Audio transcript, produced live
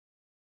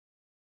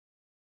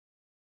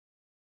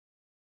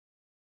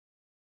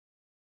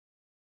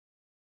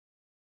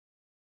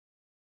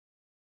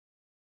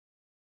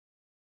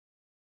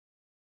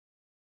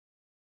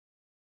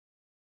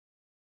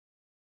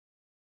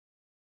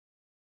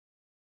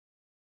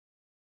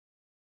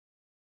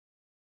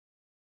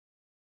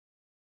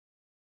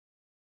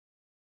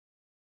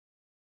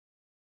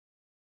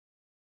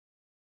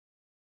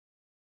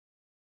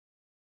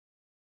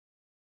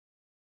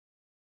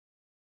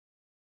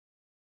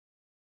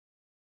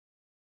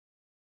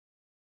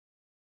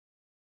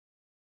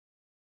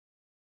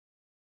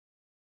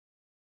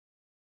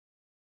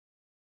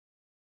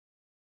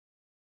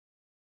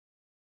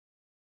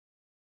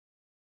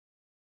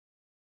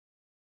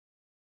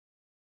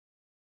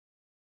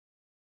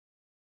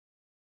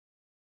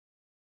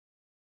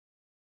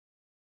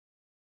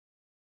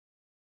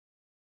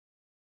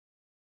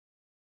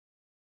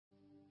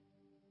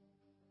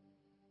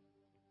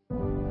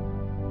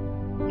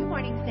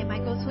morning, St.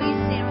 Michael's. Will you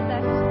stand with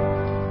us?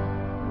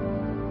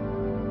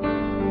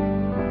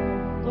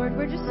 Lord,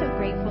 we're just so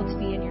grateful to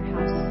be in your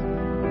house.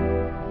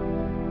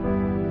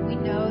 We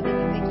know that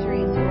the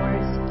victory is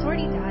yours. It's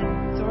already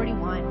done. It's already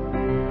won.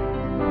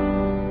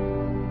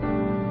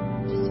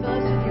 Just fill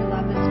us with your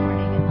love this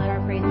morning and let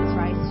our praises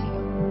rise to you.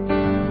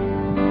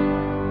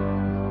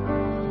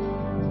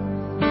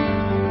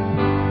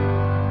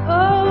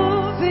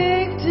 Oh,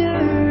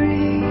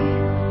 victory,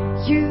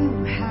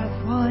 you have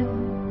won.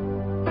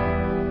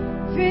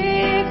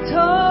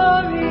 Victorious,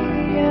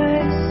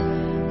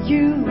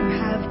 you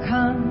have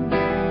come.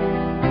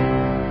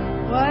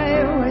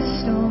 What was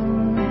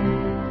stolen,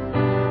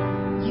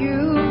 you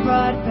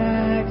brought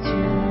back to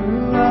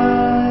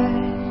us.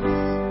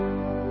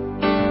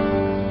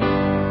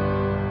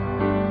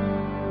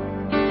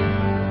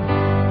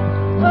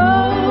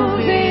 Oh,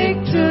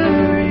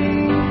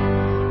 victory,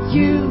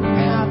 you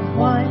have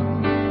won.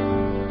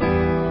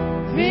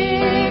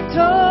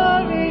 Victorious,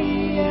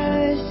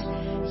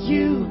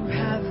 you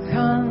have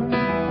come.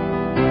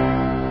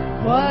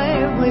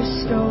 What was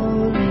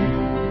stolen,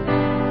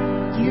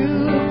 you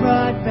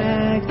brought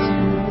back to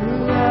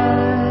us.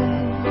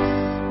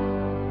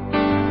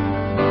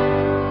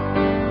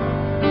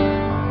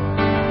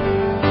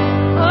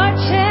 Our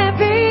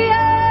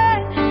champion,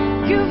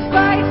 you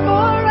fight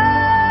for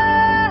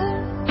us.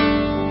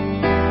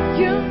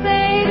 You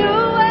made a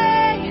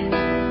way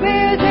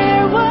where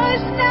there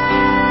was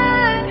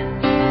none.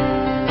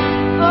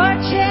 Our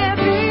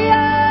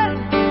champion,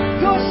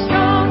 you're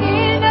strong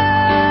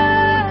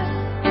enough.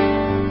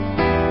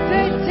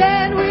 The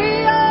debt we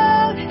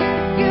owed,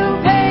 you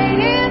paid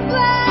in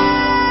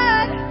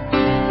blood.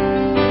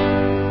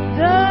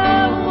 The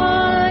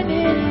one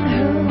in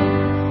whom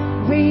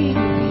we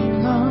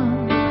belong.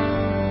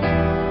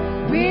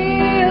 We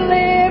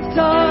lift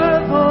our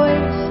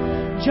voice,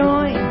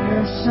 join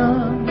your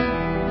song.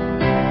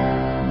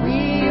 We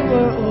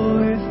were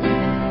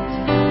orphans,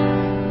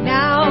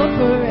 now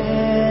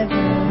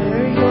forever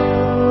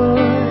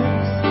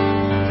yours.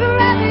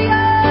 Forever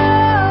yours.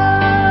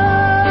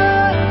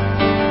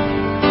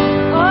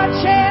 Our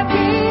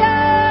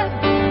champion,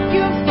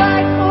 you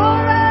fight for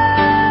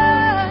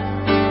us.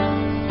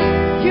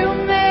 You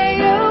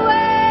made a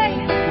way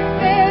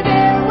where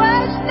there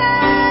was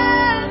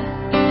none.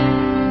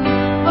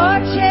 Our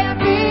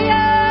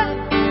champion,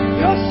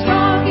 you're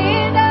strong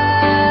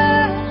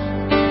enough.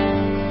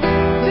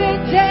 The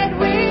debt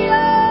we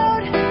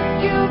owed,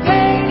 you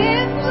paid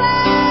in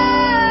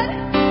blood.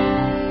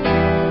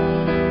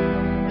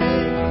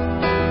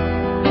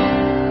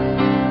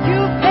 You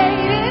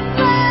paid in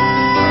blood.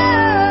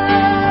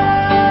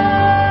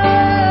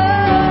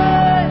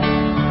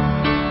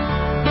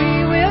 We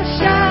will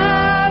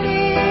shout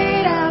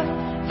it out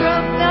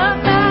from the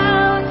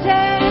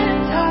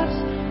mountaintops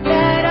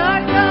that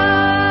our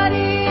God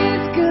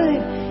is good.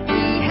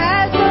 He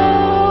has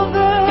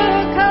overcome.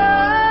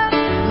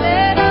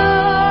 Let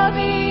all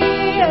the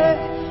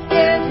earth,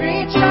 every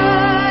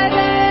tribe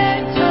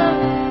and tongue,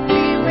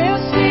 we will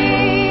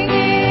sing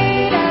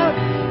it out.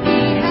 He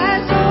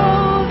has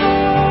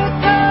overcome.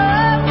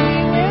 We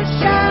will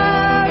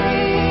shout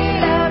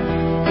it out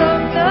from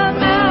the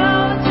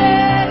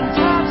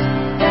mountaintops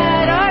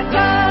that our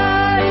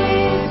God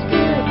is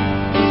good.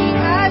 He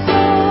has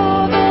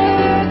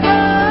overcome.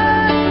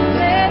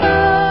 Let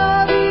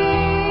all the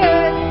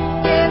earth,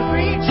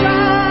 every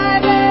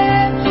tribe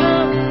and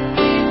tongue,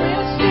 we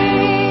will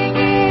sing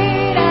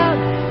it out.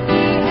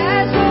 He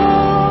has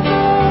overcome.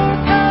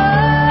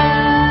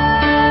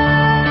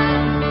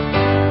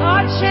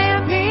 Our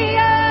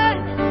champion,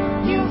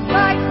 you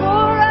fight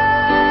for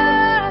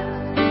us.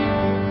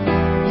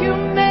 You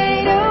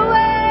made a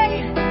way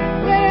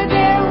where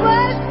there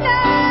was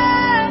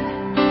none.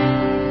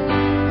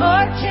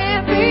 Our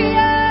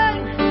champion,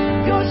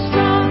 you're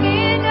strong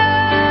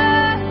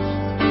enough.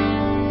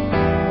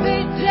 The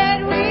debt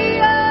we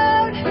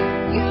owed,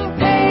 you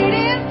paid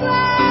in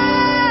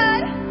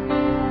blood.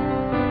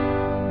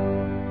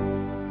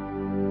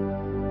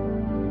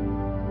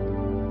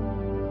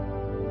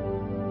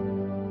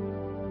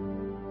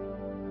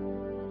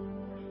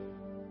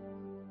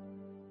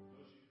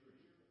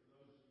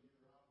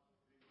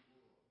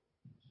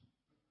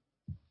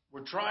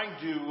 We're trying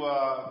to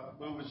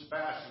move as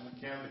fast as we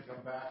can to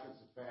come back as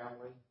a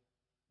family,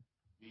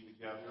 be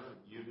together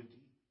in unity.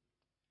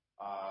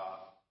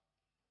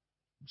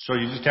 So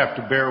you just have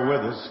to bear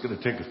with us. It's going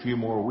to take a few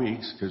more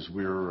weeks because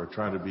we're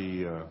trying to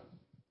be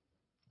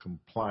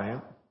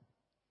compliant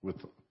with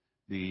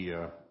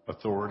the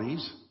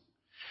authorities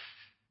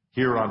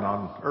here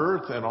on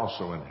earth and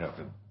also in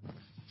heaven.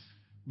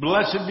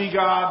 Blessed be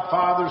God,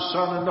 Father,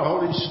 Son, and the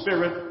Holy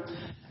Spirit.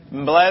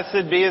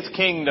 Blessed be his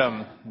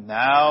kingdom,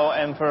 now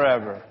and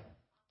forever.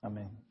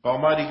 Amen.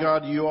 Almighty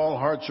God, you all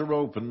hearts are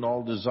open,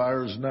 all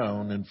desires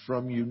known, and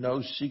from you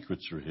no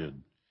secrets are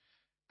hid.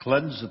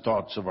 Cleanse the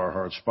thoughts of our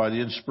hearts by the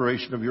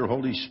inspiration of your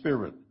Holy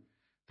Spirit,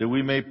 that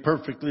we may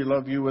perfectly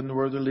love you and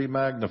worthily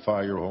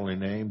magnify your holy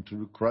name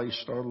through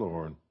Christ our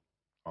Lord.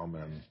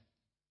 Amen.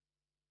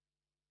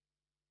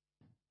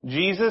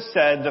 Jesus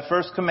said the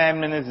first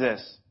commandment is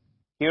this: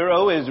 Hear,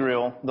 O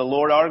Israel, the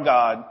Lord our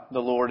God,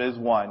 the Lord is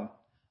one.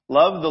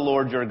 Love the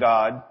Lord your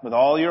God with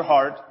all your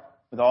heart,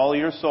 with all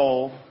your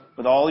soul,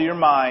 with all your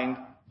mind,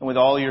 and with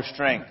all your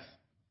strength.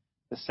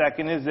 The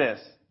second is this: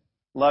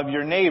 love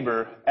your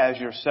neighbor as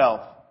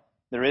yourself.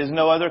 There is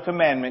no other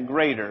commandment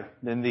greater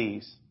than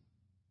these.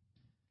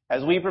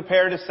 As we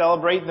prepare to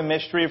celebrate the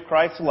mystery of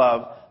Christ's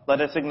love, let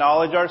us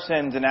acknowledge our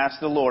sins and ask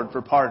the Lord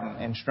for pardon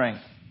and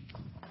strength.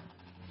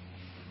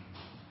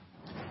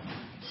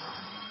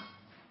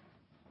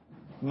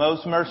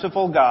 Most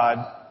merciful God,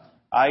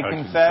 I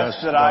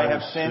confess that I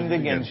have sinned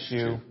against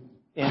you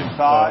in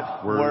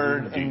thought,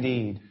 word, and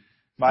deed,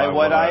 by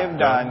what I have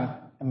done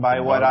and by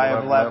what I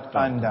have left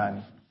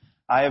undone.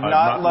 I have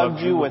not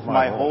loved you with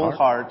my whole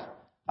heart.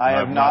 I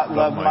have not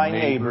loved my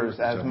neighbors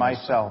as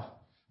myself.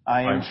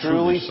 I am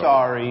truly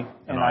sorry,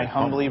 and I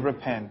humbly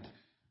repent.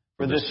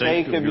 For the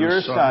sake of your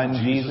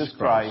Son, Jesus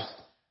Christ,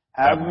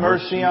 have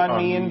mercy on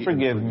me and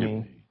forgive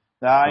me,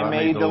 that I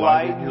may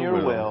delight in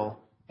your will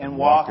and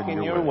walk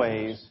in your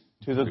ways,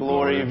 to the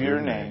glory of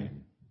your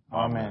name.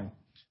 Amen.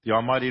 The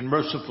Almighty and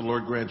merciful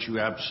Lord grant you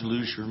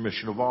absolution,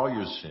 remission of all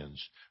your sins,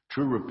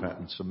 true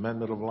repentance,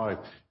 amendment of life,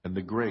 and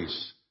the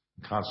grace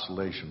and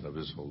consolation of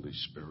his Holy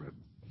Spirit.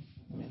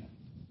 Amen.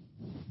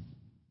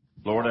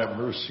 Lord, have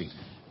mercy.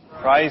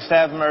 Christ,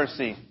 have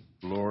mercy.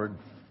 Lord,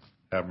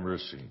 have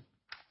mercy.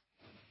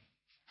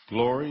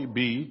 Glory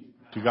be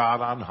to God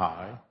on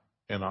high,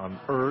 and on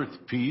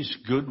earth peace,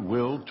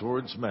 goodwill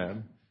towards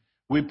men.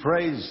 We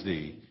praise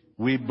thee,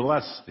 we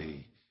bless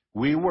thee,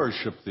 we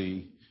worship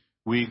thee,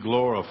 we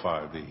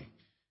glorify thee.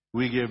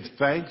 We give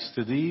thanks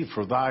to thee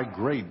for thy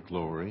great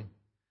glory.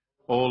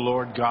 O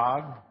Lord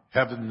God,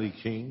 heavenly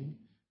King,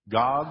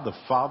 God the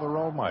Father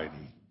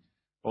Almighty,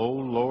 O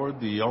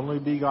Lord, the only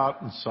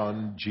begotten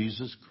Son,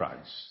 Jesus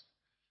Christ.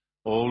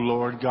 O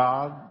Lord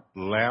God,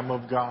 Lamb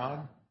of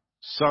God,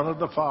 Son of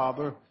the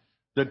Father,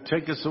 that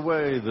takest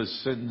away the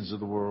sins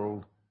of the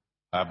world,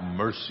 have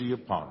mercy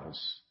upon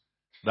us.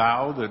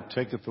 Thou that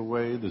taketh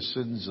away the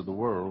sins of the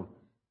world,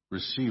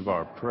 receive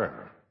our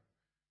prayer.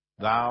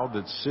 Thou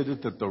that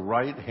sittest at the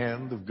right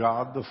hand of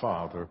God the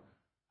Father,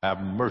 have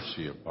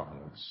mercy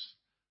upon us.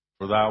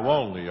 For thou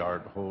only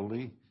art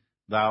holy,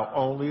 thou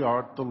only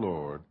art the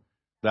Lord,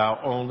 thou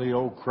only,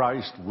 O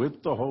Christ,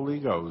 with the Holy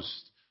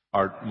Ghost,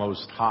 art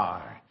most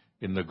high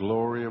in the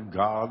glory of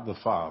God the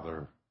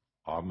Father.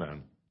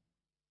 Amen.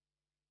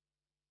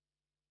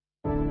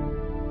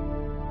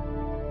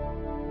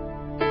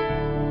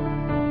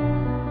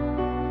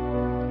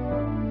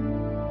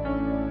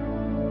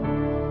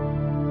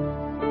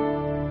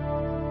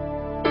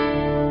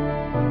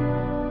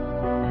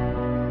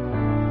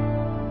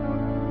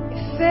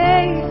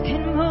 Faith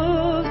can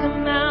move the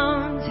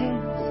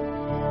mountains.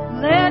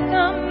 Let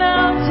the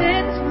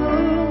mountains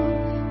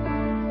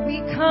move. We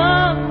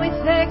come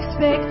with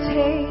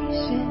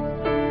expectation,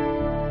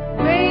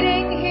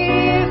 waiting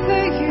here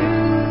for you.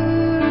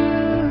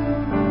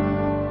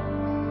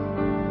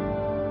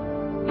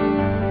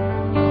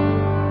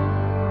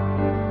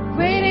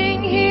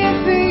 Waiting here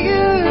for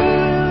you.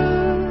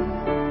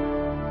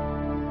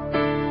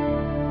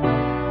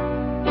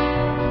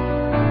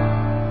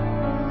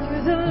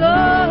 You're the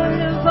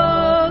Lord of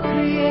all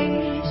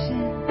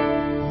creation.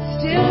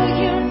 Still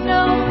you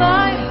know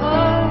my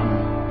heart,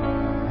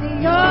 the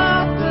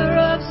author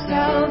of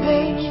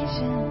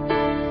salvation.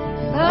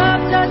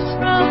 Loved us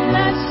from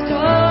the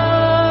start.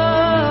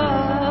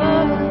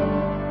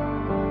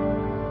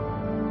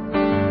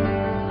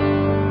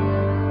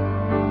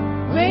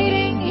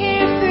 Waiting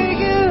here for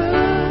you.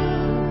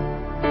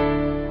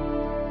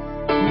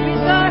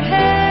 With our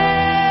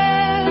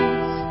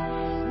hands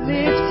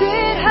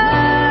lifted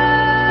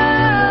high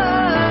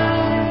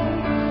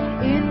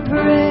in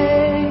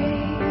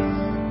praise.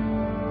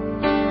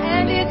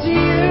 And it's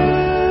you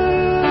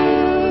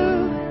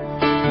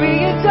we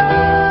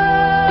adore,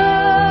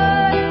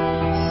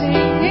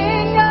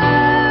 singing out.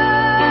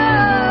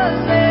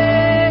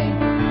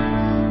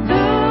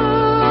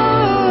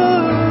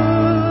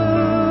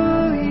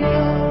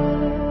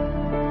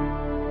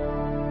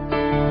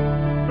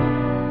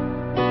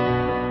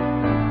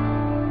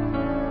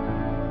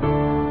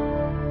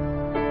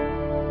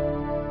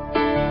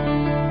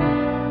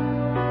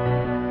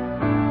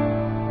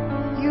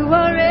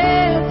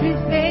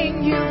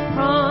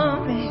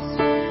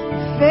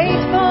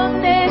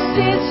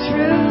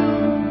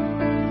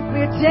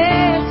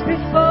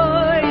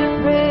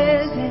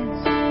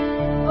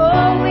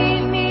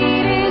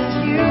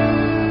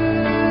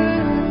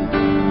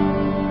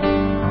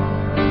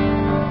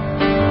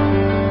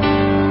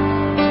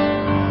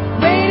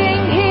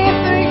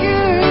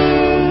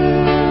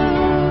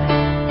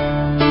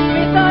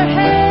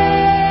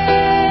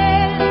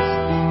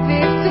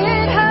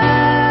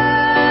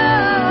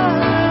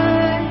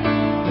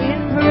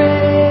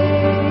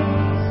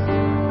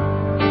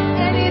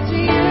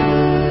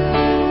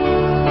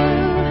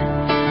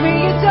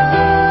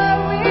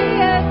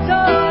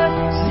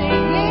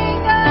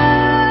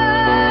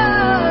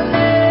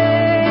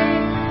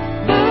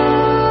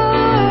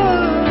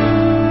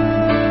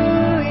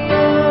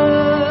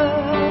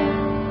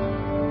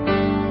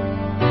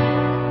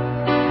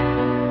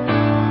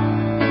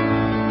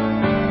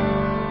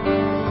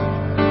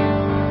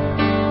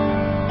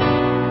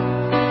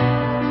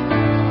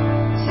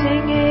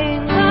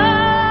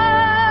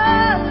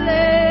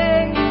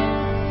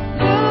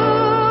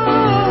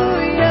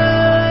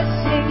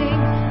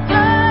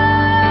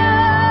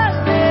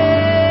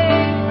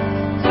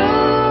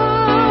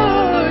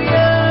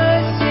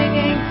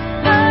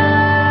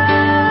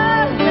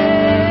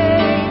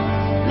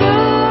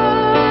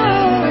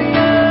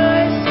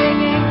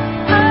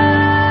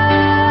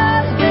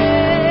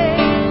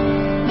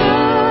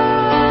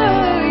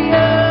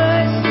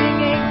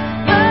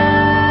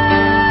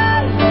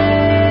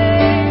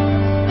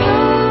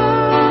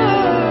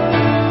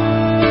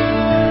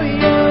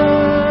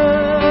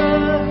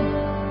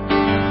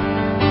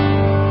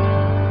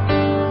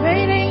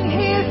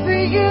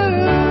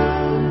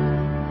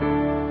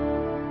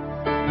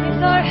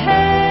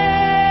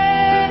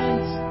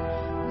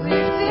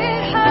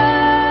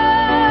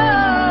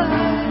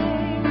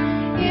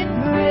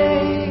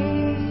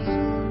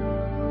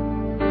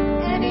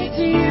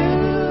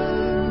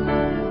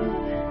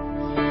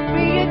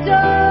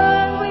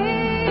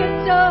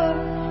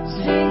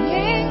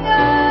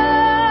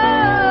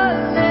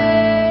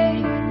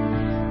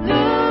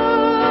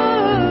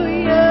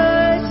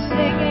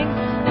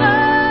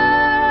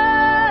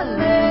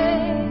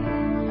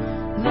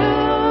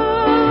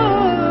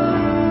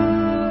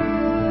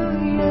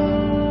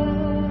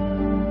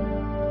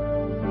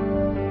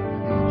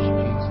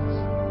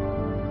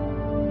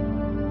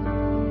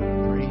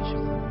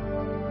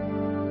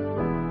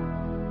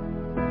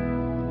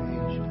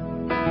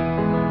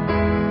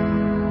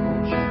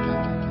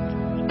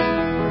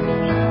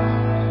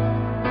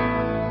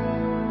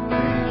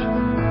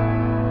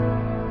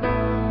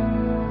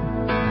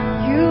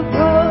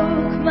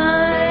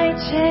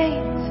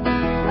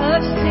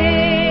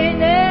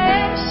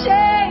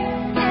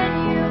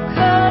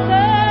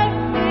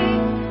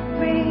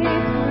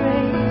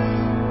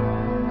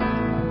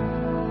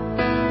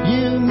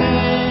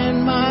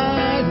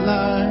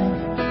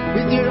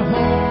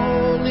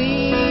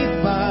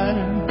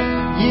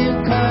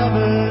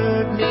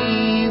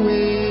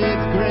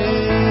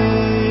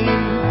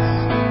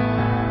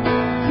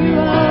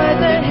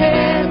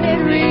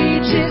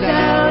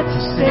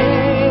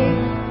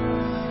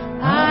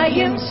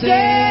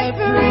 set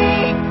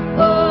free.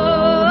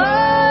 Oh,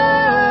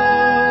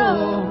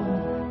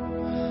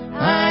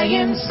 I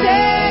am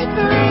set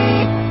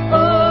free.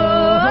 Oh,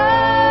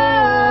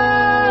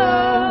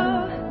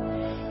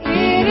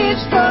 it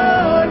is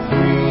for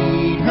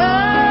freedom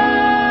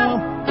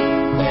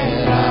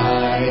that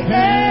I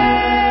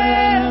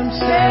am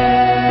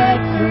set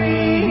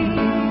free.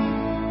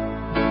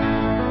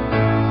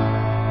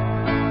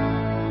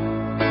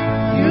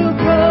 You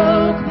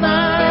broke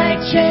my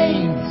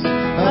chains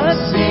of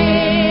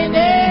sin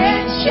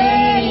and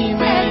shame,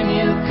 and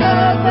you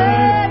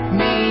covered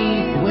me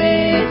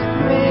with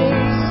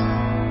grace.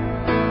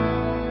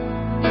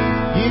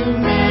 You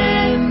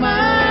mend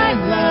my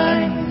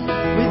life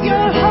with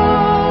your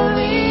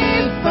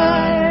holy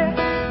fire.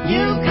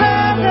 You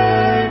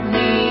covered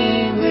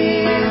me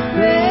with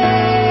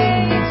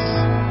grace.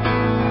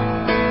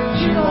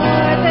 You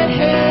are the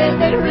hand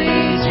that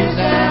reaches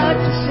out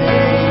to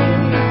save.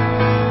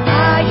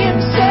 I am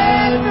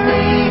set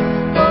free.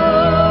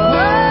 Oh,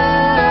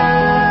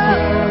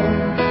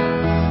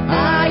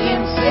 I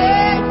am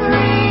set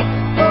free.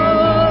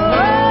 Oh,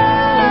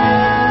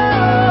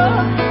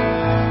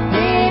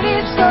 it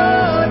is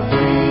for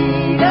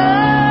freedom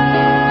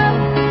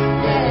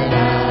that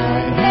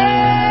I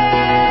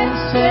am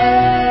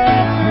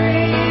set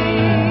free.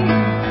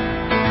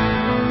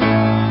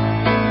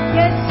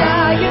 Yes,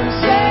 I am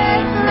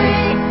set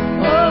free.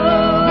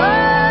 Oh,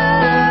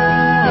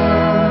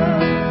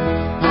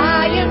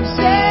 I am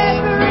set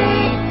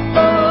free.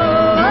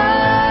 Oh,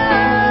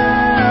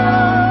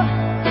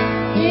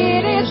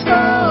 it is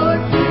for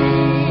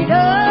freedom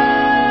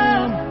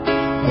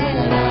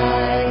that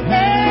I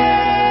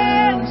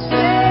am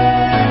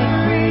set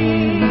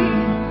free.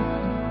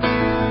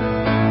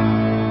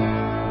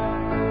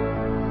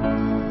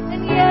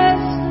 And yes,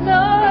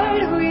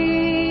 Lord,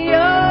 we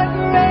are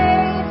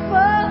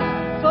grateful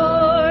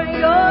for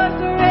your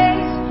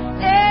grace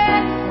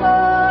and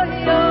for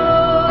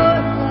your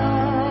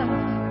love.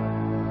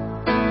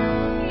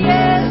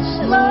 Yes,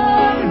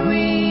 Lord,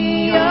 we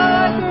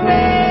are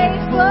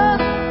grateful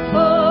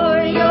for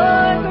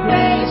your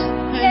grace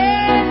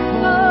and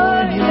for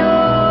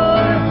your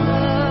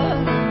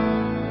love.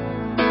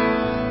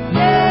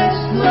 Yes,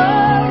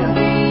 Lord,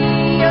 we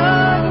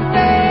are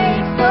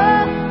grateful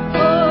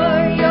for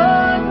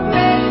your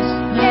grace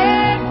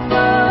and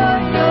for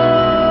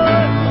your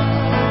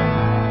love.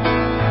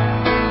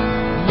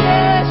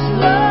 Yes,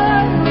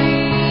 Lord, we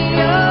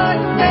are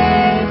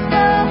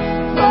grateful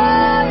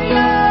for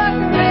your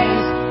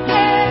grace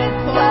and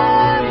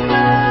for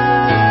your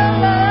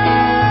love.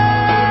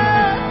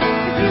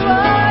 You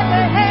are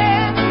the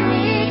hand that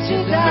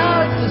reaches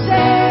out to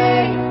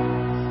save.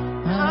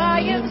 I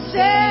am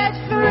set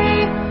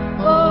free.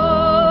 Oh,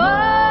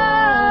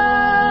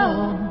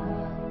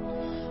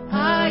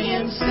 I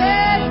am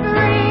set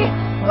free.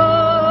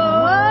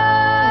 Oh,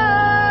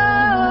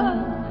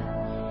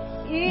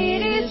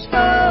 it is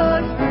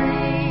for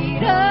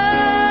freedom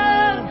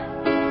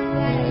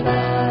that I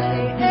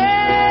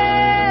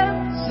am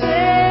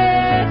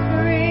set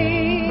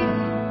free.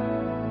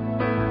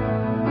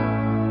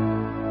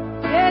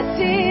 Yes,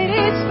 it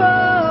is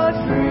for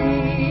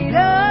freedom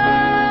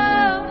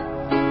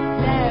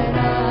that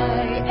I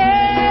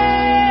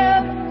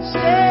am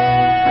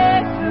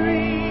set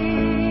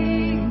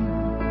free.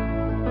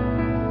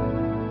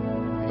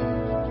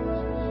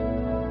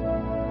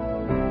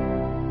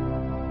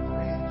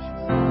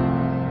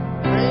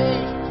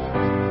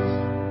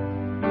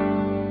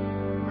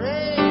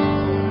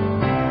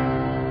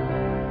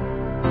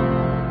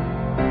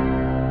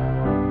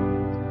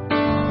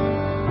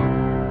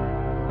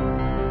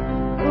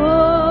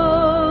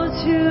 Oh,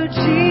 to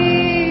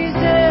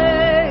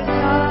Jesus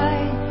I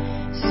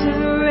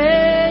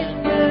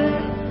surrender.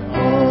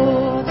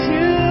 Oh,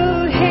 to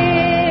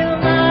Him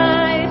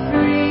I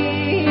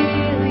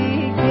freely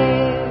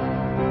give.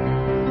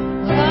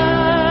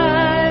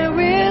 I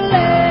will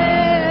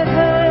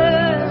ever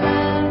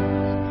love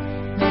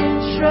and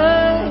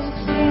trust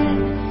Him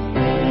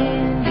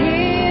in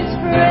His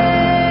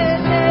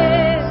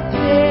presence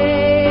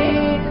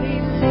daily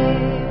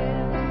live.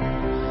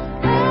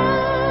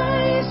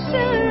 I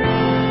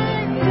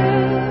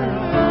surrender.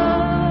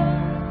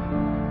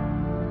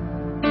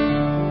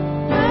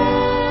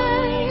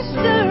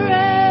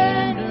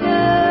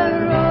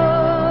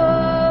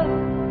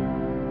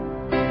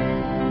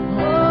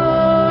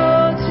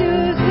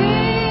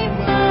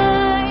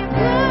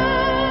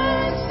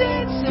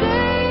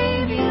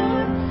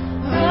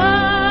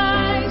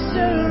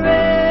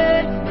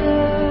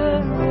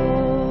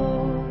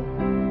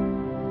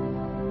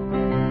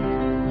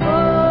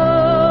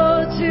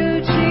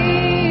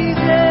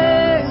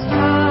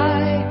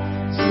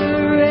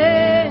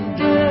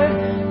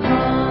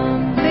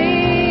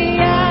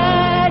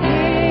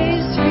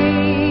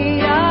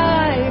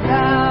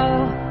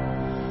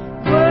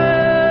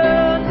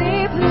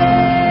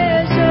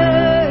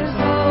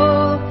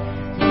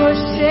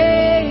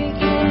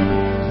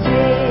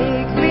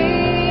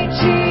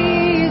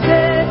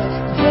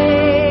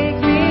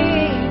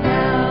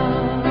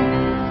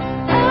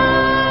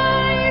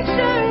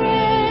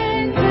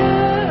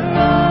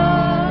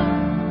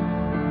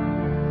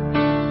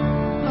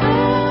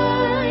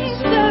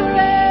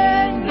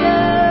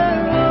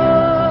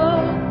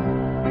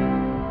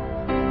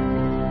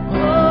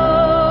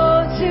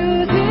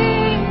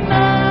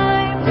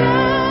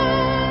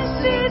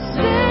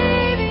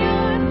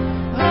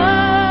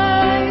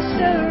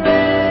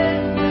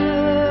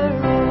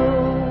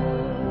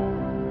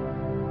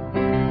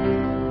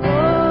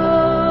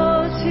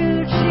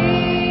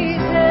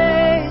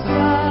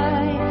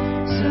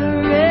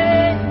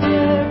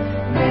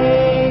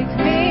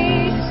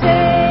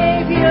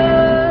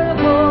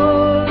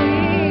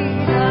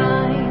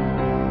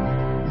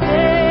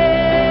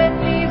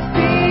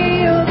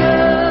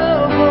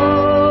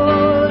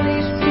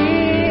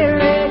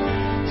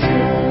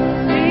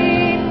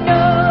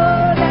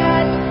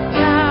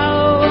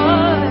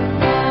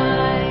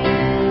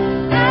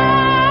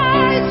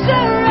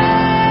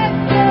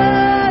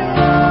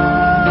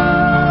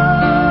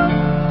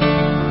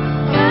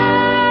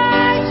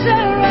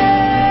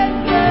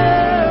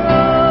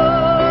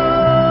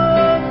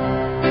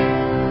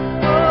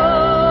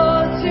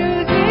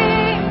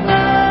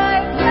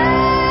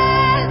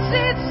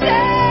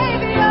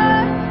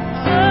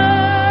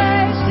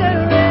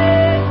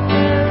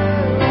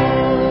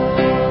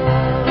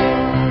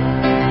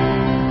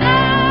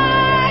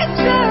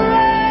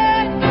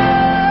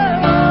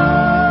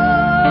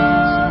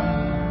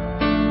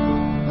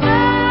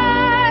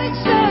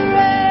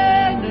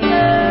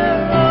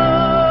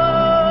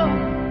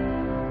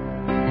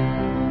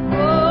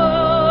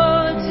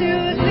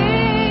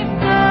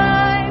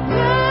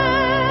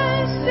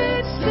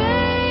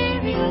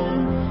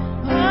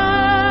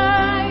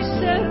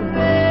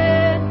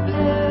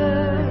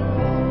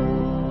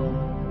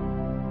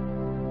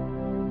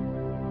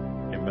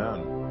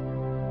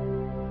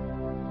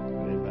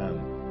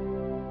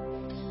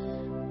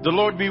 The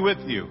Lord be with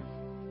you.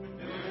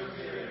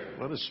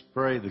 Let us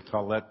pray the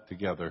collect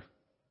together.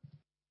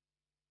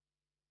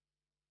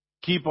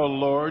 Keep, O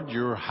Lord,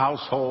 your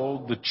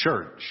household, the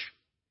church,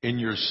 in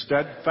your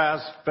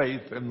steadfast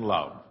faith and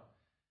love,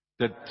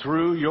 that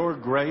through your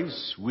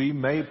grace we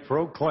may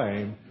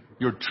proclaim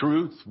your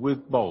truth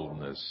with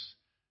boldness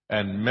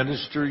and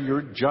minister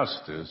your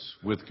justice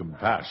with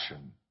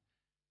compassion.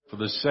 For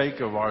the sake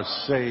of our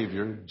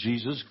Savior,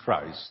 Jesus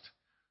Christ,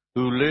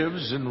 who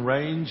lives and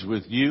reigns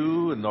with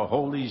you in the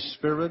Holy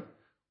Spirit,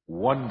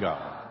 one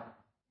God,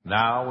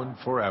 now and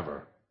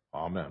forever.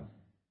 Amen.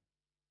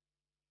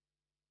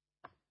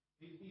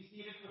 Please be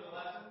seated for the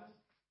lessons.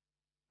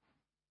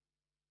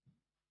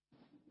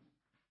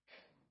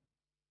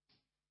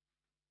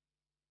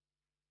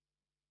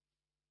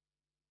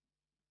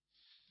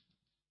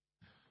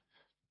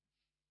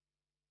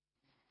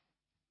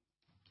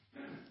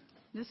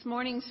 This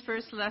morning's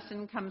first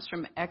lesson comes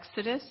from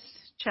Exodus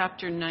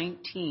chapter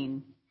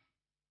 19,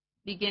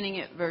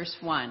 beginning at verse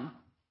 1.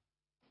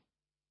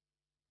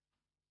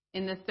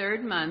 In the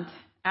 3rd month,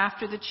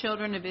 after the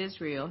children of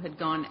Israel had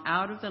gone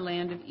out of the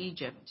land of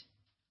Egypt,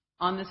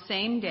 on the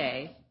same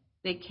day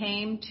they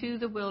came to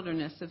the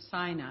wilderness of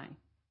Sinai,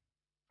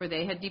 for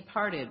they had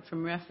departed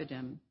from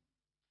Rephidim,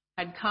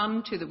 had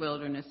come to the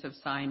wilderness of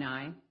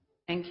Sinai,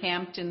 and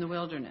camped in the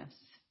wilderness.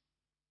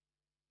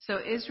 So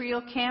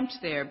Israel camped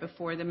there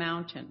before the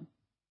mountain.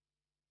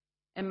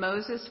 And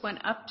Moses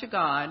went up to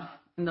God,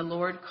 and the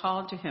Lord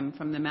called to him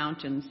from the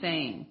mountain,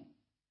 saying,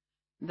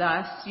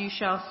 Thus you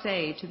shall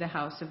say to the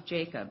house of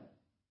Jacob,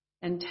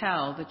 and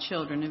tell the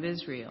children of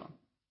Israel,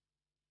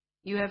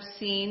 You have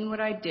seen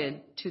what I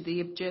did to the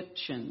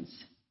Egyptians,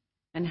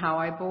 and how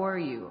I bore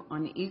you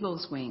on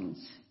eagle's wings,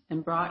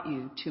 and brought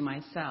you to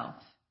myself.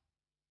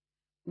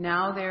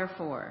 Now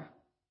therefore,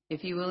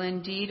 if you will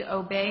indeed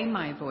obey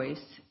my voice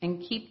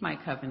and keep my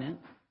covenant,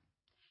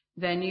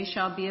 then you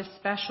shall be a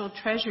special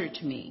treasure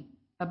to me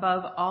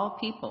above all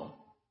people,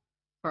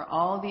 for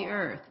all the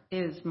earth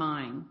is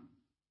mine.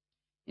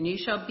 And you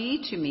shall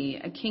be to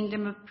me a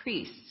kingdom of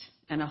priests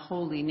and a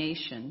holy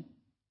nation.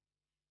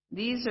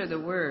 These are the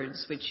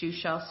words which you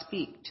shall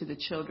speak to the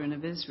children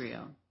of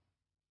Israel.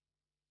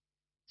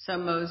 So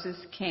Moses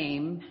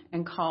came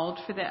and called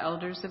for the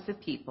elders of the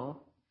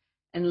people,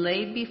 and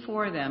laid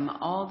before them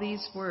all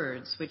these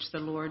words which the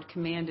Lord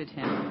commanded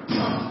him.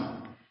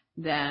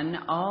 Then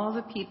all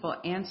the people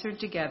answered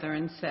together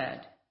and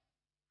said,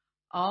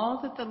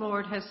 All that the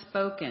Lord has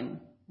spoken,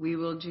 we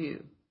will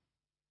do.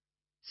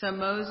 So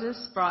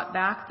Moses brought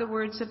back the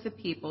words of the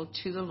people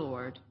to the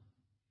Lord.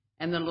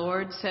 And the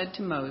Lord said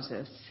to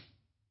Moses,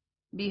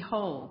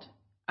 Behold,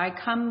 I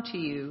come to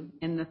you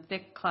in the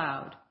thick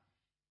cloud,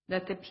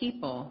 that the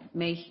people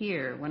may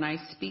hear when I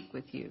speak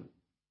with you,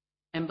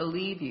 and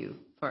believe you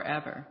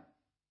forever.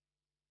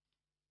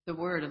 The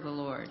word of the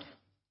Lord.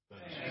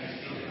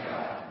 Thanks be to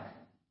God.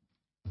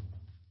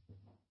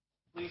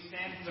 Please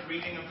stand for the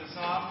reading of the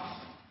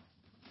Psalms.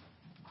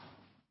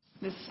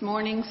 This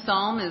morning's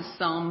psalm is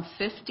Psalm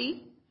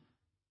 50.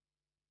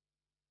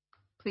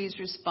 Please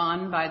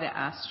respond by the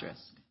asterisk.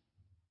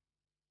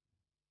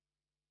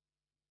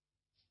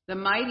 The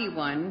Mighty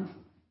One,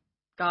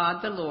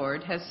 God the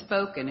Lord, has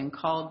spoken and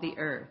called the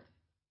earth.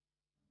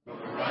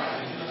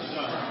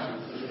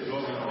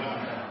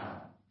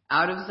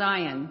 Out of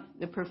Zion,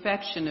 the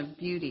perfection of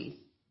beauty.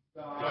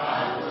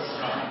 God will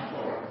shine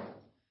forth.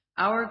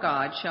 Our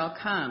God shall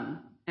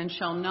come and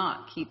shall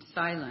not keep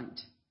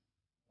silent.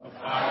 A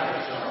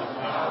fire shall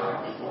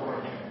devour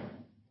before him,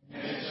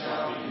 and it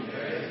shall be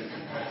very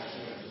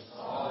tempestuous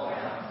all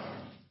around him.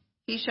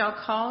 He shall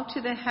call to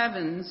the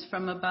heavens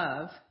from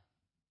above.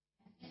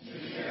 To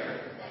the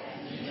earth,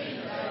 and he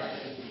may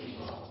judge his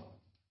people.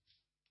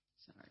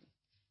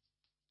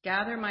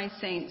 Gather my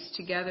saints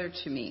together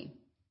to me.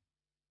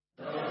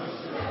 Those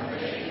who have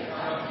made a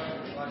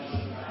covenant with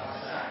me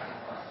without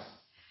sacrifice.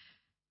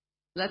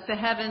 Let the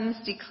heavens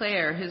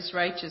declare his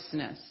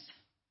righteousness.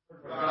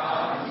 For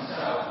God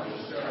himself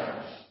is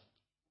judge.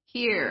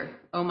 Hear,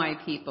 O my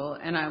people,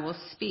 and I will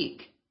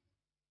speak.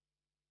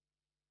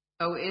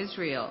 O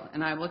Israel,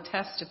 and I will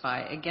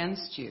testify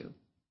against you.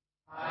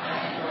 I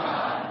am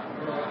God,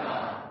 your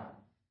God.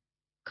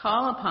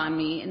 Call upon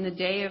me in the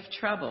day of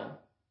trouble.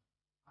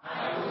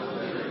 I will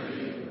deliver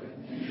you,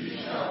 and you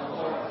shall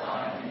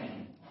glorify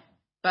me.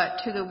 But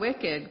to the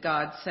wicked,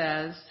 God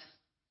says,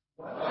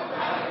 What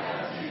right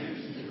have you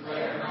to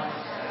declare my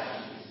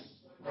statutes,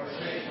 or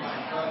take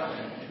my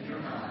covenant in your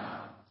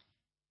mouth?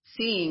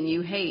 Seeing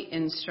you hate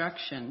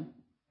instruction.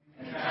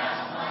 And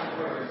cast my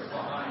words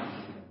behind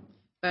you.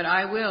 But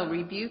I will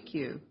rebuke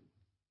you.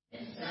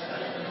 And set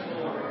them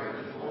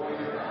forward before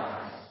your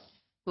eyes.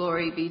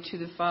 Glory be to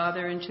the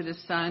Father, and to the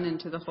Son, and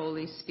to the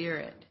Holy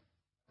Spirit.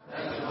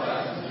 As it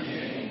was in the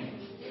beginning,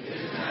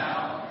 is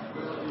now, and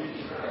will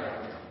be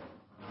forever.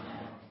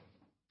 Amen.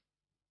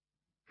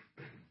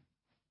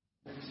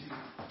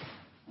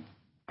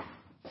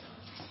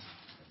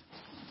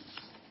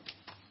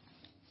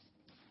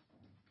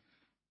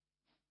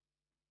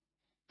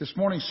 This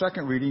morning's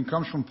second reading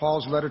comes from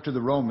Paul's letter to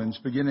the Romans,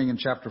 beginning in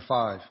chapter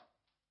 5.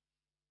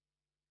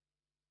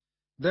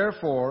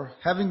 Therefore,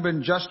 having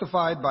been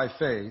justified by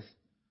faith,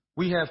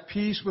 we have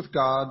peace with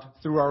God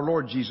through our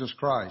Lord Jesus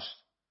Christ,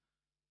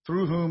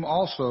 through whom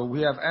also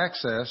we have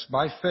access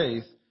by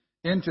faith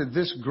into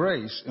this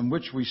grace in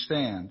which we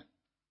stand,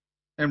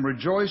 and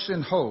rejoice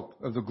in hope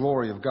of the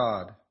glory of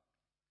God.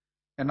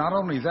 And not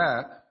only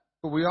that,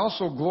 but we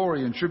also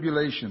glory in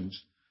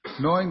tribulations,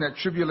 knowing that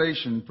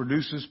tribulation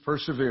produces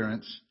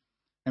perseverance,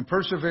 and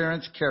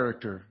perseverance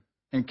character,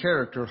 and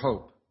character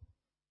hope.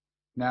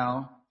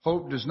 Now,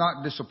 hope does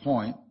not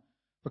disappoint,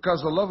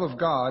 because the love of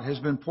God has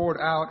been poured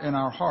out in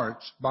our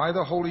hearts by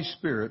the Holy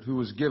Spirit who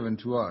was given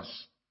to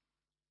us.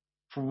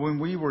 For when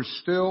we were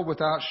still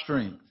without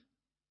strength,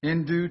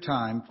 in due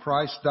time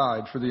Christ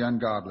died for the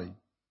ungodly.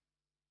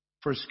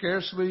 For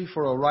scarcely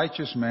for a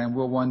righteous man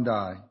will one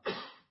die,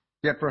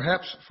 yet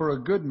perhaps for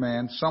a good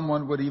man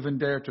someone would even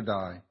dare to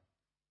die.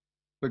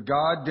 But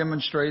God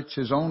demonstrates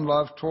his own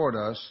love toward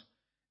us,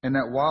 in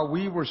that while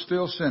we were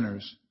still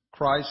sinners,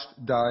 Christ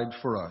died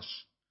for us.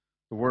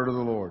 The word of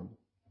the Lord.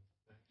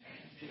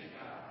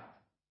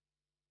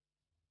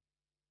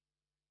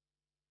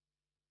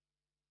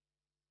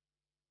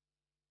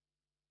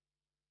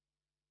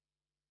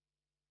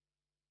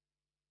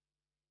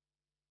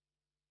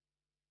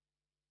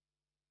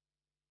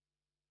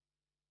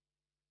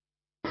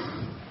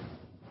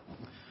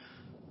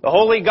 The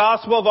Holy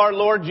Gospel of our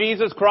Lord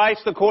Jesus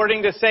Christ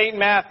according to St.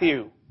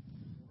 Matthew.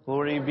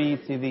 Glory be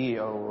to thee,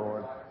 O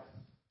Lord.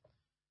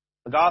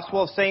 The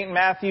Gospel of St.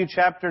 Matthew,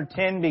 chapter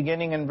 10,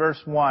 beginning in verse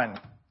 1.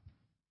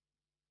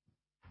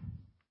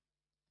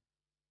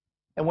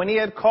 And when he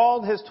had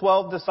called his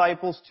 12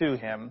 disciples to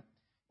him,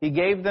 he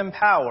gave them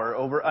power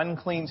over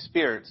unclean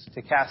spirits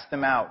to cast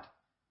them out,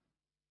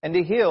 and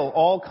to heal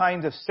all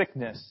kinds of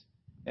sickness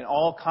and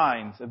all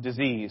kinds of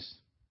disease.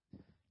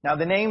 Now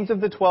the names of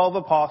the 12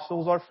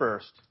 apostles are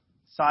first,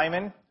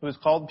 Simon, who is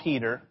called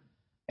Peter,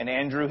 and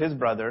Andrew his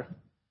brother,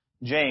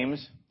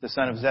 James, the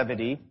son of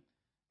Zebedee,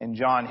 and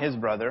John his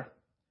brother,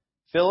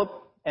 Philip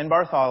and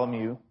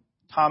Bartholomew,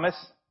 Thomas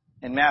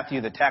and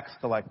Matthew the tax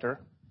collector,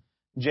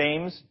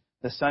 James,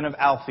 the son of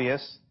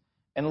Alphaeus,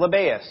 and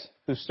Lebbaeus,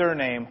 whose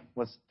surname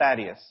was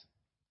Thaddeus,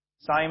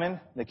 Simon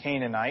the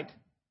Canaanite,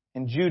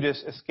 and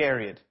Judas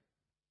Iscariot,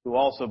 who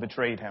also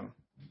betrayed him.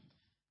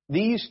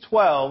 These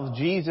 12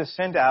 Jesus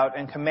sent out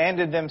and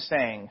commanded them,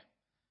 saying,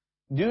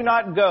 Do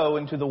not go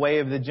into the way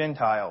of the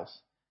Gentiles,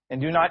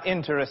 and do not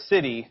enter a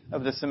city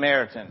of the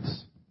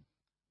Samaritans,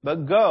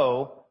 but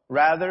go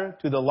rather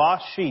to the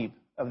lost sheep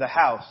of the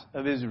house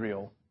of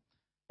Israel.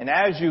 And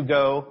as you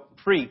go,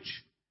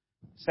 preach,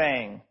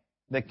 saying,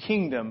 The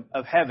kingdom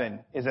of heaven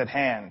is at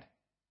hand.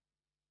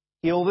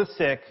 Heal the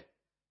sick,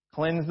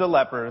 cleanse the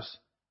lepers,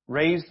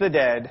 raise the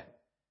dead,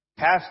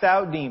 cast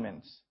out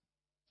demons.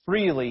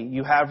 Freely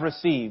you have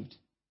received,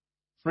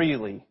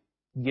 freely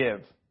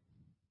give.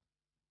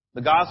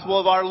 The Gospel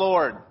of our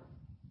Lord.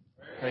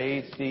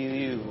 Praise to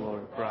you,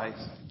 Lord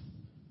Christ.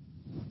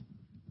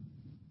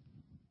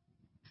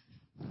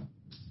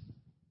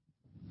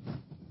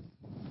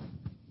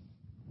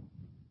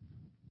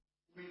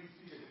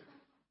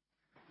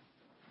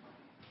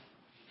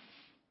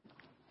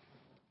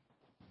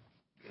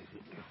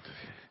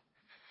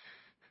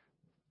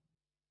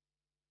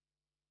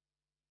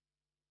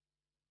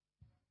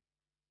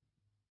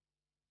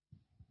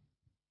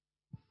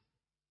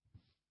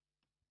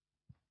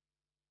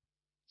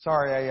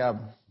 Sorry, I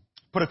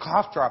put a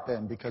cough drop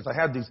in because I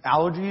have these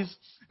allergies,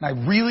 and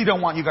I really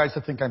don't want you guys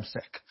to think I'm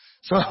sick.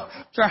 So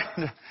I'm trying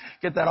to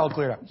get that all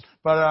cleared up.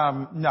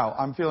 But no,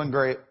 I'm feeling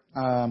great.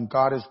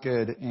 God is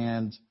good.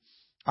 And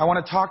I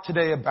want to talk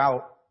today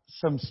about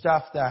some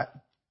stuff that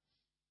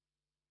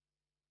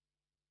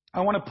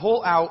I want to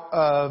pull out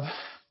of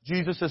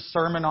Jesus'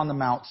 Sermon on the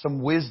Mount,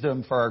 some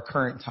wisdom for our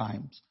current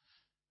times.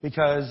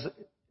 Because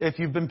if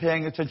you've been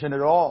paying attention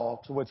at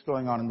all to what's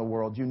going on in the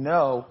world, you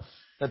know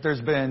that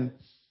there's been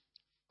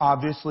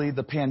obviously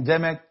the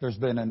pandemic, there's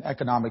been an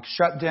economic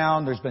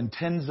shutdown, there's been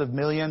tens of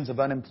millions of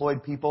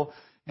unemployed people,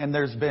 and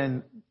there's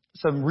been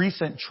some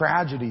recent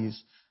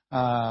tragedies,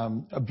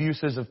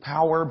 abuses of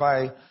power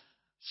by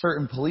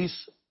certain police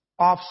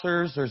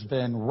officers. There's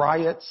been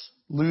riots,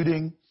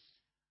 looting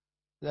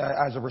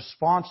as a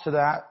response to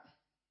that.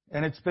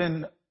 And it's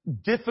been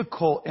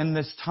difficult in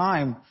this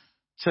time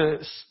to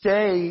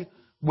stay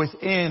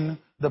within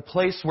the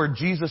place where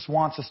Jesus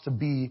wants us to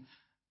be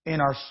in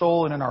our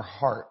soul and in our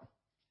heart.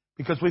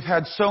 Because we've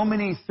had so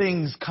many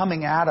things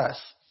coming at us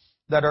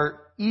that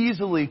are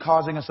easily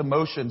causing us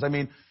emotions. I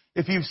mean,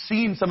 if you've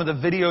seen some of the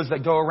videos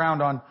that go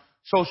around on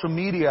social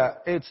media,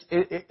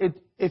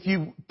 if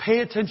you pay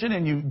attention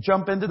and you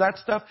jump into that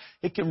stuff,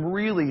 it can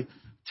really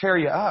tear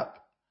you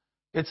up.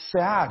 It's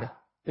sad.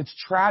 It's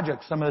tragic,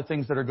 some of the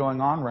things that are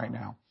going on right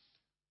now.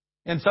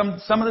 And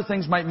some of the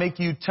things might make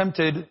you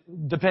tempted,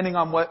 depending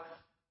on what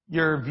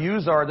your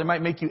views are. They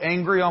might make you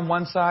angry on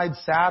one side,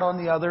 sad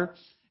on the other.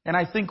 And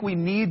I think we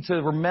need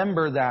to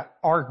remember that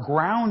our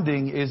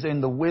grounding is in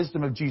the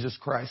wisdom of Jesus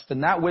Christ.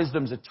 And that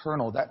wisdom's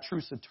eternal. That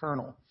truth's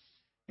eternal.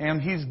 And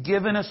He's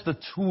given us the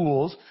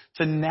tools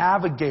to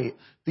navigate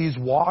these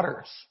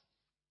waters.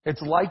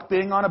 It's like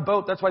being on a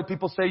boat. That's why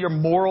people say your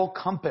moral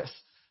compass.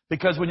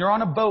 Because when you're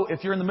on a boat,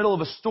 if you're in the middle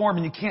of a storm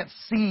and you can't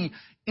see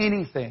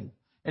anything,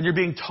 and you're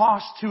being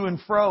tossed to and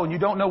fro and you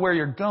don't know where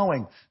you're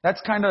going, that's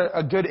kind of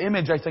a good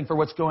image, I think, for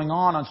what's going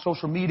on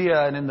social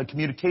media and in the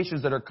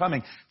communications that are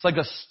coming. It's like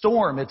a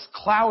storm. It's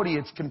cloudy.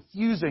 It's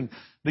confusing.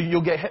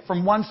 You'll get hit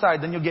from one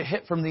side, then you'll get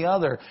hit from the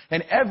other.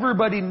 And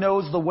everybody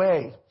knows the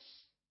way.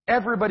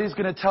 Everybody's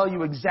going to tell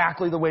you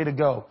exactly the way to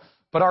go.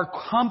 But our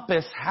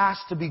compass has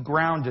to be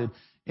grounded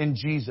in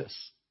Jesus.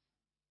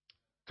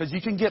 Because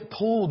you can get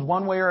pulled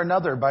one way or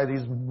another by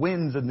these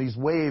winds and these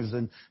waves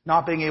and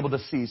not being able to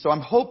see. So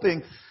I'm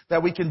hoping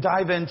that we can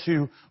dive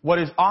into what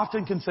is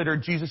often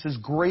considered Jesus'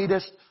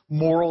 greatest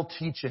moral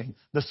teaching,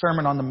 the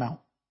Sermon on the Mount.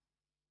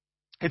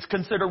 It's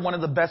considered one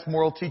of the best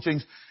moral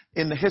teachings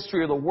in the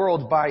history of the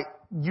world by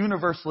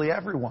universally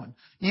everyone.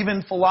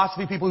 Even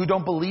philosophy people who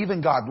don't believe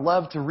in God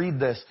love to read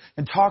this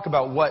and talk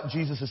about what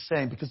Jesus is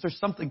saying because there's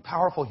something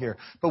powerful here.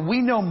 But we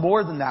know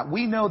more than that.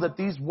 We know that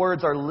these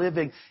words are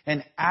living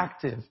and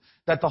active,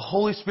 that the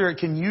Holy Spirit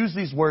can use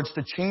these words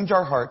to change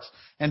our hearts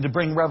and to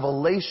bring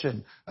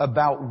revelation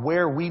about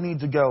where we need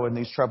to go in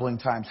these troubling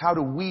times. How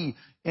do we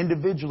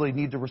individually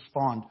need to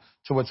respond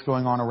to what's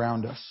going on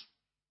around us?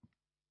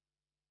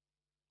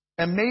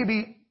 And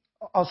maybe,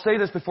 I'll say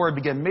this before I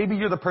begin, maybe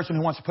you're the person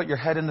who wants to put your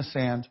head in the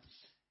sand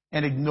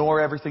and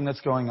ignore everything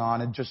that's going on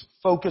and just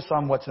focus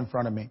on what's in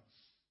front of me.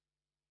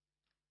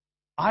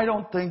 I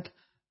don't think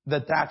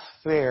that that's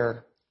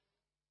fair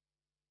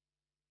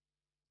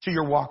to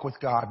your walk with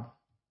God.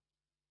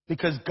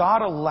 Because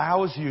God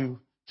allows you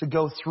to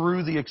go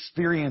through the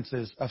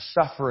experiences of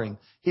suffering.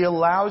 He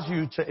allows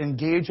you to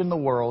engage in the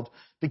world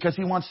because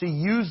He wants to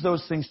use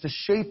those things to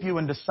shape you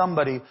into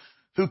somebody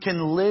who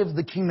can live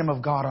the kingdom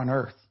of God on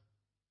earth.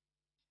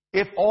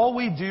 If all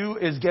we do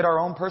is get our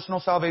own personal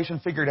salvation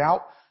figured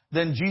out,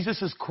 then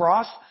Jesus'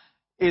 cross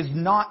is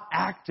not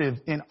active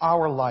in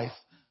our life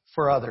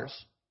for others.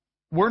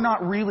 We're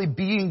not really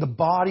being the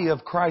body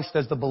of Christ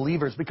as the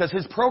believers because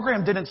His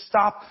program didn't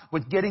stop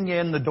with getting you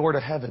in the door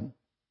to heaven.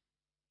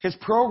 His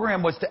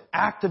program was to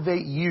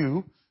activate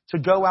you to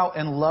go out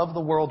and love the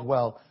world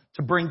well,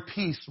 to bring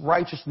peace,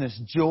 righteousness,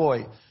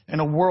 joy in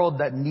a world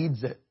that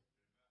needs it.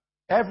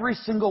 Every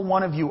single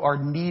one of you are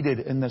needed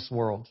in this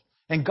world.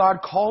 And God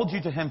called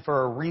you to Him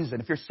for a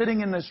reason. If you're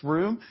sitting in this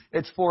room,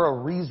 it's for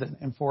a reason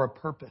and for a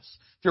purpose.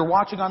 If you're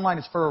watching online,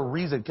 it's for a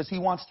reason because He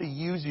wants to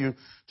use you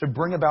to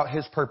bring about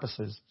His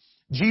purposes.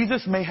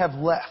 Jesus may have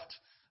left,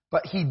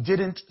 but He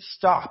didn't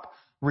stop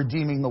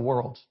redeeming the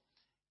world.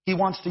 He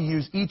wants to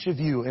use each of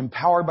you,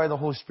 empowered by the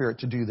Holy Spirit,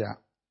 to do that.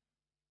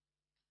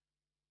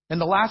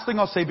 And the last thing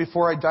I'll say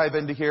before I dive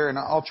into here, and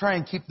I'll try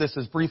and keep this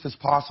as brief as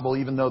possible,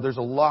 even though there's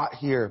a lot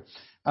here,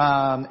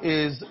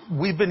 is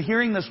we've been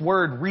hearing this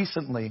word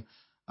recently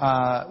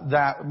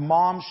that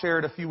Mom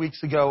shared a few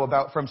weeks ago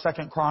about from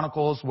 2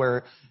 Chronicles,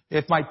 where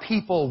if my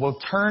people will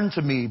turn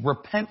to me,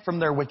 repent from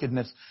their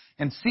wickedness,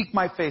 and seek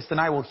my face, then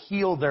I will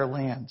heal their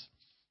land.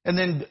 And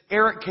then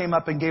Eric came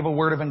up and gave a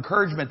word of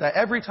encouragement that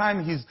every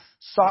time he's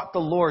sought the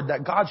Lord,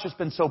 that God's just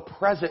been so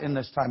present in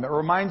this time. It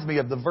reminds me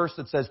of the verse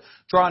that says,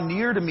 draw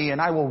near to me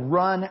and I will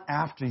run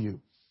after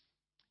you.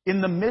 In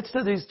the midst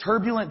of these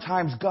turbulent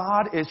times,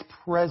 God is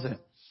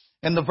present.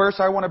 And the verse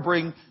I want to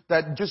bring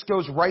that just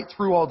goes right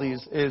through all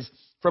these is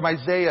from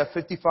Isaiah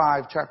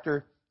 55,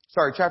 chapter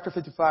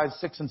 55,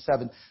 6 and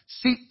 7.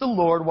 Seek the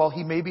Lord while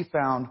He may be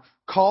found.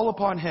 Call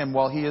upon Him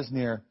while He is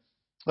near.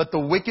 Let the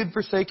wicked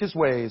forsake his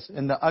ways,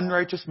 and the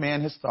unrighteous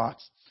man his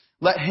thoughts.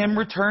 Let him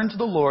return to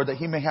the Lord, that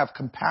He may have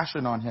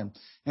compassion on him,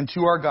 and to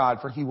our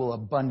God, for He will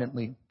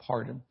abundantly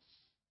pardon.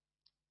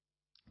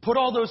 Put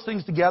all those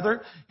things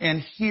together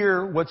and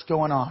hear what's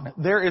going on.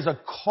 There is a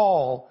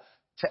call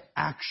to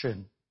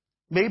action.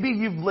 Maybe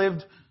you've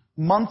lived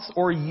months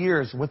or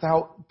years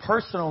without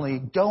personally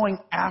going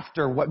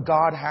after what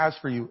God has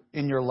for you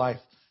in your life.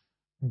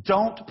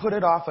 Don't put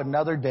it off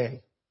another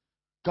day.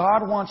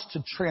 God wants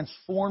to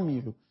transform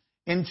you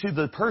into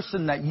the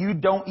person that you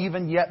don't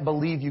even yet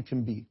believe you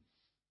can be.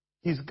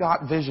 He's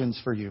got visions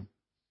for you.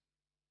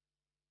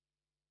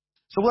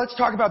 So let's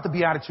talk about the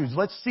Beatitudes.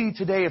 Let's see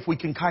today if we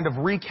can kind of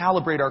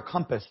recalibrate our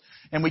compass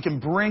and we can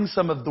bring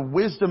some of the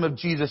wisdom of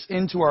Jesus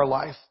into our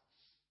life.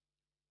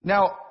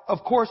 Now,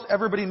 of course,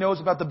 everybody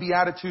knows about the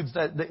Beatitudes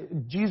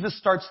that Jesus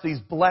starts these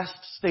blessed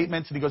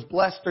statements and He goes,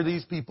 blessed are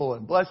these people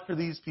and blessed are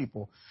these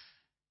people.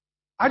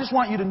 I just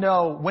want you to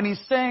know, when He's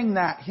saying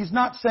that, He's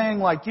not saying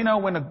like,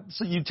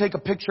 so you take a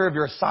picture of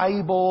your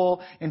acai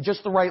bowl in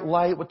just the right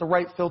light with the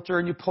right filter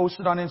and you post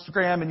it on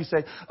Instagram and you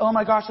say, oh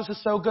my gosh, this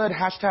is so good,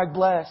 hashtag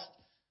blessed.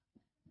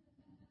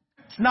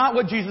 It's not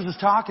what Jesus is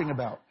talking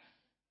about.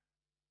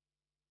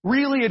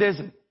 Really, it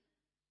isn't.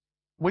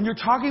 When you're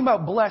talking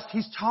about blessed,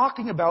 He's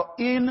talking about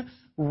in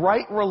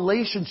right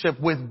relationship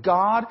with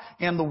God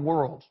and the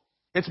world.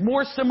 It's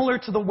more similar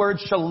to the word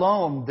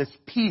shalom, this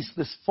peace,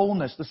 this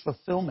fullness, this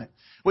fulfillment,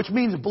 which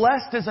means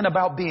blessed isn't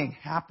about being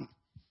happy.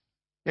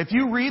 If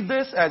you read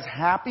this as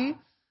happy,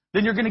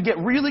 then you're going to get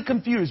really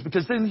confused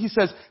because then He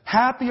says,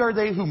 happy are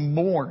they who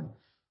mourn.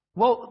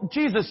 Well,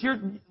 Jesus,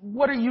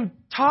 what are you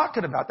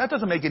talking about? That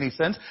doesn't make any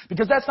sense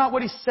because that's not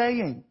what he's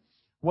saying.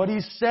 What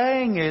he's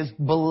saying is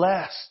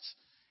blessed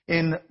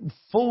in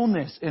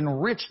fullness, in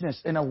richness,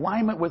 in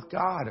alignment with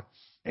God.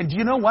 And do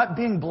you know what?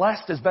 Being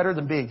blessed is better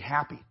than being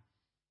happy.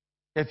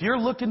 If you're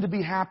looking to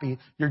be happy,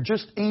 you're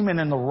just aiming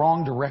in the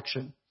wrong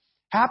direction.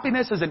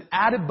 Happiness is an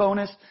added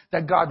bonus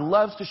that God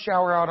loves to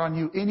shower out on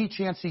you any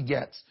chance he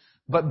gets.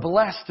 But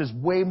blessed is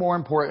way more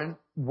important,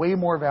 way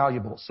more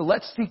valuable. So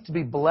let's seek to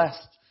be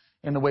blessed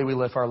in the way we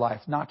live our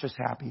life, not just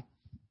happy.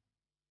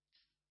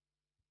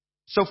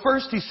 So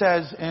first he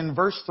says in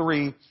verse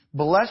 3,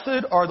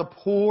 blessed are the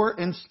poor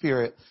in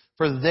spirit,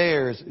 for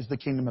theirs is the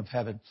kingdom of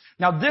heaven.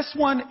 Now this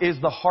one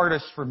is the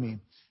hardest for me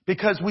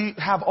because we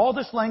have all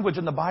this language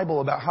in the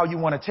Bible about how you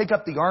want to take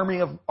up the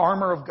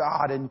armor of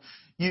God, and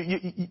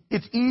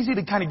it's easy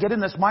to kind of get in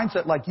this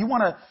mindset like you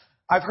want to.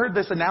 I've heard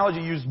this analogy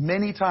used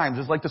many times.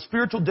 It's like the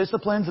spiritual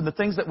disciplines and the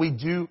things that we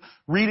do,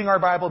 reading our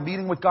Bible,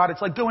 meeting with God.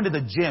 It's like going to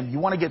the gym. You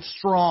want to get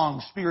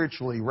strong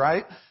spiritually,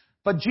 right?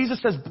 But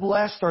Jesus says,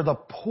 blessed are the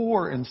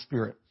poor in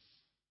spirit.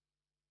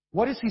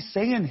 What is he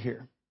saying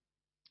here?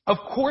 Of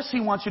course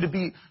he wants you to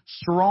be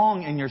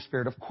strong in your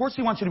spirit. Of course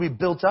he wants you to be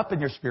built up in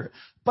your spirit.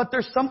 But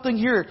there's something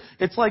here.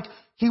 It's like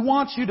he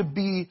wants you to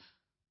be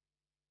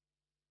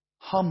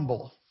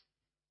humble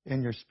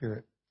in your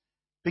spirit.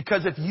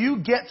 Because if you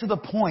get to the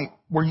point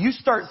where you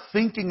start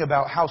thinking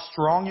about how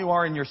strong you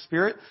are in your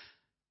spirit,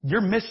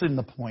 you're missing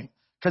the point.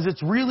 Because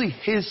it's really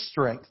his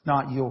strength,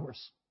 not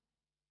yours.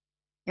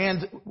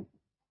 And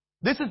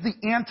this is the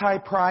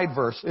anti-pride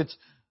verse. It's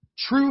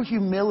true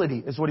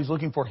humility is what he's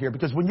looking for here.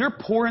 Because when you're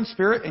poor in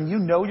spirit and you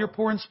know you're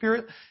poor in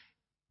spirit,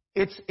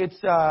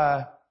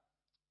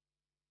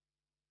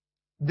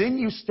 then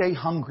you stay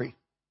hungry.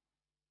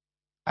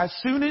 As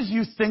soon as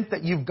you think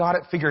that you've got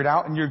it figured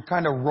out and you're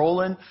kind of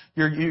rolling,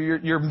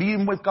 you're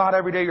meeting with God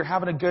every day, you're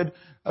having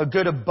a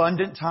good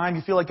abundant time,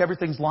 you feel like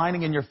everything's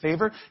lining in your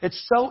favor,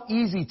 it's so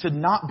easy to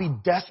not be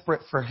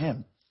desperate for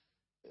him.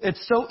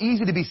 It's so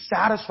easy to be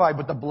satisfied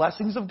with the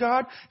blessings of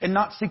God and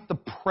not seek the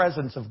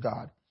presence of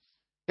God.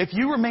 If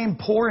you remain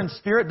poor in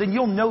spirit, then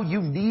you'll know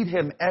you need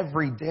him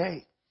every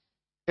day.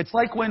 It's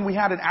like when we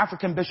had an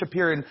African bishop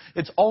here, and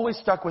it's always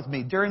stuck with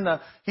me.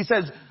 He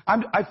says,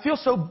 I feel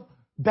so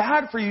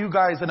bad for you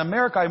guys in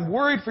America. I'm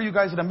worried for you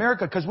guys in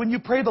America because when you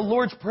pray the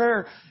Lord's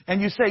Prayer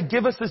and you say,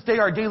 give us this day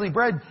our daily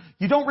bread,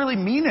 you don't really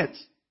mean it.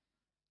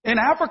 In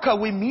Africa,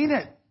 we mean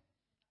it.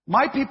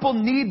 My people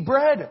need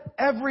bread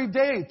every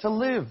day to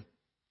live.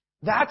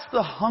 That's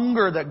the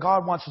hunger that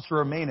God wants us to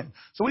remain in.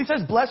 So when he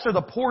says, blessed are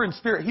the poor in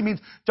spirit, he means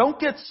don't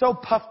get so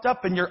puffed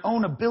up in your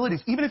own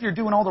abilities. Even if you're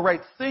doing all the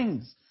right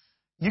things,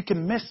 you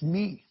can miss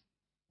me.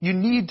 You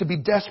need to be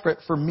desperate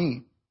for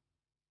me.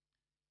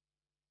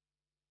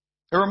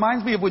 It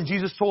reminds me of when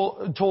Jesus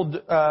told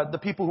the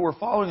people who were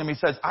following him, he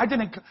says,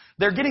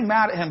 they're getting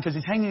mad at him because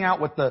he's hanging out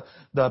with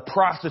the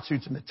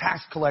prostitutes and the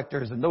tax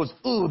collectors and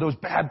those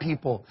bad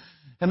people.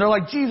 And they're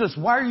like, Jesus,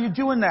 why are you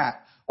doing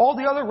that? All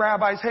the other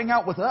rabbis hang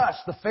out with us,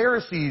 the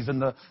Pharisees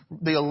and the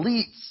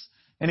elites.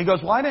 And he goes,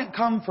 well, I didn't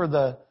come for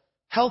the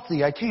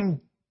healthy. I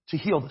came to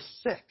heal the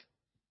sick.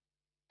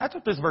 That's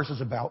what this verse is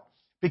about.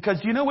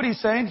 Because you know what he's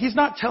saying? He's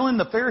not telling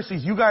the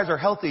Pharisees, you guys are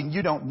healthy and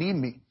you don't need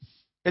me.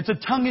 It's a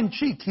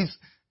tongue-in-cheek. He's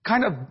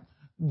kind of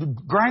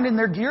grinding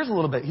their gears a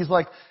little bit. He's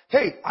like,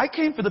 hey, I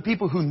came for the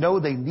people who know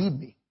they need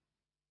me.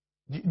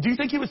 Do you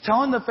think he was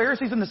telling the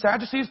Pharisees and the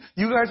Sadducees,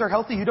 you guys are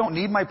healthy, you don't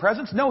need my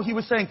presence? No, he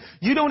was saying,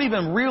 you don't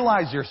even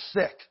realize you're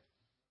sick.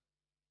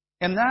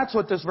 And that's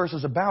what this verse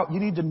is about. You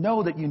need to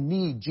know that you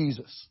need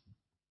Jesus.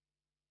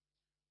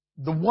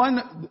 What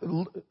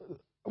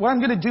I'm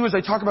going to do as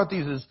I talk about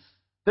these is,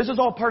 this is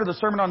all part of the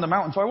Sermon on the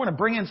Mount. So I want to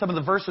bring in some of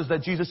the verses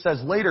that Jesus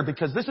says later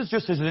because this is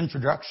just his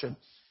introduction.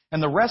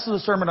 And the rest of the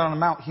Sermon on the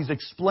Mount, he's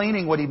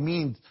explaining what he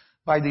means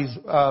by these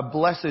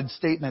blessed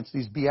statements,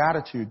 these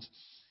beatitudes.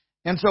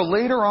 And so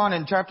later on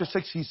in chapter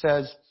 6, he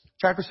says,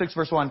 chapter 6,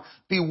 verse 1,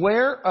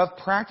 beware of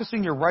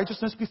practicing your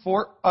righteousness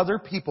before other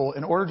people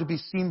in order to be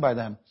seen by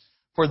them,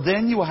 for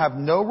then you will have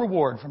no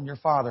reward from your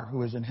Father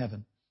who is in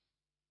heaven.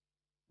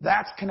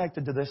 That's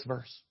connected to this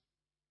verse.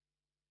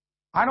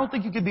 I don't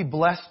think you could be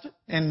blessed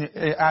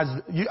I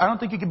don't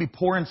think you could be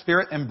poor in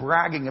spirit and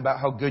bragging about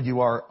how good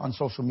you are on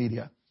social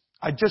media.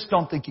 I just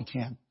don't think you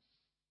can.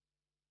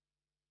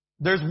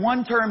 There's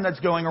one term that's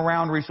going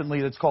around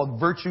recently that's called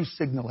virtue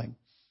signaling.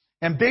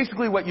 And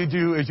basically what you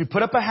do is you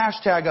put up a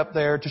hashtag up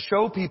there to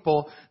show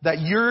people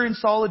that you're in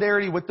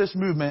solidarity with this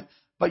movement,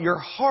 but your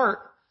heart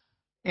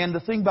and the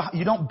thing behind,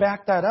 you don't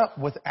back that up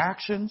with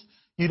actions.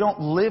 You don't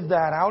live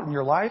that out in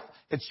your life.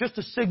 It's just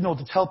a signal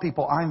to tell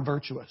people I'm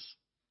virtuous.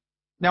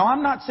 Now,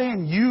 I'm not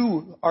saying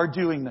you are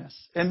doing this,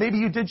 and maybe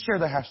you did share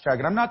the hashtag,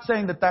 and I'm not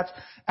saying that that's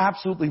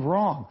absolutely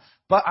wrong,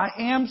 but I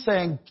am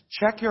saying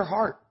check your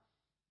heart.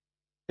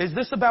 Is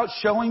this about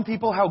showing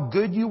people how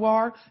good you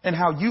are and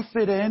how you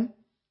fit in?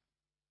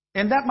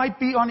 And that might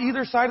be on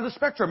either side of the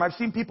spectrum. I've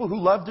seen people who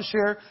love to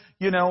share,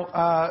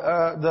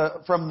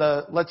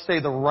 let's say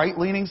the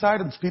right-leaning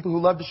side, and people who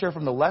love to share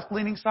from the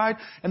left-leaning side,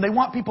 and they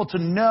want people to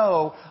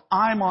know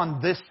I'm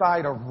on this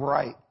side of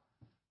right.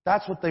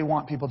 That's what they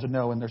want people to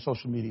know in their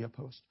social media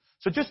posts.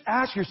 So just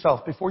ask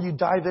yourself before you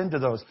dive into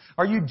those,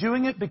 are you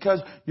doing it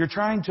because you're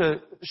trying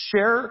to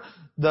share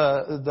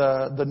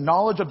the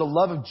knowledge of the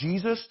love of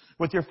Jesus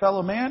with your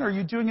fellow man, or are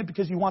you doing it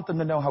because you want them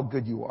to know how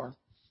good you are?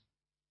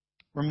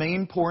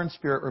 Remain poor in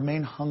spirit.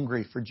 Remain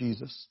hungry for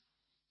Jesus.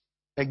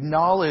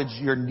 Acknowledge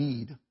your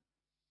need.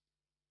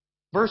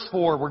 Verse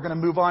 4, we're going to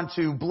move on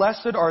to,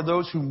 blessed are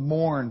those who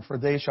mourn, for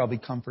they shall be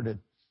comforted.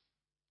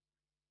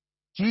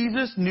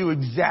 Jesus knew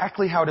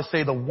exactly how to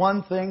say the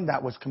one thing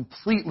that was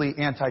completely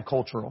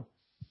anti-cultural.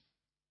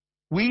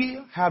 We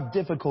have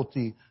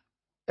difficulty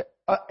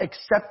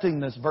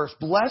accepting this verse.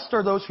 Blessed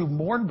are those who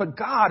mourn, but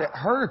God, it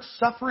hurts.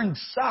 Suffering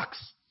sucks.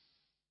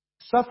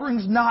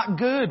 Suffering's not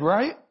good,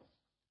 right?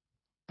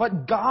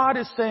 But God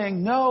is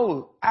saying,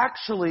 no,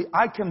 actually,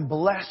 I can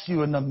bless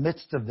you in the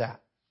midst of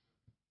that.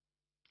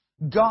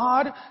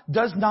 God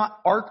is not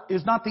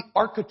the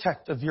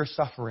architect of your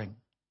suffering.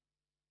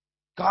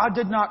 God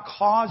did not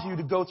cause you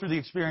to go through the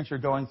experience you're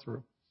going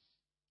through.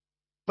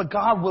 But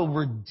God will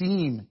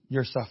redeem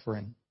your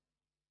suffering.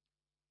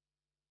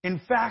 In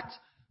fact,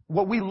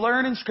 what we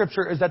learn in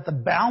Scripture is that the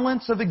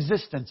balance of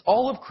existence,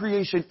 all of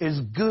creation, is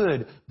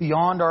good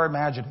beyond our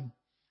imagining.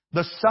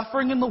 The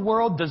suffering in the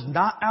world does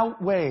not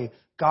outweigh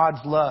God's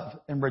love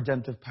and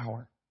redemptive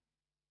power.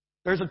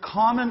 There's a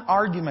common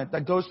argument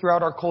that goes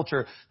throughout our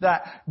culture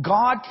that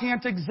God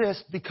can't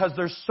exist because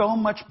there's so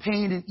much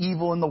pain and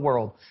evil in the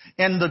world.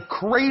 And the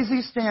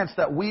crazy stance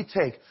that we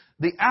take,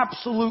 the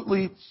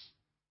absolutely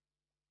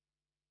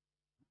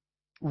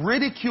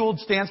ridiculed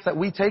stance that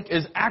we take,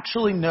 is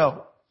actually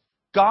no.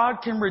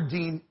 God can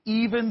redeem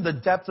even the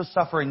depth of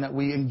suffering that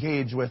we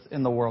engage with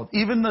in the world.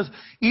 Even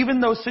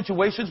those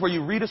situations where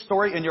you read a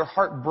story and your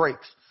heart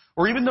breaks.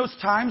 Or even those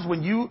times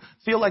when you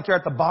feel like you're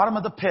at the bottom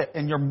of the pit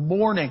and you're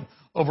mourning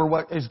over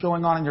what is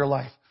going on in your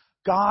life.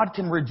 God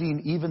can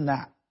redeem even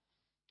that.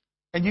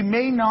 And you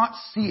may not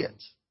see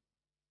it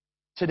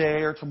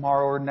today or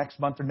tomorrow or next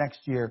month or next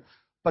year.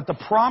 But the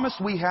promise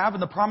we have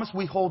and the promise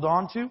we hold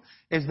on to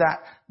is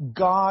that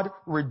God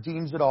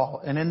redeems it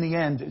all. And in the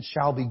end, it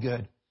shall be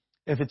good.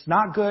 If it's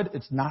not good,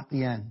 it's not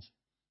the end.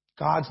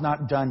 God's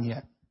not done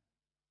yet.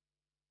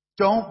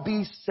 Don't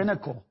be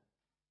cynical.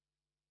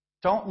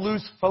 Don't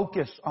lose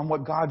focus on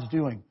what God's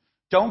doing.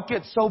 Don't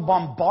get so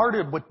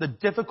bombarded with the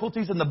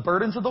difficulties and the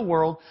burdens of the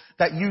world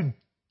that you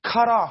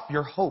cut off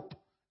your hope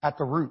at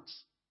the roots.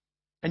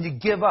 And you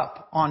give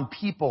up on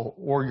people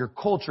or your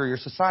culture, your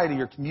society,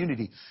 your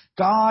community.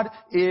 God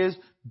is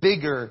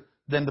bigger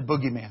than the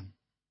boogeyman.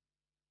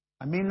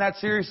 I mean that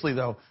seriously,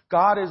 though.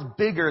 God is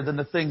bigger than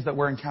the things that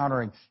we're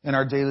encountering in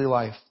our daily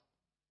life.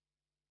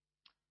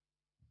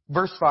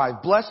 Verse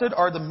 5, blessed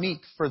are the meek,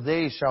 for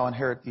they shall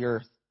inherit the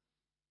earth.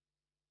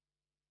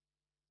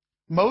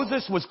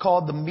 Moses was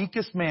called the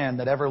meekest man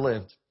that ever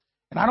lived.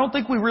 And I don't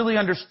think we really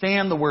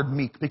understand the word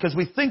meek because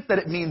we think that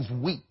it means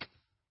weak.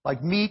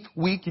 Like meek,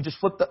 weak, you just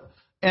flip the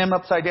M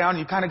upside down and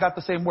you kind of got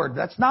the same word.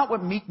 That's not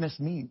what meekness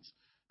means.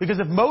 Because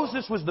if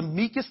Moses was the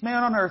meekest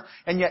man on earth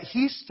and yet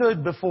he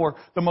stood before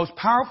the most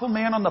powerful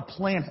man on the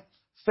planet,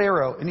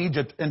 Pharaoh in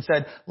Egypt, and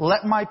said,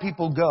 let my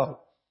people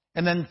go.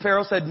 And then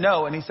Pharaoh said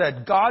no, and he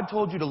said, God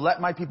told you to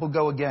let my people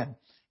go again.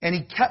 And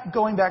he kept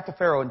going back to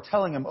Pharaoh and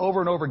telling him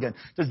over and over again.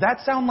 Does that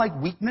sound like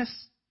weakness?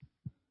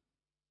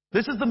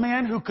 This is the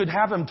man who could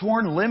have him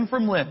torn limb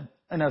from limb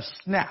in a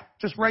snap,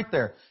 just right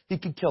there. He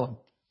could kill him.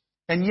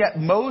 And yet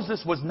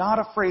Moses was not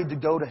afraid to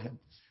go to him.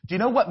 Do you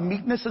know what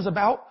meekness is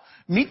about?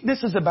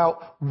 Meekness is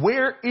about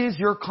where is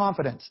your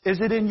confidence?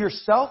 Is it in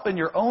yourself and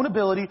your own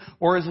ability,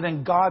 or is it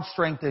in God's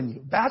strength in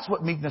you? That's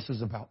what meekness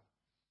is about.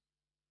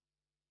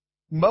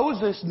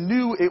 Moses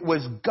knew it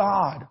was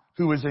God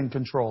who was in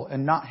control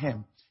and not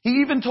him.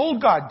 He even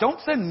told God,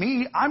 don't send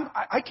me.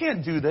 I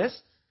can't do this.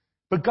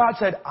 But God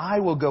said, I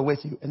will go with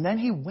you. And then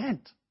he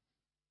went.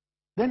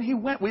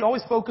 We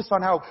always focus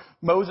on how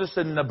Moses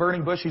in the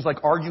burning bush, he's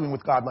like arguing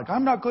with God. Like,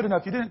 I'm not good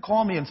enough. You didn't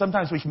call me. And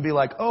sometimes we can be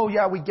like, oh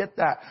yeah, we get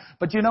that.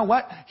 But you know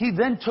what? He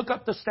then took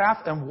up the staff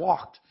and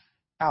walked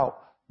out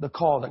the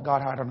call that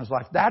God had on his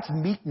life. That's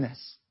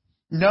meekness.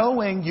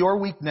 Knowing your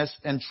weakness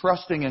and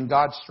trusting in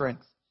God's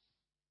strength.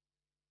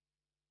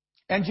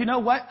 And you know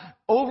what?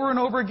 Over and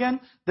over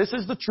again, this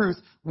is the truth.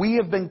 We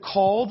have been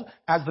called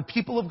as the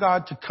people of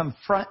God to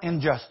confront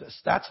injustice.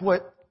 That's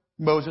what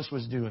Moses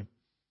was doing.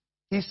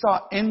 He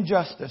saw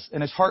injustice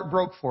and his heart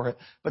broke for it,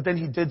 but then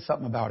he did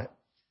something about it.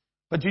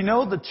 But do you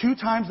know the 2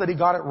 times that he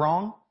got it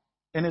wrong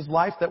in his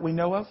life that we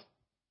know of?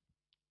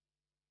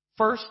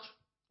 First,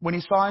 when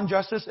he saw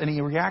injustice and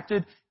he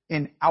reacted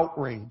in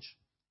outrage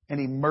and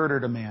he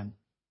murdered a man.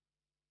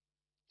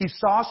 He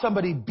saw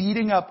somebody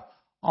beating up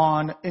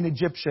on an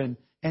Egyptian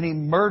and he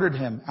murdered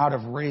him out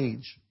of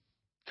rage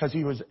because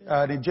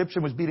an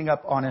Egyptian was beating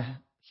up on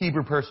a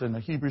Hebrew person, a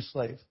Hebrew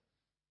slave.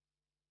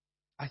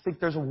 I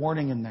think there's a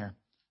warning in there.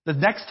 The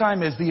next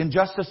time is the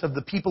injustice of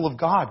the people of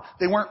God.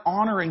 They weren't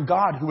honoring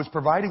God who was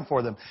providing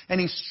for them.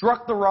 And he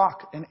struck the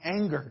rock in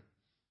anger.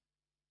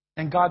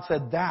 And God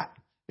said, that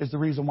is the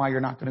reason why you're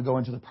not going to go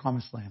into the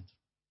promised land.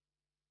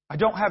 I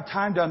don't have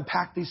time to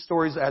unpack these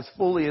stories as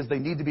fully as they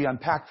need to be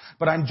unpacked,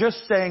 but I'm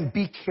just saying,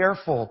 be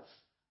careful.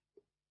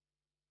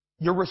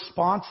 Your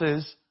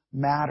responses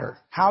matter.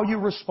 How you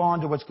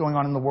respond to what's going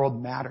on in the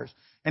world matters.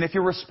 And if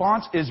your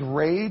response is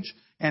rage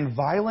and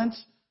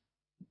violence,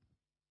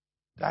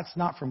 that's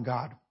not from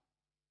God.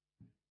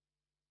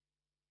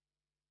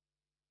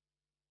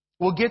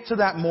 We'll get to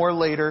that more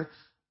later.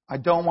 I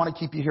don't want to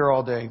keep you here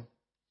all day.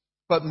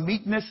 But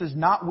meekness is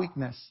not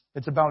weakness.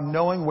 It's about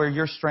knowing where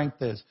your strength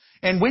is.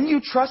 And when you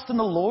trust in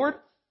the Lord,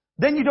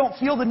 then you don't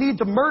feel the need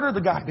to murder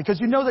the guy because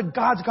you know that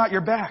God's got your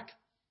back.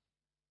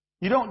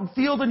 You don't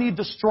feel the need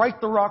to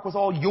strike the rock with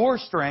all your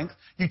strength.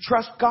 You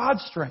trust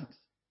God's strength.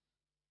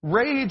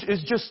 Rage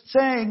is just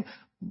saying,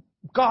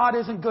 God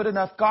isn't good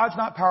enough. God's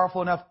not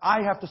powerful enough.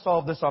 I have to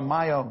solve this on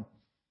my own.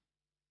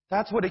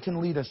 That's what it can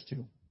lead us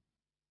to.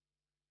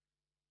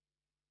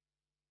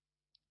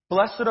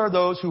 Blessed are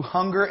those who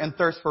hunger and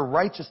thirst for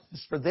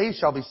righteousness, for they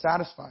shall be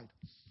satisfied.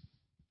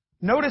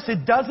 Notice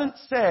it doesn't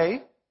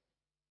say,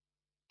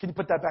 can you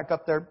put that back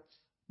up there?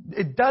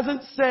 It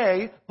doesn't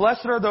say,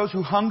 blessed are those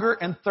who hunger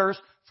and thirst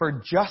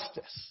for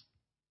justice.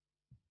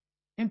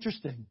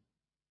 Interesting.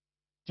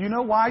 Do you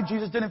know why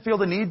Jesus didn't feel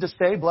the need to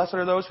say, blessed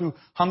are those who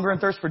hunger and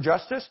thirst for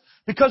justice?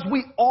 Because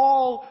we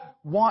all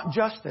want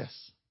justice.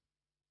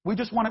 We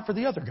just want it for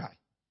the other guy.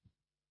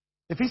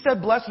 If he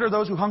said, blessed are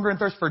those who hunger and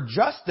thirst for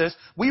justice,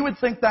 we would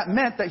think that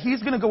meant that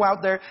he's going to go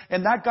out there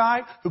and that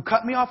guy who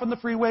cut me off on the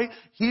freeway,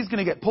 he's going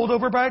to get pulled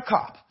over by a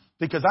cop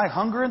because I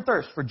hunger and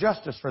thirst for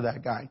justice for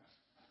that guy.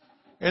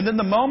 And then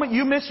the moment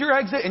you miss your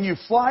exit and you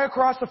fly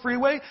across the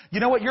freeway, you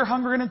know what you're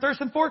hungering and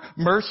thirsting for?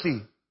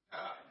 Mercy.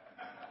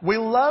 We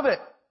love it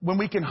when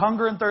we can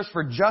hunger and thirst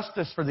for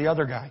justice for the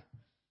other guy.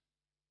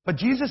 But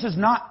Jesus is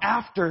not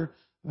after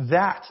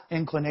that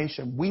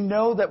inclination. We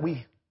know that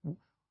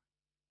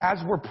as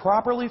we're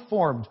properly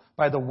formed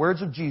by the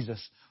words of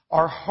Jesus,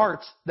 our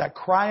hearts that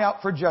cry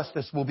out for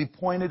justice will be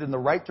pointed in the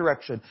right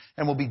direction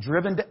and will be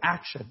driven to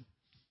action.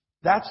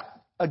 That's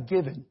a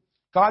given.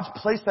 God's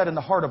placed that in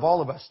the heart of all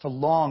of us to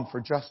long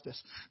for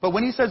justice. But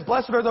when he says,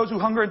 blessed are those who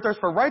hunger and thirst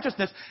for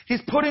righteousness,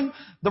 he's putting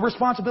the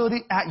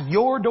responsibility at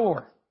your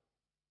door.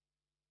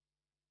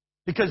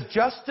 Because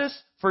justice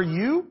for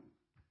you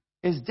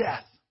is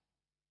death.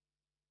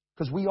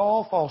 Because we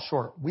all fall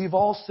short. We've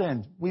all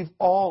sinned. We've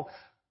all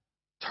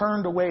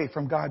turned away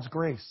from God's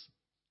grace.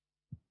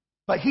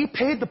 But he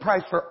paid the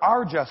price for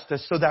our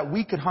justice so that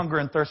we could hunger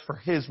and thirst for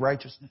his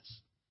righteousness.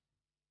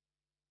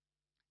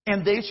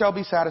 And they shall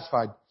be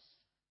satisfied.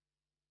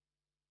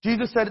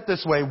 Jesus said it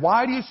this way,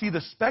 why do you see the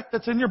speck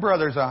that's in your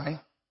brother's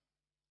eye,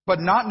 but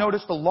not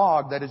notice the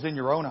log that is in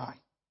your own eye?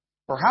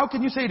 Or how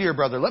can you say to your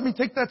brother, let me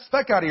take that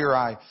speck out of your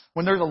eye,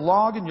 when there's a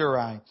log in your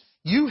eye?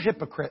 You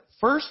hypocrite,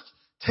 first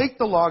take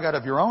the log out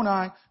of your own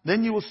eye,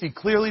 then you will see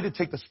clearly to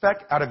take the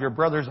speck out of your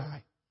brother's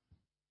eye.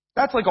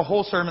 That's like a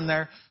whole sermon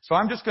there. So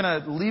I'm just going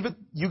to leave it.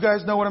 You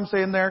guys know what I'm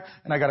saying there.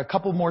 And I got a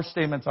couple more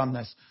statements on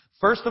this.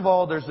 First of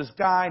all, there's this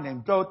guy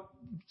named Goat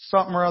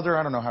something or other.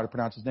 I don't know how to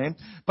pronounce his name.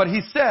 But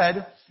he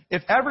said,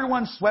 if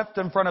everyone swept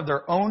in front of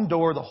their own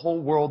door, the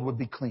whole world would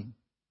be clean.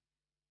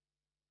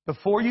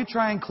 Before you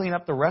try and clean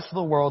up the rest of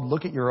the world,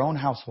 look at your own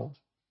household.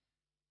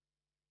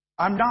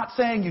 I'm not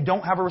saying you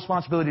don't have a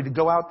responsibility to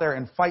go out there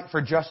and fight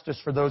for justice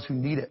for those who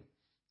need it.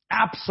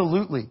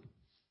 Absolutely.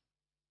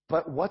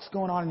 But what's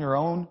going on in your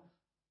own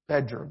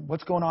bedroom?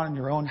 What's going on in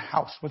your own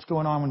house? What's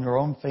going on in your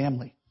own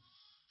family?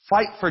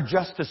 Fight for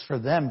justice for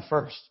them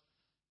first.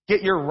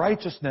 Get your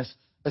righteousness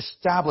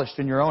established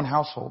in your own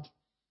household.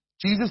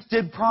 Jesus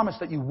did promise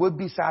that you would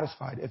be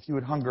satisfied if you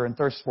would hunger and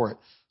thirst for it.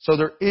 So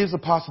there is a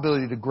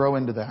possibility to grow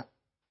into that.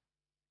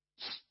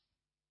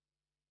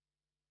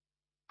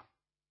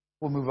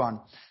 We'll move on.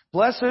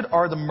 Blessed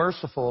are the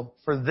merciful,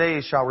 for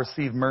they shall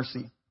receive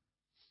mercy.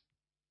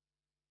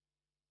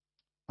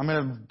 I'm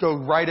going to go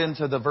right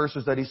into the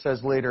verses that he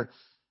says later.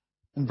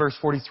 In verse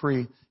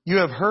 43, you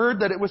have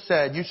heard that it was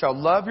said, you shall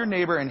love your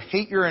neighbor and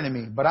hate your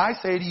enemy. But I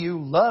say to you,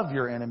 love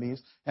your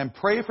enemies and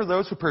pray for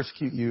those who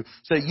persecute you,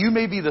 so that you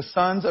may be the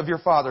sons of your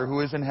Father who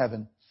is in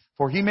heaven.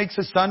 For he makes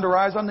his sun to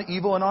rise on the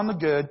evil and on the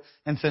good,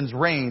 and sends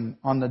rain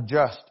on the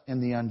just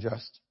and the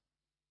unjust.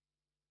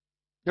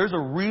 There's a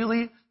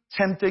really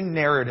tempting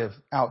narrative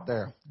out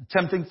there, a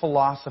tempting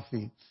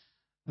philosophy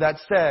that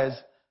says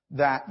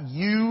that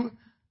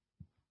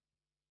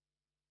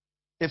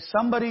if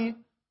somebody...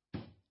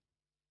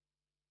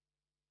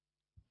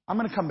 I'm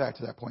going to come back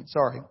to that point.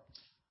 Sorry.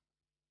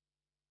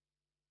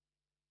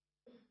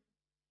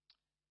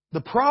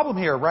 The problem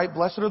here, right?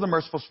 Blessed are the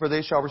merciful, for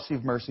they shall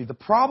receive mercy. The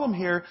problem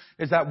here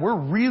is that we're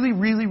really,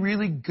 really,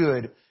 really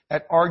good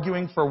at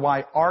arguing for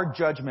why our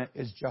judgment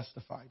is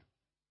justified.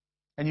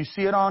 And you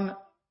see it on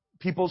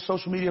people's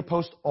social media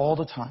posts all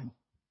the time.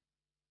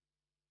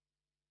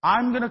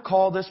 I'm going to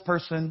call this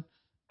person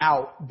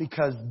out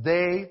because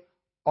they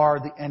are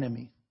the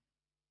enemy.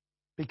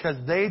 because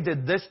they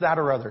did this, that,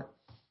 or other.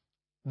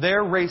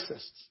 They're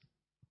racist,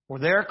 or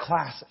they're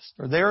classist,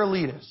 or they're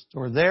elitist,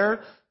 or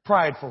they're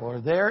prideful, or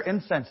they're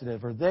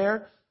insensitive, or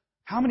they're...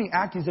 How many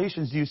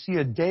accusations do you see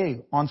a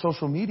day on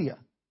social media?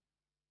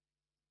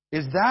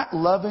 Is that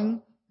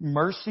loving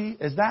mercy?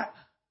 Is that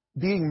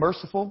being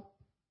merciful?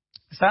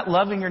 Is that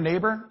loving your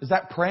neighbor? Is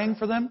that praying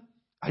for them?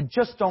 I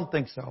just don't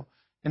think so.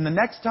 And the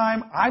next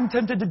time, I'm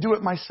tempted to do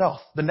it myself.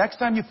 The next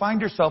time you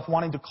find yourself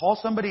wanting to call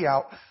somebody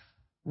out,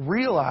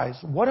 realize,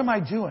 what am I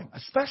doing?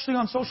 Especially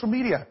on social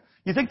media.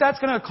 You think that's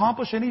going to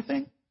accomplish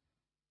anything?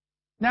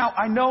 Now,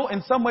 I know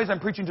in some ways I'm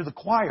preaching to the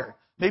choir.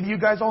 Maybe you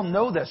guys all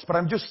know this, but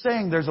I'm just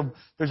saying there's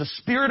a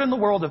spirit in the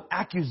world of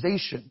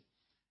accusation.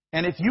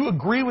 And if you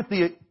agree with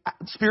the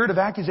spirit of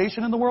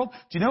accusation in the world,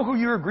 do you know who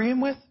you're agreeing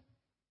with?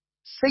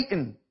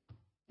 Satan.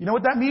 You know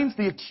what that means?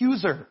 The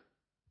accuser.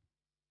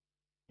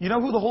 You know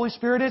who the Holy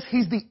Spirit is?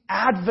 He's the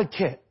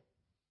advocate.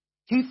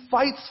 He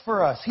fights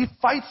for us. He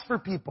fights for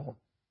people.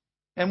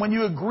 And when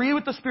you agree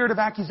with the spirit of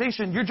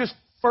accusation, you're just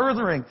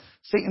furthering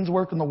Satan's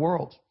work in the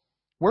world.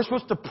 We're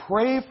supposed to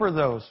pray for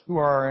those who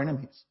are our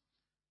enemies.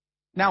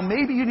 Now,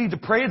 maybe you need to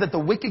pray that the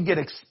wicked get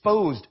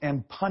exposed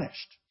and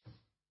punished.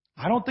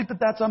 I don't think that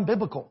that's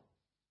unbiblical.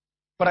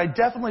 But I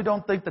definitely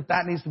don't think that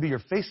that needs to be your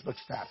Facebook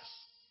status.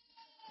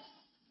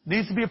 It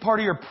needs to be a part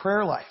of your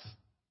prayer life.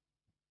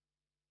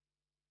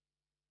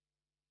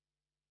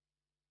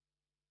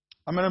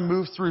 I'm going to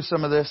move through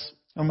some of this,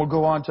 and we'll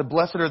go on to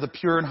blessed are the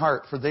pure in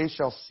heart, for they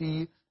shall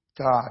see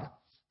God.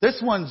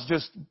 This one's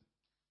just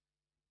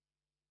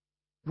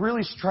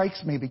really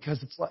strikes me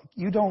because it's like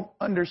you don't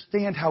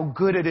understand how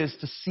good it is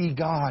to see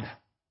God.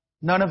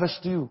 None of us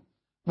do.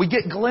 We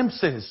get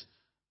glimpses.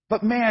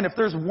 But man, if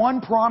there's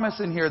one promise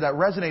in here that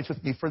resonates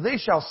with me, for they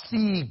shall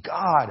see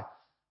God,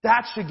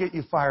 that should get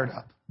you fired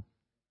up.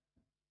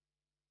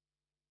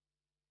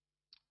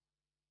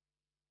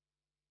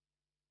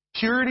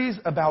 Purity's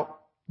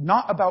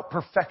not about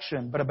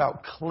perfection, but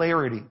about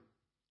clarity.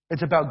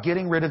 It's about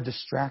getting rid of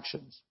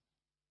distractions.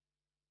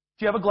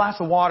 If you have a glass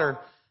of water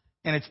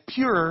and it's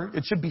pure,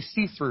 it should be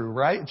see-through,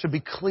 right? It should be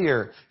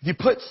clear. If you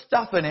put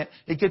stuff in it,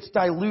 it gets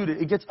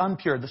diluted, it gets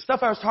impure. The stuff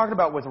I was talking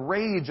about with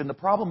rage and the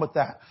problem with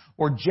that,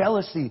 or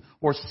jealousy,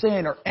 or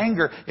sin, or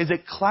anger, is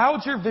it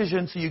clouds your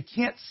vision so you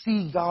can't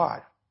see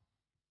God.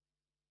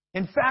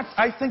 In fact,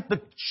 I think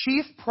the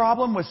chief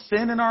problem with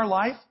sin in our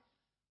life,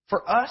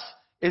 for us,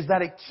 is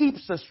that it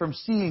keeps us from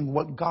seeing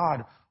what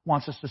God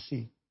wants us to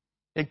see.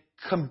 It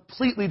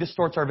completely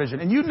distorts our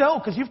vision. And you know,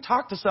 because you've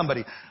talked to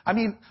somebody. I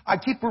mean, I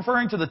keep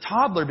referring to the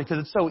toddler because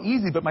it's so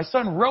easy, but my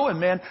son Rowan,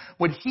 man,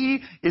 when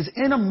he is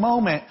in a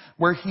moment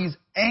where he's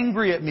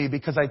angry at me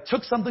because I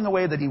took something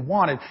away that he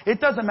wanted, it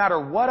doesn't matter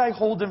what I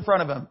hold in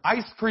front of him,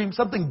 ice cream,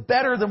 something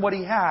better than what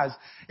he has.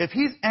 If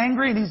he's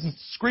angry and he's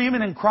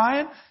screaming and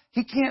crying,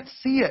 he can't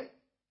see it.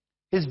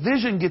 His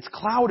vision gets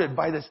clouded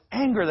by this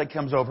anger that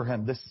comes over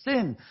him, this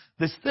sin,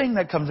 this thing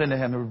that comes into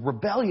him, the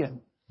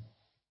rebellion.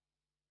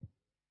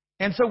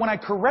 And so when I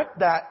correct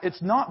that,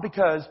 it's not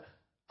because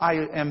I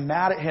am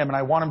mad at him and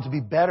I want him to be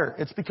better.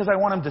 It's because I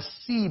want him to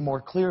see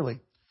more clearly.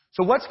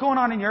 So what's going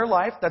on in your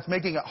life that's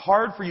making it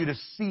hard for you to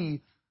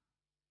see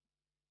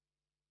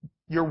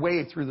your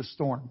way through the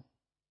storm?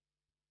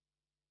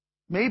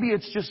 Maybe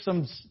it's just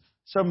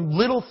some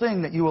little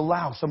thing that you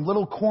allow, some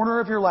little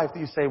corner of your life that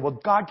you say, well,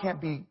 God can't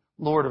be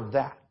Lord of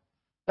that.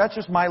 That's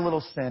just my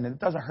little sin, and it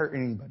doesn't hurt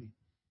anybody.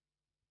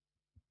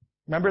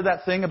 Remember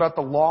that thing about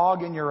the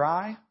log in your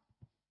eye?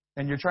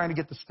 And you're trying to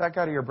get the speck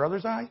out of your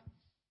brother's eye?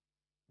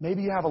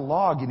 Maybe you have a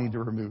log you need to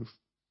remove.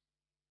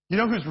 You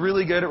know who's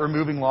really good at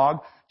removing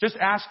log? Just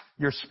ask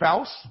your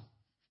spouse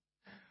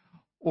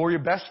or your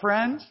best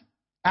friend.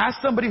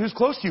 Ask somebody who's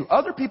close to you.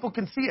 Other people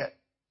can see it.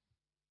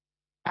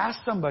 Ask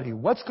somebody,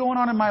 what's going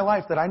on in my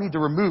life that I need to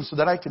remove so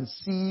that I can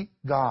see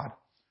God?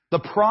 The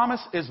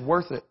promise is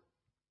worth it.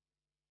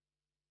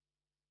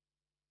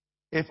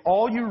 If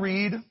all you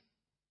read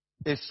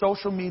is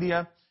social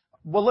media,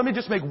 well, let me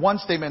just make one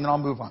statement and then I'll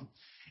move on.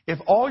 If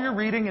all you're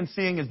reading and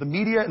seeing is the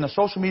media and the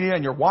social media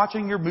and you're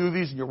watching your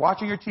movies and you're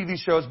watching your TV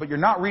shows, but you're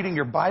not reading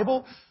your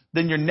Bible,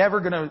 then you're never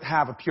going to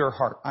have a pure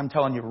heart. I'm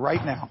telling you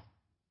right now.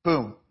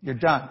 Boom. You're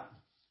done.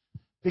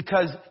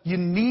 Because you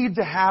need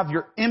to have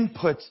your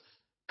inputs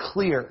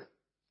clear.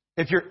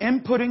 If you're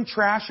inputting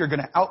trash, you're going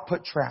to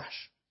output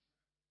trash.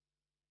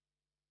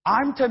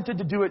 I'm tempted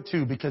to do it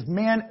too because,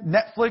 man,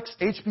 Netflix,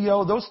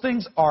 HBO, those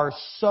things are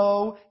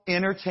so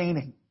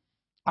entertaining.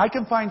 I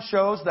can find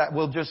shows that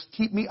will just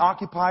keep me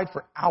occupied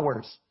for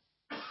hours.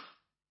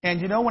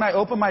 And you know, when I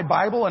open my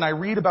Bible and I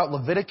read about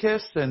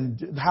Leviticus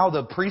and how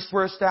the priests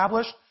were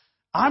established,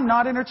 I'm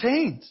not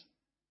entertained.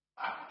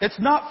 It's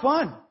not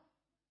fun.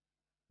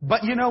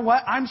 But you know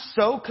what? I'm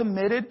so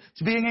committed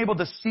to being able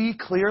to see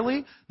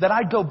clearly that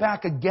I go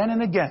back again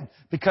and again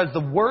because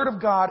the Word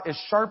of God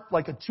is sharp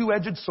like a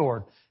two-edged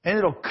sword and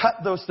it'll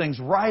cut those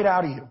things right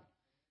out of you.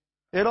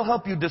 It'll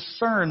help you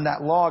discern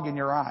that log in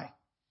your eye.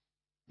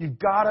 You've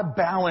got to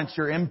balance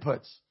your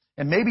inputs.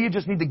 And maybe you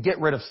just need to get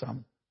rid of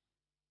some.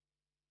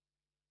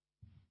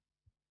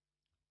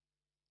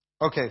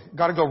 Okay,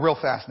 got to go real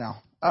fast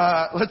now.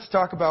 Let's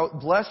talk about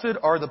blessed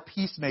are the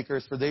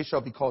peacemakers, for they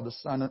shall be called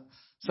the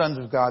sons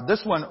of God.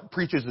 This one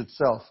preaches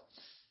itself.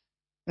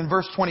 In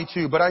verse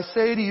 22, but I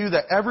say to you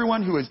that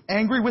everyone who is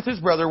angry with his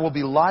brother will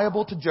be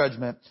liable to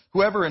judgment.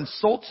 Whoever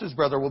insults his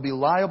brother will be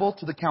liable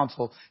to the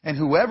council. And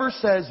whoever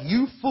says,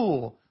 you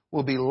fool,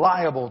 will be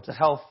liable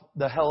to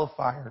the hell of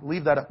fire.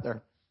 Leave that up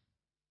there.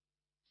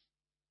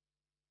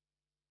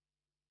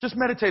 Just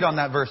meditate on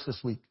that verse this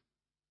week.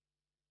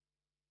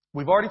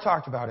 We've already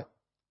talked about it.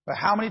 But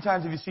how many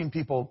times have you seen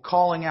people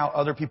calling out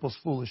other people's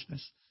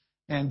foolishness?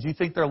 And do you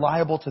think they're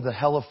liable to the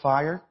hell of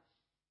fire?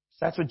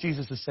 That's what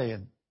Jesus is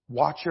saying.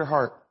 Watch your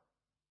heart.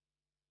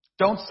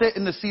 Don't sit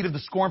in the seat of the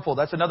scornful.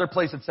 That's another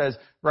place it says,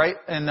 right?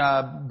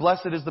 And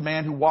blessed is the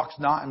man who walks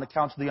not in the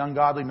counsel of the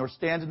ungodly, nor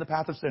stands in the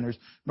path of sinners,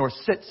 nor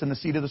sits in the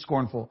seat of the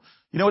scornful.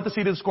 You know what the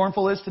seat of the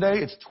scornful is today?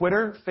 It's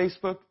Twitter,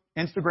 Facebook,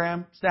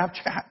 Instagram,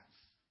 Snapchat.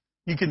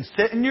 You can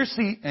sit in your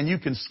seat and you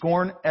can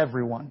scorn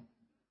everyone.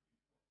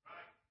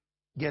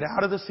 Get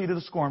out of the seat of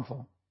the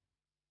scornful.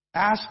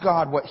 Ask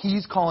God what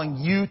He's calling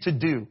you to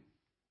do.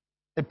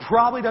 It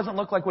probably doesn't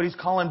look like what He's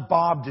calling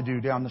Bob to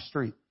do down the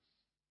street.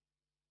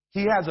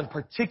 He has a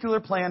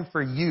particular plan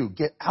for you.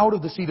 Get out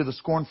of the seat of the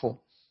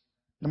scornful,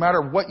 no matter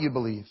what you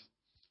believe.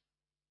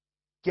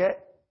 Get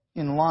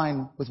in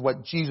line with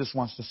what Jesus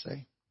wants to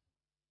say.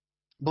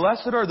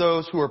 Blessed are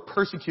those who are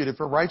persecuted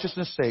for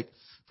righteousness' sake,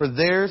 for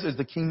theirs is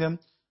the kingdom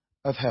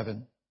of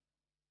heaven.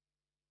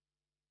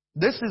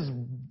 This is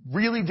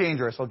really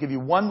dangerous. I'll give you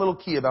one little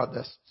key about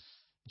this.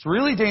 It's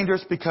really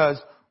dangerous because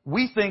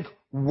we think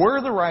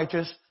we're the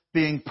righteous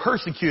being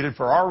persecuted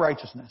for our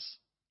righteousness.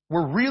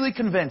 We're really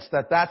convinced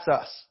that that's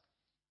us.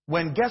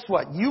 When, guess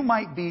what? You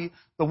might be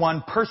the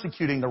one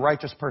persecuting the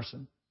righteous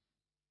person.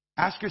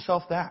 Ask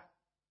yourself that.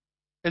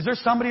 Is there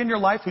somebody in your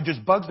life who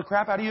just bugs the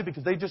crap out of you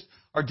because they just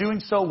are doing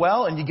so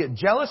well and you get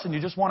jealous and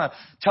you just want to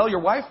tell your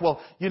wife,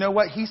 well, you know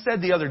what he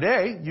said the other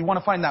day? You want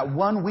to find that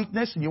one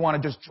weakness and you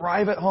want to just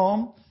drive it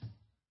home?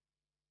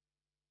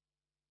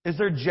 Is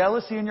there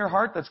jealousy in your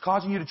heart that's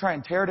causing you to try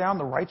and tear down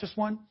the righteous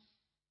one?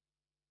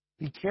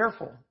 Be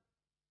careful.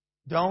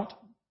 Don't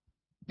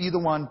be the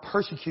one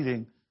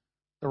persecuting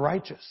the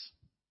righteous.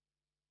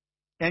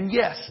 And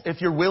yes,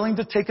 if you're willing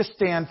to take a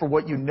stand for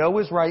what you know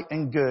is right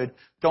and good,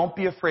 don't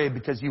be afraid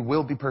because you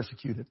will be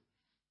persecuted.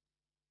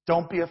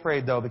 Don't be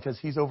afraid, though, because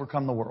He's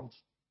overcome the world.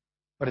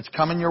 But it's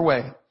coming your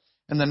way.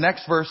 And the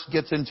next verse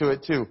gets into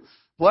it, too.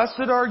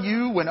 Blessed are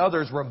you when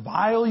others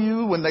revile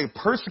you, when they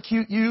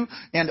persecute you,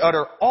 and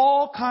utter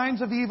all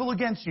kinds of evil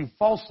against you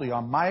falsely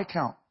on my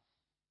account.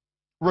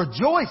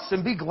 Rejoice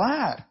and be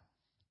glad,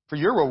 for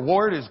your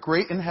reward is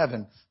great in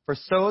heaven, for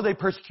so they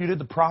persecuted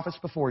the prophets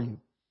before you.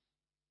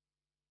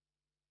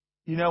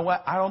 You know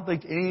what? I don't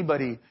think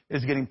anybody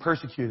is getting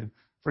persecuted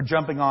for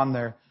jumping on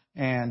there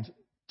and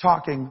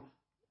talking,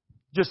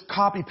 just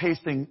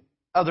copy-pasting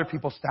other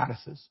people's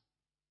statuses.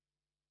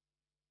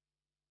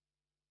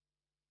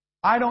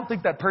 I don't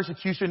think that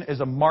persecution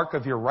is a mark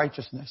of your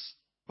righteousness.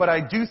 But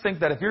I do think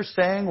that if you're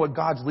saying what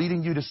God's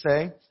leading you to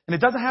say, and it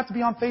doesn't have to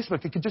be on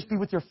Facebook, it could just be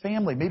with your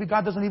family. Maybe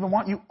God doesn't even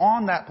want you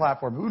on that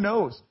platform. Who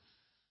knows?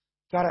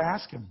 Got to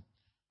ask Him.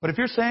 But if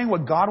you're saying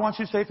what God wants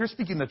you to say, if you're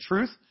speaking the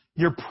truth,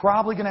 you're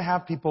probably going to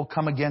have people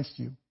come against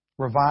you,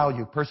 revile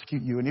you,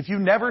 persecute you. And if you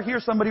never hear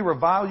somebody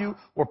revile you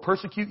or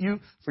persecute you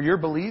for your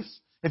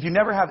beliefs, if you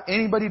never have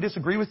anybody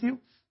disagree with you,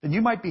 then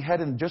you might be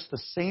headed in just the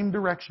same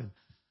direction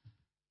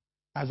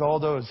as all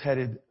those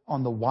headed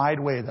on the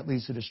wide way that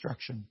leads to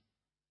destruction.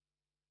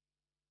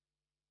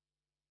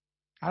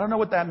 I don't know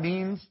what that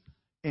means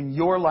in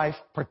your life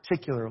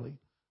particularly,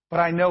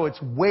 but I know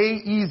it's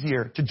way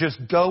easier to just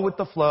go with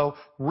the flow,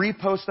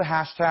 repost the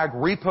hashtag,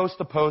 repost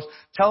the post,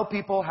 tell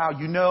people how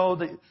you know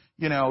that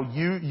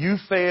you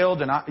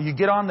failed, and you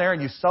get on there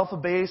and you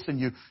self-abase and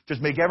you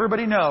just make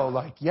everybody know,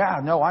 like, yeah,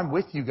 no, I'm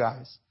with you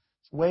guys.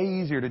 It's way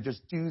easier to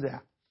just do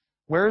that.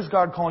 Where is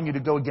God calling you to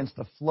go against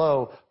the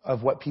flow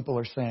of what people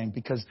are saying?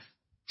 Because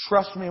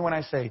trust me when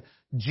I say,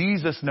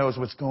 Jesus knows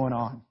what's going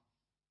on.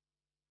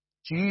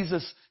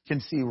 Jesus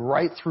can see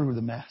right through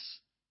the mess.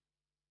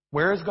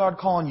 Where is God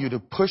calling you to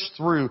push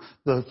through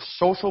the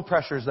social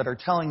pressures that are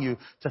telling you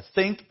to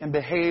think and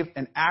behave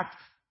and act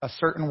a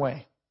certain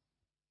way?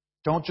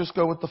 Don't just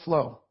go with the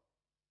flow.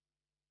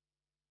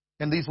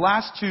 And these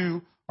last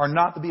two are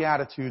not the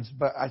Beatitudes,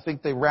 but I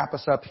think they wrap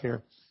us up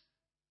here.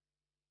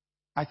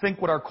 I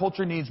think what our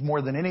culture needs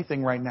more than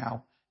anything right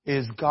now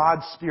is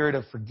God's spirit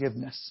of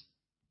forgiveness.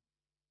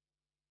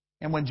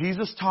 And when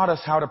Jesus taught us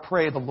how to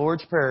pray the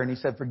Lord's Prayer, and He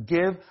said,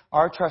 forgive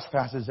our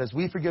trespasses as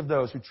we forgive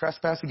those who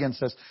trespass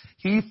against us,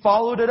 He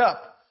followed it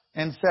up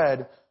and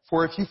said,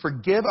 for if you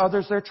forgive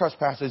others their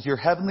trespasses, your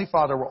heavenly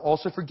Father will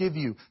also forgive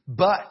you.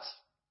 But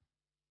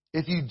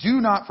if you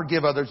do not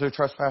forgive others their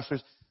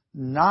trespasses,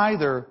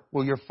 neither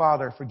will your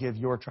Father forgive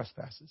your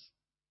trespasses.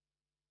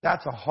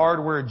 That's a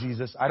hard word,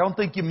 Jesus. I don't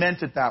think you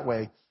meant it that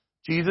way.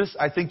 Jesus,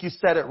 I think you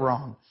said it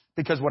wrong.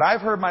 Because what I've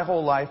heard my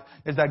whole life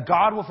is that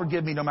God will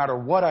forgive me no matter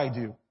what I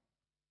do.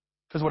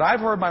 Because what I've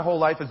heard my whole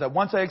life is that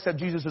once I accept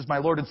Jesus as my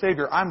Lord and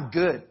Savior, I'm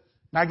good. And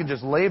I can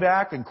just lay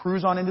back and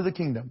cruise on into the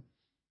kingdom.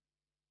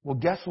 Well,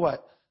 guess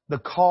what? The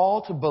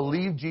call to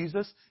believe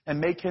Jesus and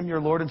make Him your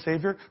Lord and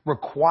Savior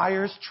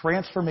requires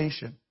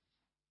transformation.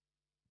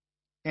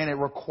 And it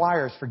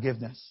requires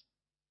forgiveness.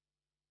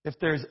 If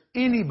there's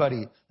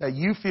anybody that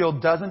you feel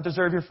doesn't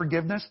deserve your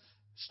forgiveness,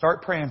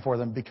 start praying for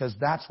them, because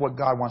that's what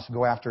God wants to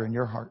go after in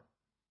your heart.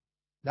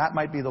 That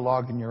might be the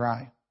log in your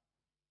eye.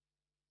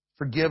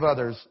 Forgive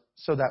others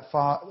so that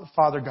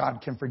Father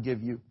God can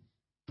forgive you.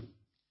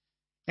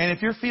 And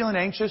if you're feeling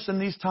anxious in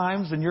these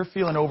times and you're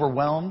feeling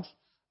overwhelmed,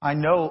 I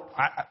know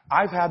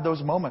I've had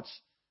those moments.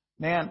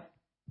 Man,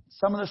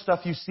 some of the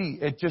stuff you see,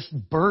 it just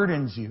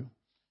burdens you.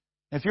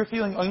 If you're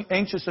feeling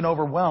anxious and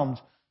overwhelmed,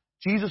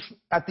 Jesus,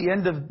 at the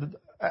end of,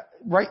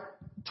 right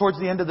towards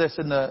the end of this,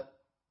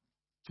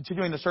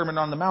 continuing the Sermon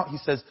on the Mount, He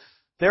says,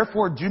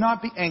 "Therefore, do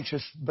not be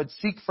anxious, but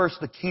seek first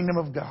the kingdom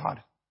of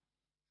God."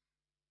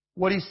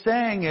 What He's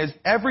saying is,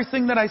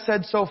 everything that I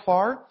said so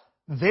far,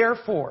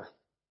 therefore,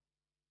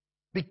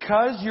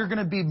 because you're going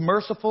to be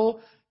merciful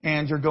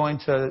and you're going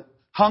to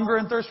hunger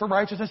and thirst for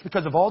righteousness,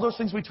 because of all those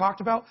things we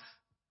talked about,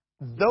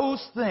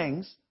 those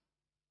things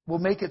will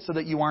make it so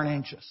that you aren't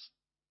anxious.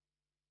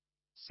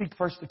 Seek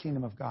first the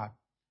kingdom of God.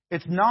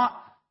 It's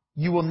not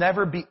you will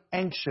never be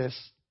anxious.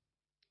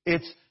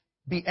 It's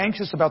be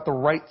anxious about the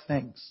right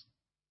things.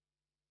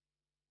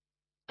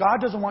 God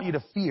doesn't want you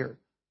to fear,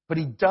 but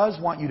He does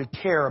want you to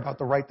care about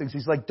the right things.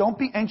 He's like, don't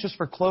be anxious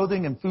for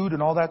clothing and food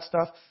and all that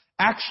stuff.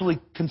 Actually,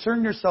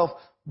 concern yourself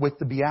with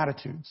the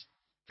Beatitudes.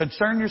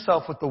 Concern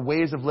yourself with the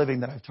ways of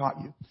living that I've taught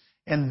you.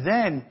 And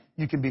then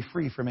you can be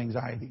free from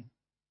anxiety.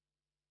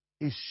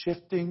 He's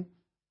shifting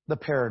the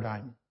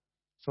paradigm.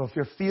 So if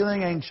you're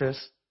feeling anxious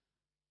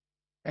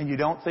and you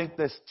don't think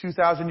this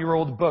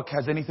 2,000-year-old book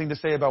has anything to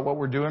say about what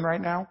we're doing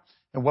right now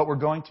and what we're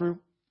going through,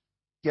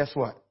 guess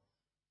what?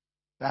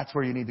 That's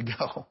where you need to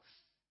go.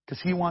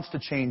 Because He wants to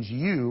change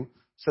you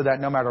so that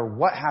no matter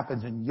what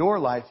happens in your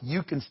life,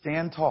 you can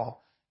stand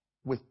tall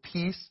with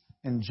peace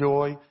and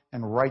joy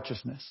and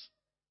righteousness.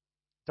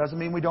 Doesn't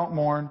mean we don't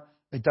mourn.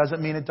 It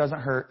doesn't mean it doesn't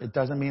hurt. It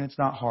doesn't mean it's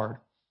not hard.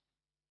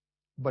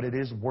 But it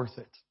is worth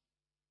it.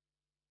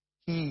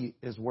 He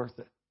is worth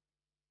it.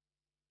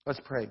 Let's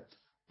pray.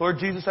 Lord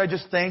Jesus, I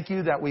just thank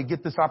You that we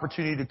get this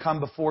opportunity to come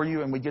before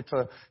You and we get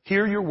to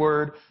hear Your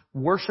word,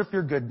 worship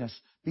Your goodness,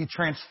 be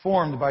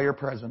transformed by Your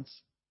presence.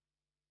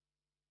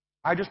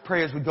 I just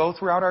pray as we go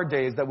throughout our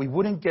days that we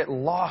wouldn't get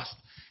lost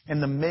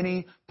in the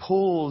many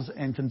pulls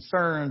and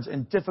concerns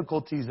and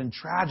difficulties and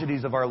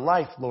tragedies of our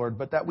life, Lord,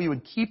 but that we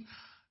would keep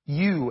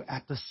You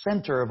at the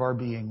center of our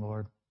being,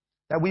 Lord.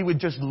 That we would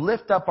just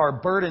lift up our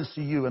burdens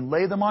to You and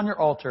lay them on Your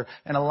altar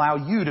and allow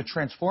You to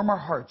transform our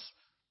hearts.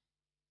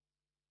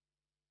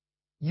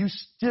 You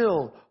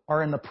still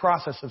are in the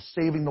process of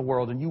saving the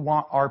world, and You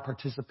want our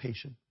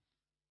participation.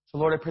 So,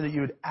 Lord, I pray that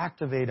You would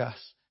activate us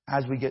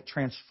as we get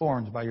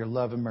transformed by Your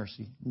love and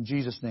mercy. In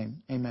Jesus'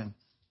 name, amen.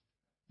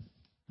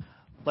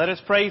 Let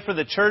us pray for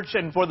the church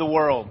and for the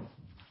world.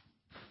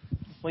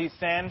 Please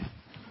stand.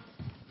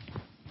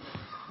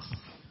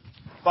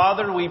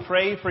 Father, we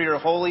pray for Your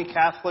holy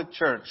Catholic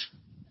Church.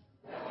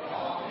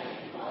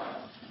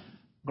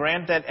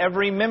 Grant that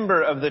every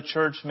member of the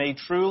church may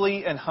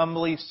truly and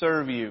humbly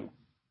serve You.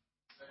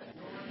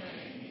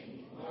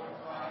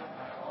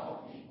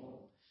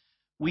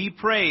 We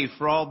pray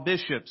for all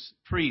bishops,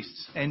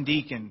 priests, and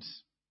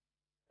deacons.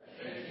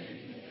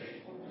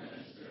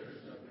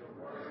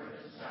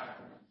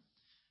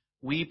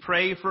 We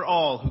pray for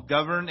all who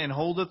govern and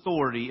hold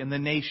authority in the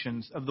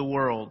nations of the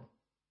world.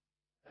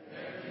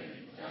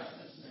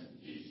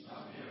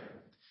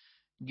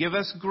 Give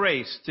us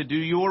grace to do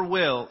Your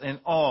will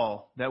in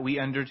all that we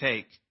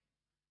undertake.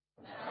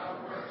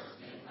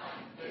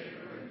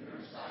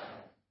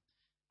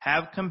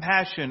 Have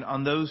compassion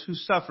on those who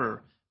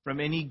suffer from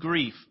any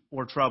grief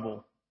or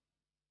trouble.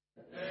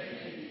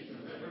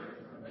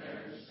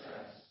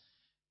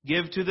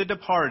 Give to the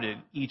departed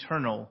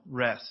eternal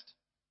rest.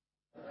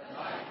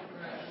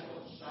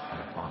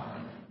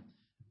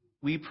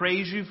 We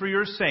praise You for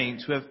Your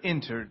saints who have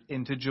entered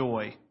into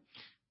joy.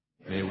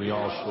 May we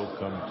also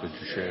come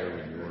to share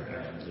in Your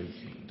heavenly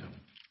kingdom.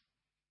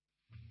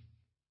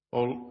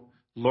 O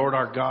Lord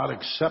our God,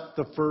 accept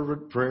the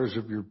fervent prayers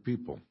of Your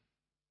people.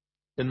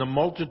 In the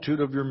multitude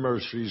of Your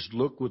mercies,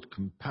 look with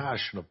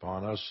compassion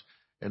upon us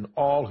and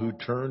all who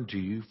turn to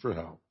You for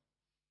help.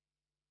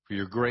 For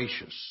You're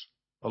gracious,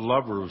 a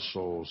lover of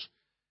souls,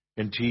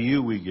 and to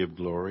You we give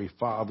glory,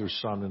 Father,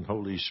 Son, and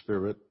Holy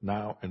Spirit,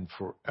 now and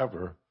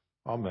forever.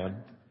 Amen.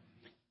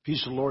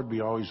 Peace of the Lord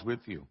be always with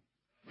you.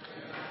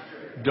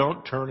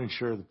 Don't turn and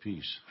share the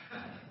peace.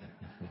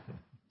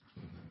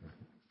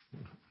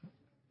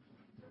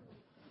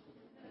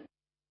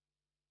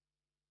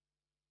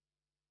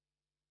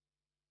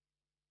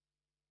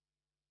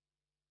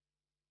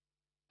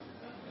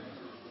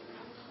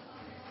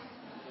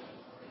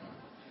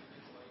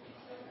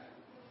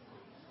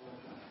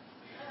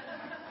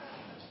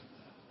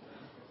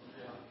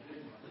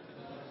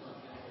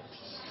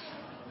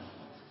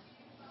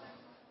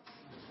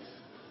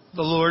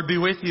 The Lord be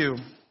with you.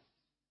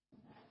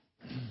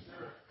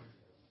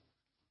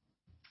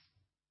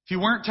 If If you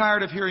weren't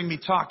tired of hearing me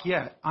talk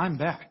yet, I'm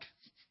back.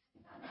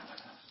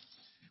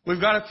 We've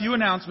got a few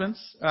announcements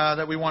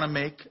that we want to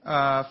make.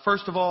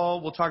 First of all,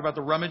 we'll talk about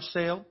the rummage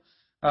sale.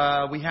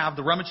 We have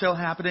the rummage sale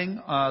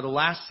happening the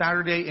last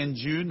Saturday in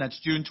June. That's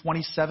June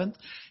 27th.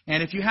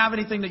 And if you have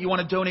anything that you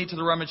want to donate to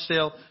the rummage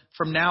sale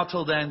from now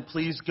till then,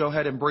 please go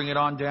ahead and bring it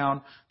on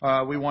down.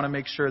 We want to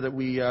make sure that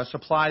we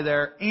supply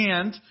there,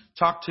 and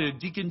talk to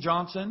Deacon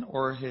Johnson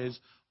or his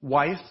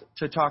wife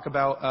to talk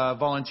about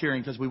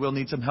volunteering, because we will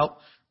need some help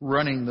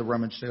running the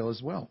rummage sale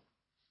as well.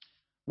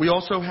 We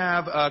also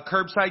have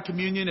curbside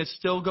communion. It's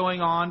still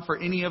going on for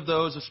any of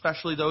those,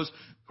 especially those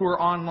who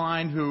are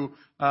online who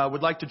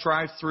would like to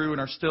drive through and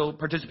are still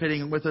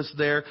participating with us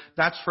there.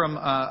 That's from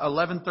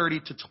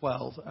 11:30 to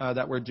 12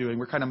 that we're doing.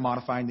 We're kind of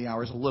modifying the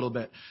hours a little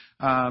bit.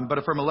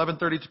 But from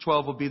 11:30 to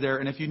 12 we'll be there.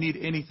 And if you need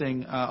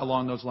anything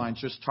along those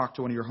lines, just talk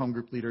to one of your home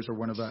group leaders or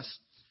one of us.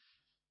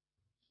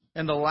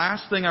 And the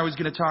last thing I was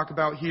going to talk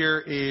about here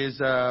is,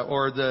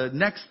 or the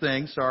next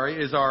thing,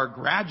 is our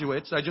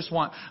graduates.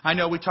 I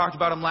know we talked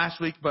about them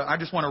last week, but I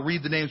just want to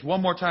read the names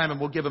one more time and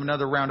we'll give them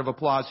another round of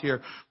applause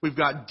here. We've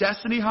got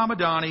Destiny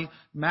Hamadani,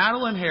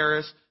 Madeline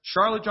Harris,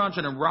 Charlotte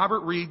Johnson, and Robert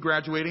Reed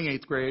graduating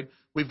 8th grade.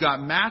 We've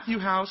got Matthew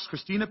House,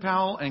 Christina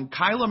Powell, and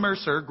Kyla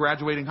Mercer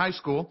graduating high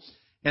school.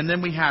 And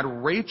then we had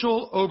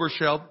Rachel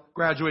Overshell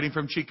graduating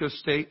from Chico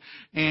State,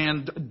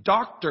 and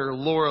Dr.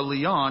 Laura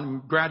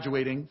Leon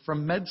graduating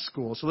from med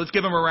school. So let's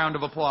give them a round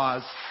of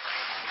applause.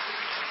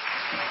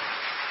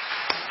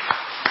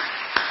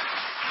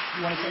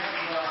 You want to say?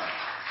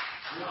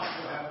 We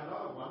also have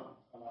another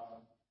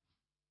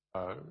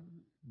one.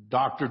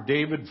 Dr.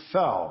 David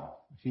Fell.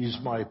 He's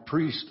my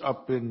priest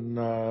up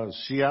in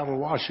Seattle,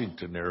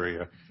 Washington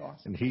area. Awesome.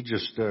 And he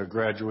just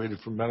graduated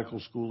from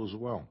medical school as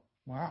well.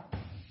 Wow.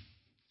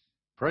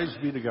 Praise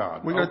be to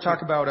God. We're going to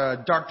talk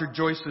about Dr.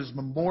 Joyce's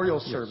memorial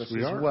service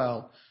as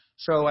well.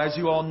 So as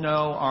you all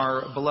know,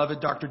 our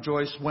beloved Dr.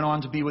 Joyce went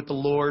on to be with the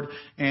Lord,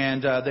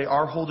 and they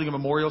are holding a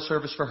memorial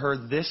service for her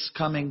this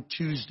coming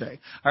Tuesday.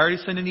 I already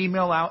sent an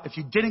email out. If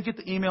you didn't get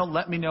the email,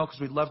 let me know, because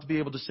we'd love to be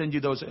able to send you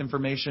those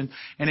information.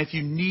 And if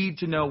you need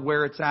to know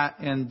where it's at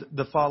and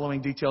the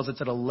following details, it's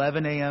at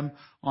 11 a.m.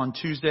 on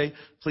Tuesday.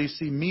 Please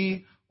see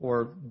me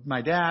or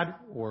my dad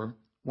or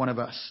one of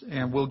us,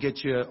 and we'll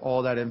get you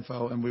all that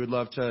info, and we would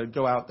love to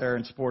go out there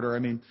and support her. I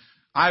mean,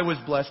 I was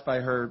blessed by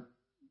her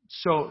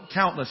so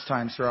countless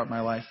times throughout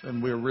my life,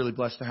 and we're really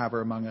blessed to have her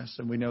among us,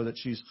 and we know that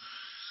she's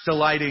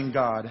delighting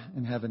God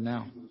in heaven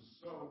now. She was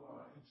so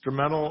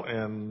instrumental,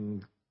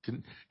 and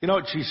you know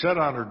what she said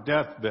on her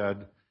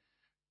deathbed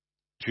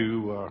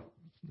to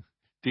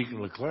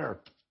Deacon LeClaire?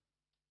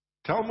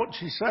 Tell him what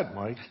she said,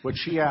 Mike, what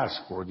she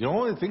asked for, the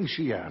only thing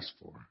she asked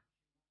for.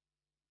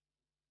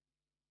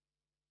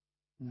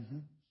 Mm-hmm.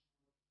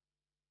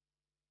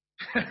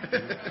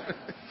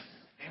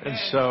 And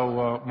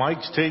so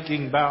Mike's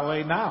taking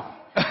ballet now.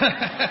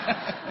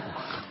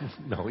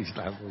 No, he's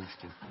not.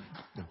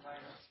 No.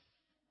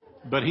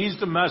 But he's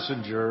the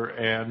messenger,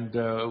 and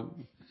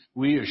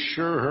we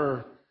assure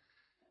her,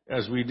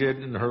 as we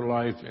did in her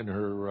life, in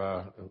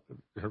her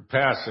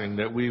passing,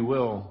 that we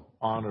will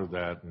honor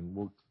that,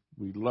 and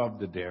we love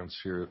to dance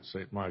here at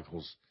St.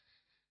 Michael's.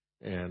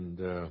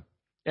 And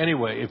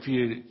anyway, if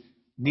you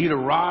need a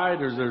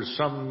ride or there's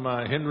some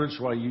hindrance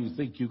why you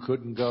think you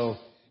couldn't go,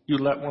 you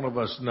let one of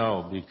us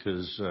know,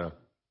 because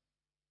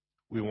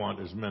we want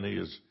as many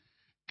as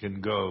can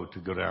go to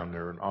go down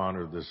there and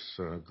honor this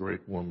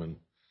great woman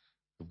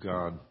of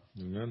God.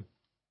 Amen.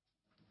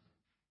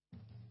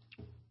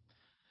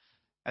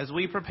 As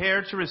we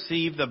prepare to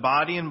receive the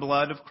body and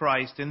blood of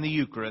Christ in the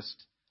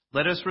Eucharist,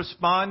 let us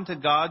respond to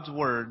God's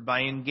word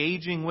by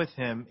engaging with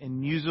him in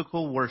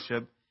musical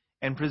worship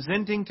and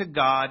presenting to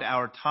God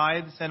our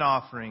tithes and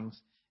offerings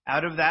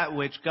out of that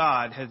which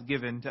God has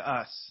given to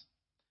us.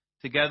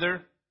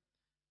 Together,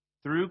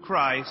 through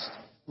Christ,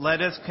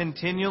 let us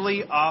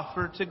continually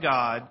offer to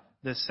God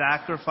the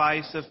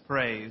sacrifice of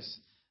praise.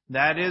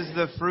 That is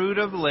the fruit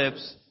of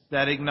lips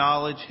that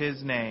acknowledge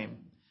his name.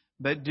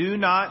 But do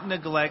not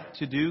neglect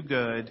to do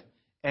good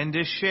and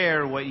to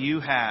share what you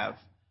have,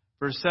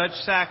 for such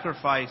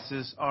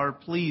sacrifices are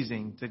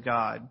pleasing to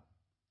God.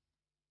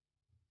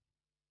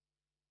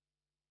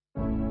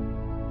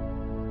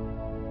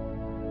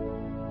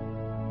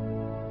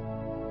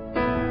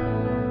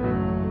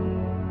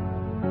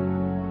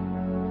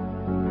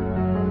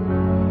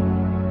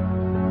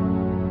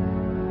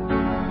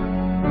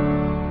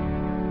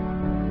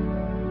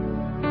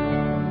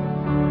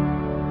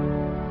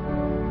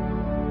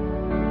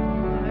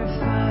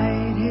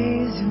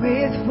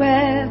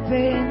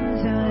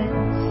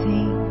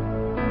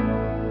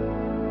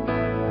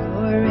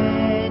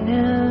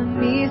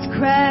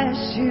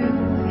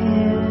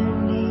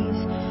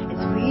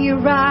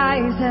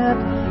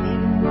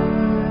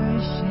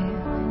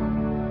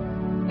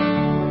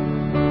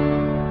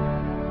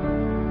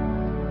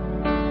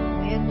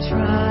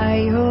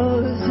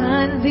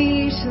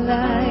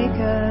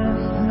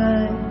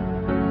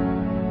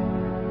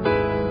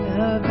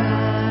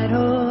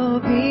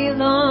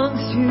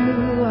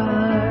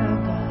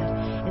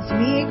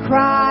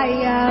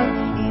 Cry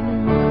out in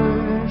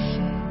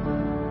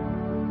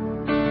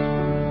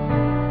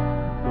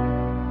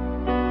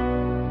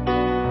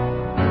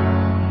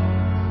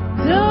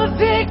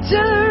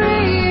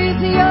victory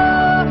is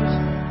yours.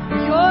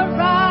 You're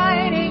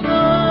riding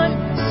on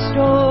the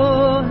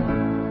storm.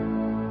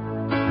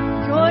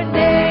 Your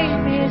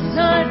name is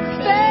unfailing.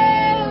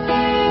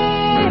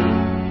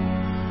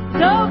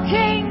 No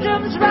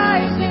kingdoms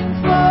rise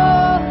and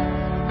fall.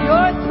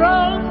 Your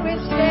throne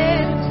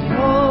withstands it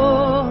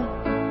all.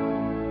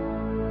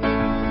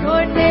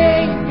 Your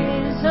name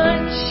is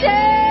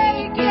unshaken.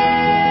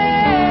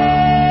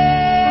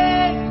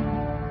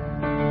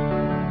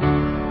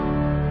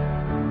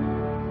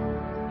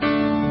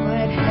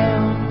 What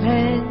hell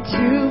meant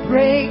to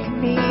break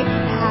me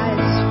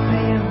has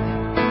failed.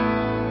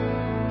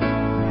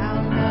 Now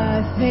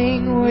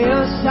nothing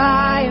will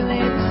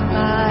silence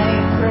my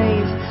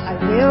praise. I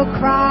will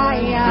cry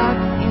out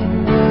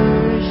in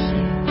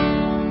worship.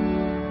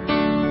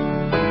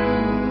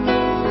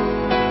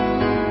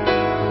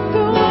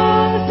 The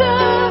walls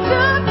of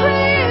the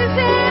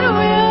prison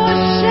will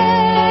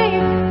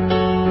shake.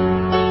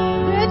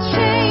 The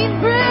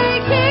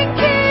chain-breaking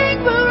King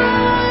will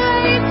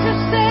rise to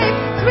save.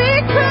 We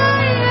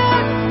cry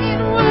out in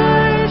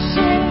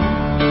worship.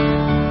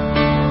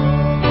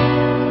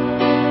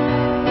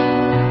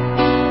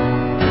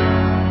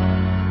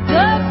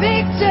 The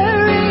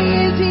victory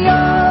is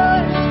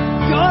yours.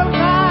 You're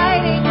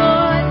riding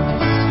on the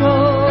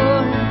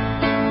storm.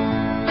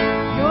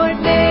 Your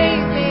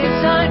name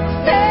is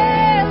unfailing.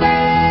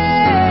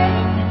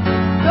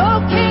 No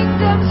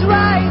kingdoms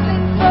rise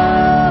and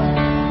fall.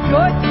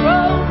 Your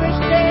throne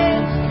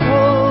withstands it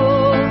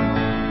all.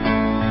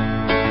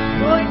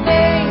 Your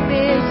name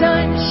is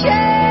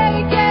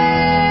unshaken.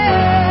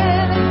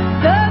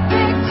 The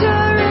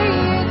victory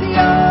is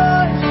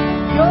yours.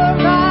 You're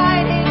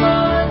riding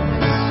on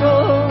the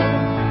storm.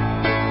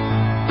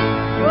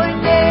 Your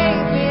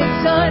name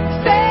is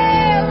unfailing.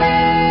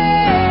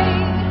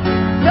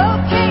 No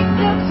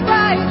kingdoms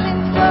rise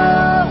and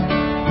fall.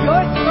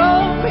 Your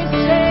throne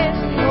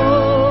withstands it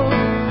all.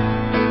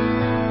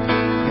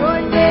 Your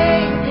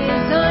name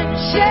is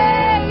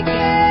unshaken.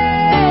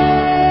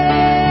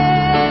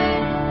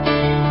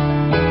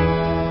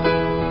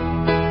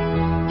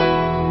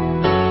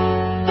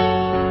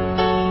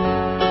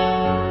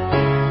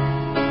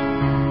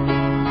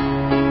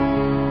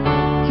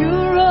 You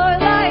roar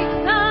like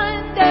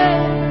thunder.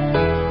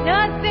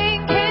 Nothing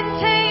can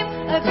tame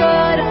a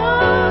God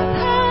all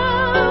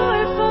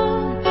powerful,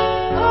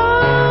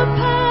 all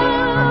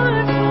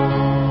powerful.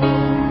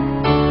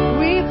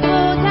 We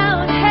pull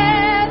down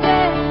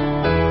heaven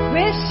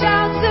with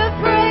shouts of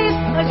praise.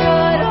 A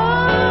God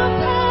all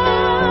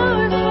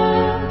powerful,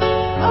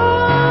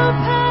 all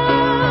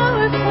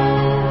powerful.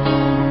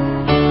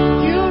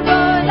 You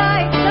roar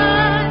like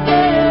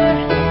thunder.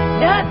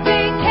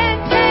 Nothing can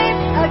tame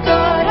a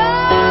God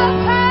all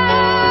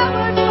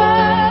powerful,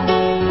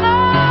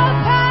 all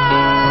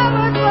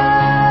powerful.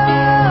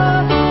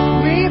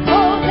 We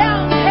pull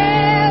down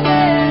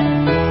heaven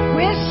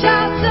with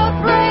shouts of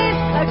praise.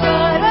 A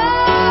God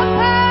all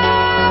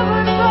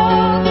powerful,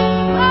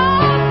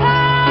 all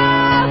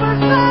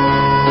powerful.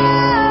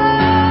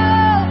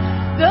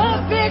 The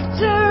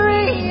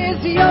victory is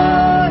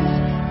yours.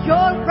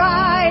 You're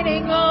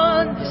riding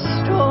on the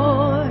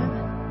storm.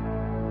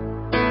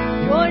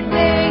 Your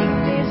name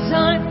is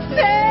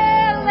unfailing.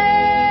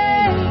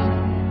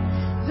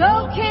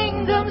 Though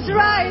kingdoms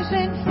rise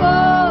and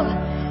fall,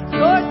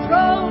 your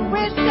throne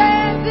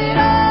withstands it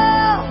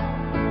all.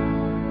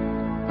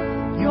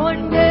 Your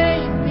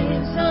name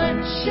is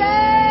unshaken.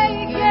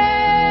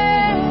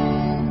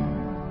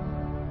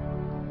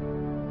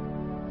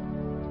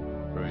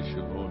 Praise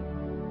you, Lord.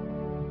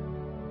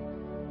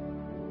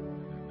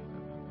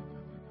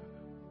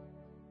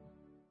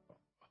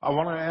 I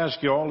want to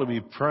ask you all to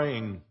be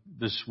praying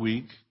this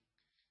week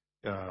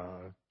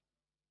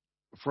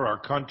for our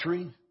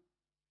country.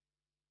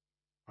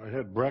 I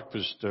had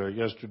breakfast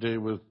yesterday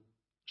with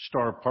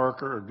Star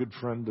Parker, a good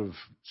friend of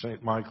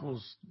St.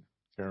 Michael's,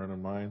 Karen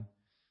and mine.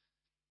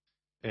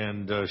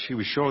 And she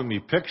was showing me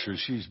pictures.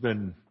 She's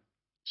been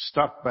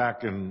stuck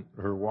back in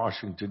her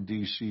Washington,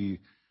 D.C.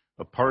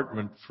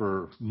 apartment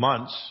for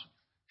months,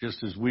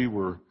 just as we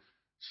were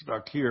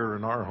stuck here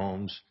in our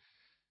homes.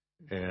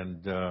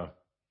 And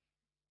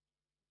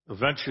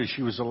eventually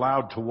she was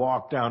allowed to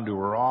walk down to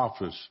her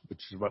office, which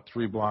is about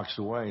 3 blocks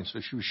away. And so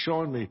she was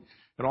showing me,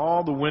 and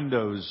all the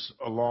windows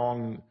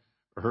along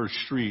her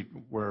street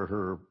where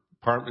her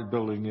apartment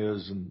building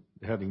is and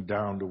heading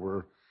down to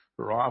where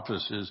her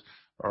office is,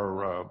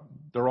 are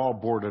they're all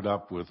boarded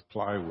up with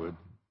plywood.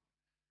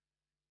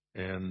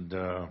 And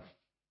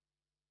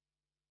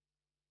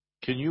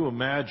can you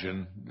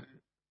imagine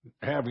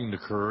having the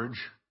courage?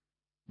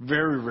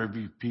 Very, very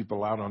few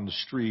people out on the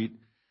street.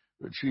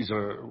 But she's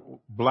a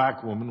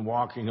black woman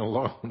walking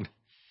alone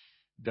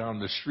down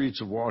the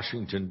streets of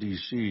Washington,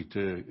 D.C.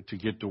 to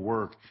get to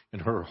work.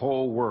 And her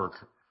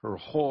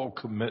whole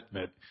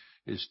commitment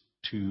is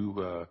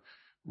to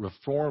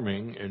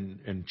reforming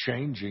and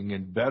changing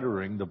and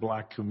bettering the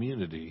black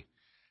community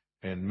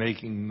and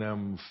making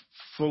them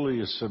fully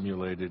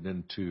assimilated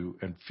into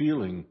and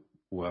feeling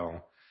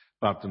well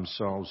about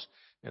themselves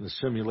and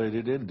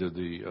assimilated into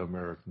the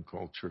American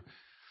culture.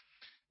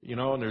 You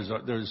know, and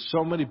there's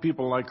so many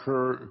people like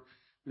her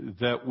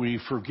that we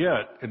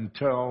forget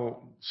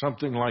until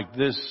something like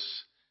this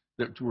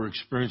that we're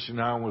experiencing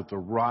now with the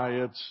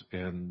riots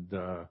and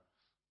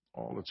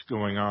all that's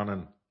going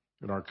on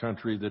in our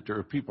country, that there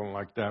are people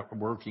like that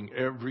working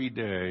every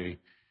day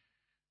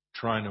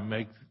trying to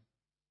make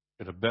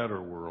it a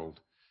better world.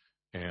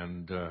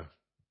 And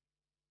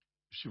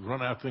if you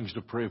run out of things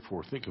to pray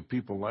for, think of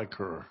people like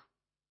her.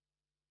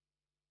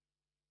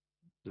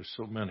 There's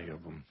so many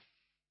of them.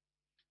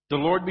 The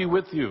Lord be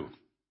with you.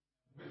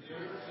 With your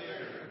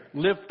spirit.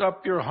 Lift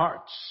up your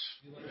hearts.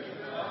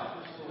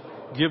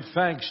 Give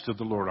thanks to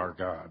the Lord our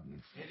God.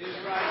 It is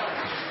right.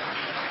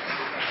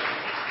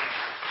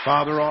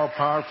 Father,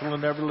 all-powerful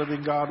and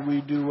ever-living God,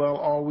 we do well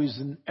always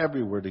and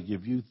everywhere to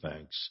give you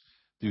thanks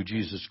through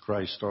Jesus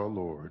Christ our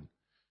Lord.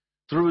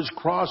 Through his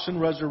cross and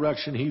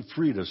resurrection, he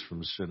freed us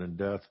from sin and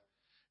death,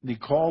 and he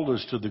called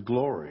us to the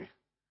glory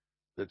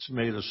that's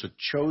made us a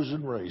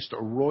chosen race,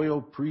 a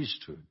royal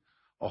priesthood,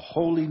 a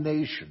holy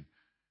nation,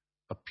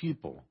 a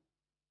people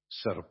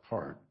set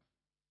apart.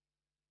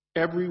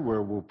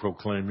 Everywhere we'll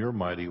proclaim your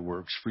mighty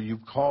works, for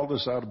you've called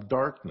us out of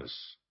darkness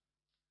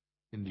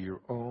into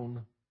your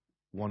own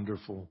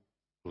wonderful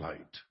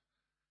light.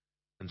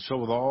 And so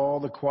with all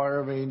the choir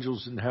of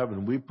angels in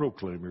heaven, we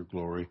proclaim your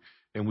glory,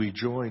 and we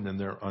join in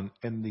their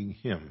unending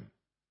hymn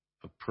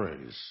of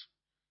praise.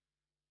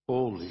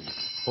 Holy,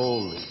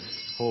 holy,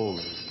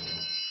 holy,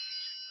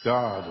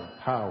 God of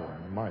power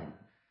and might.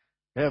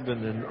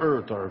 Heaven and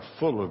earth are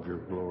full of your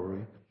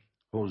glory.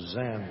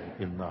 Hosanna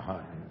in the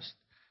highest.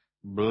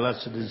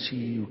 Blessed is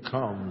he who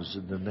comes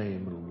in the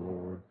name of the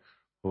Lord.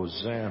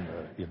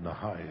 Hosanna in the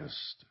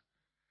highest.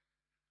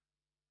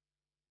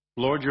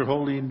 Lord, you're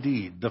holy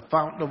indeed, the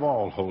fountain of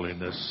all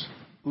holiness.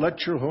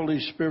 Let your Holy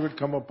Spirit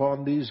come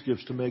upon these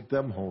gifts to make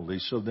them holy,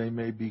 so they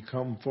may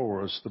become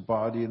for us the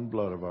body and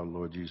blood of our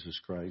Lord Jesus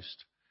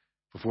Christ.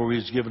 Before he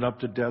was given up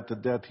to death, the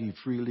death he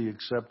freely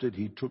accepted,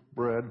 he took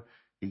bread,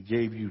 he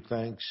gave you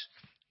thanks,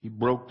 he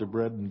broke the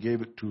bread and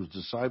gave it to his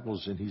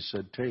disciples, and he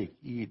said, "Take,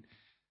 eat.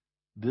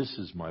 This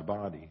is my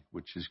body,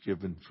 which is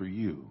given for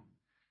you.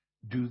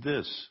 Do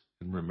this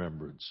in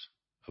remembrance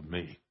of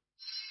me."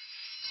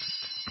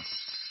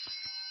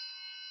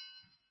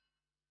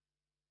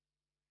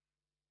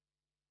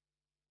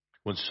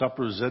 When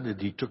supper was ended,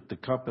 he took the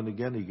cup, and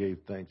again he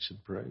gave thanks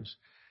and praise.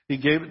 He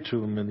gave it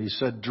to him, and he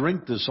said,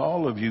 "Drink this,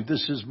 all of you.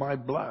 This is my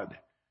blood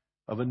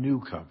of a new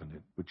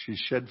covenant, which is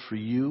shed for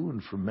you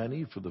and for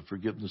many for the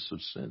forgiveness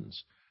of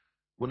sins.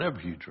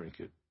 Whenever you drink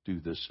it, do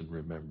this in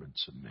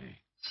remembrance of me."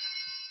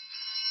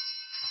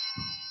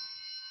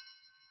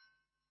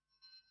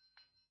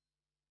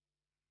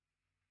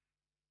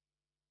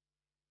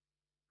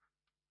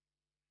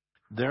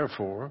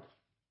 Therefore,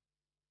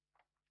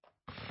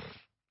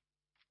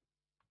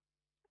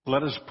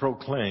 let us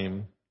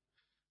proclaim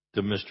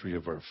the mystery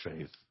of our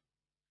faith.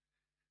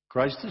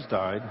 Christ has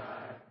died,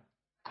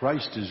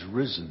 Christ is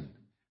risen,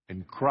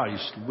 and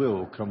Christ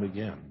will come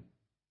again.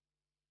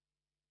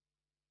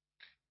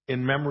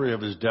 In memory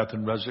of his death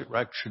and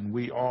resurrection,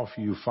 we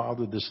offer you,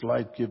 Father, this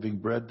life-giving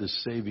bread,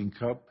 this saving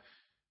cup.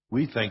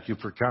 We thank you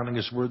for counting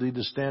us worthy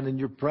to stand in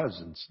your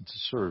presence and to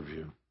serve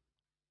you.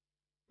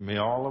 May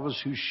all of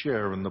us who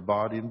share in the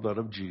body and blood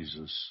of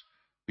Jesus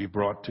be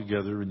brought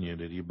together in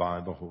unity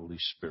by the Holy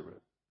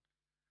Spirit.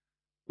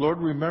 Lord,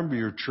 remember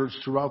your church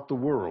throughout the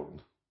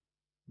world.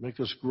 Make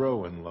us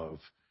grow in love,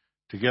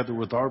 together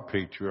with our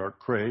patriarch,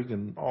 Craig,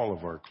 and all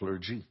of our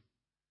clergy.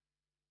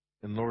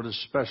 And Lord,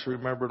 especially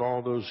remember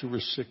all those who were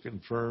sick,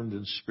 infirmed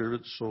in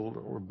spirit, soul,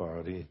 or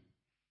body.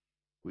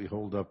 We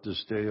hold up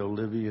this day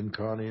Olivia and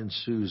Connie and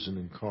Susan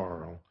and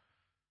Carl,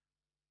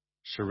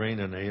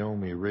 Serena,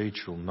 Naomi,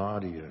 Rachel,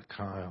 Nadia,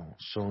 Kyle,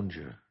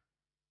 Sonja,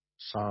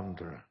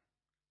 Sandra,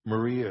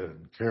 Maria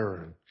and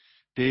Karen,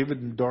 David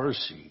and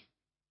Darcy,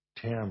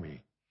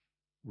 Tammy,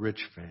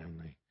 Rich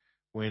family,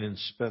 Wayne and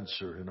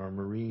Spencer, and our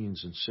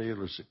Marines and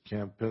sailors at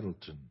Camp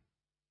Pendleton.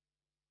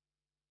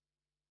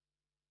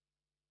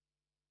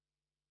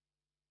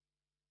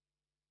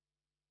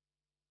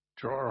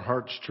 Draw our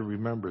hearts to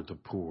remember the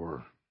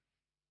poor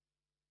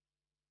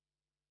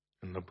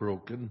and the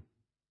broken.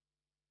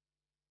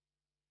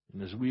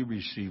 And as we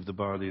receive the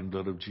body and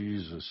blood of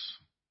Jesus,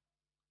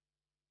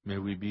 may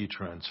we be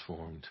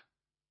transformed,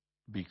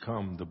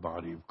 become the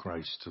body of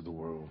Christ to the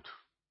world.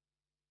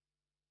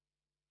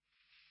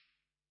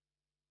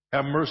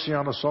 Have mercy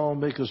on us all,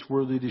 make us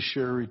worthy to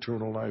share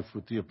eternal life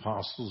with the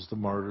apostles, the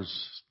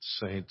martyrs,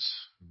 the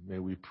saints. May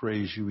we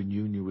praise you in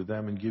union with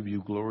them and give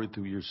you glory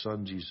through your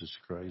Son, Jesus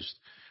Christ.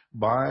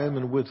 By him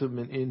and with him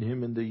and in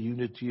him in the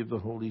unity of the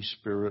Holy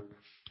Spirit,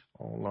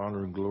 all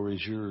honor and glory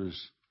is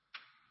yours,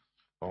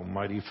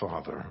 Almighty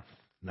Father,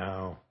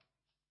 now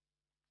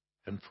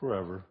and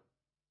forever.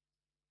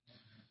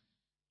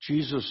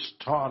 Jesus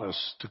taught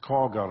us to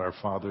call God our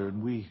Father,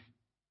 and we,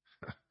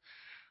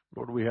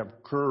 Lord, we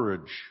have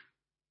courage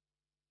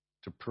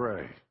to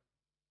pray.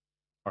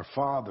 Our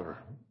Father,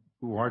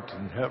 who art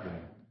in heaven,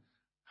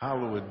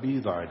 hallowed be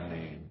thy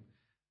name.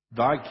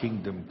 Thy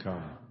kingdom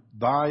come,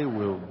 thy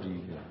will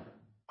be done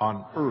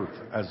on earth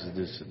as it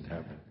is in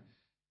heaven.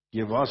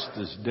 Give us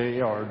this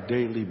day our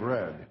daily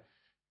bread,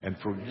 and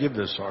forgive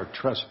us our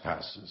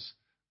trespasses,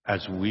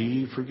 as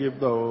we forgive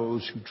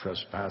those who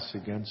trespass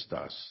against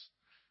us.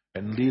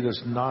 And lead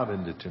us not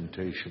into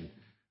temptation,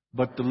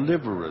 but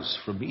deliver us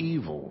from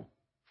evil.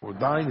 For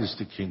thine is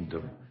the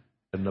kingdom,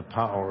 and the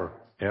power,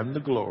 and the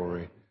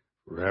glory,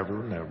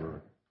 forever and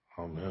ever.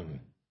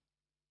 Amen.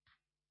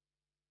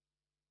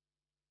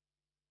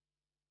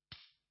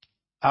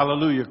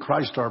 Hallelujah.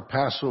 Christ our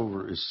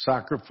Passover is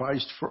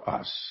sacrificed for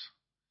us.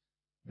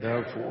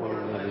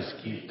 Therefore, let us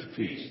keep the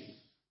feast.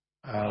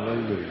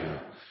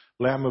 Hallelujah.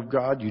 Lamb of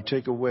God, you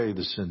take away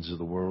the sins of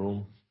the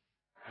world.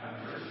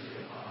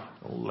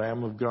 O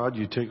Lamb of God,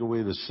 you take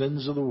away the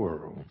sins of the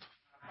world.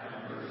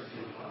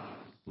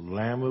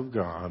 Lamb of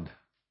God,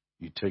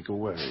 you take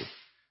away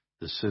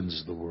the sins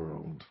of the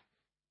world.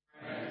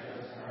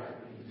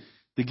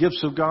 The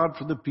gifts of God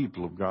for the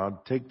people of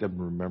God, take them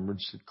in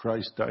remembrance that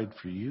Christ died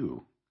for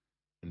you,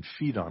 and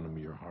feed on them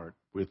your heart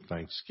with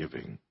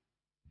thanksgiving.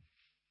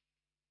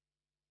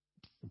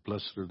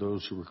 Blessed are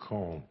those who are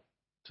called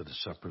to the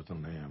supper of the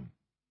Lamb,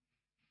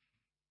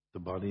 the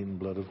body and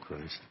blood of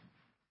Christ.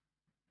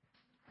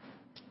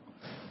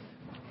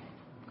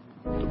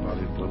 The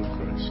body and blood of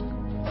Christ.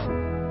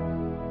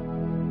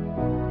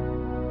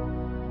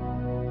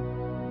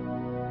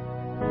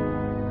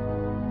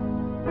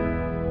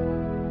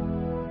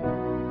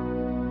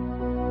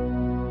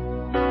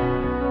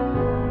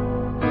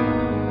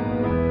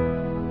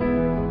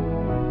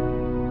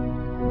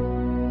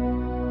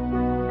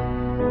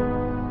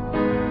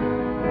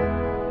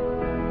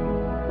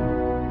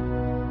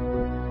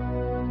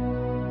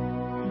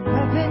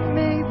 Weapon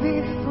may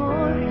be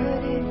formed,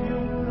 but it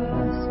won't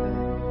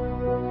prosper.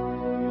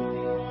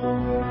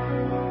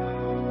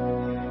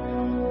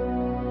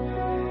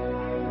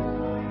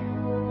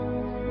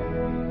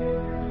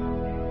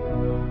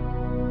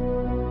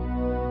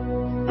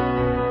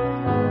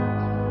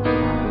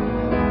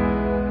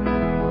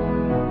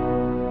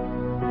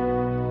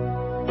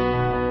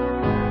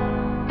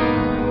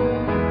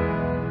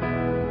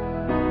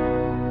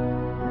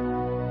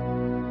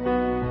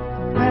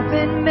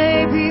 Weapon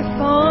may be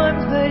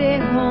formed, but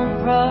it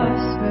won't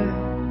prosper.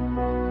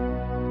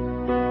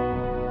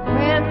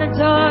 When the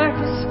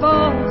darkness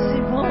falls,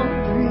 it won't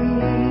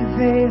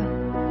prevail.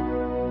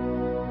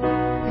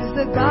 'Cause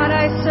the God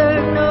I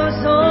serve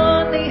knows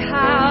only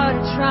how to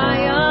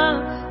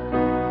triumph.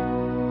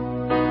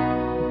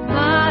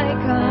 My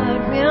God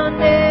will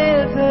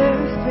never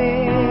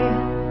fail.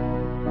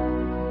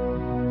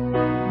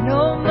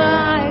 No,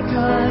 my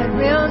God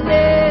will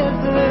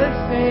never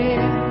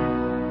fail.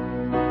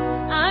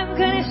 I'm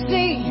gonna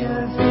see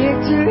a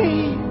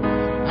victory.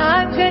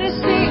 I'm gonna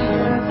see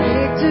a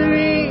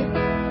victory.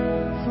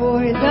 For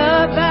the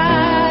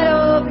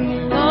battle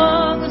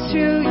belongs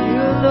to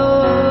you,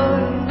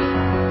 Lord.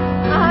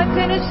 I'm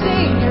gonna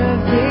see a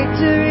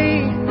victory.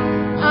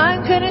 I'm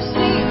gonna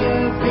see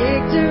a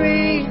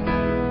victory.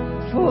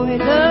 For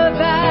the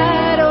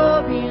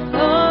battle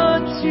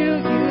belongs to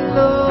you,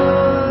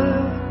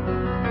 Lord.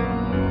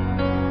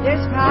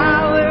 There's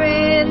power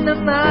in the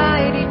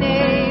mighty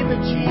name of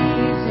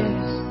Jesus.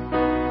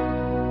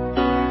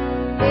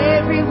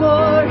 Every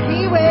war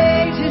he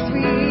wages,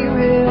 we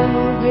will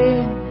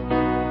win.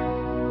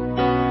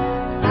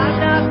 I'm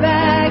not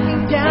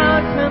backing down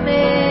from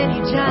any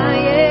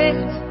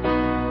giant.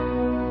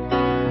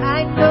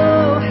 I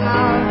know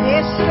how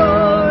this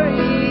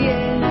story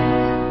ends.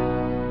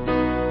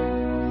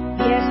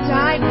 Yes,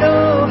 I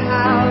know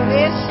how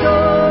this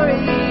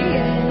story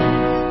ends.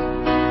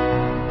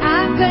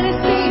 I'm gonna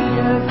see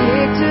a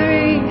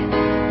victory.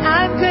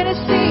 I'm gonna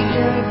see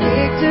a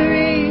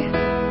victory.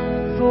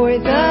 For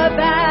the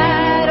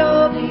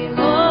battle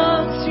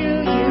belongs to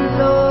you,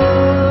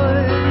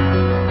 Lord.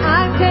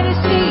 I'm gonna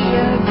see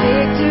a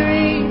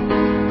victory.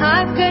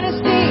 I'm gonna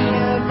see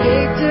a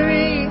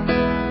victory.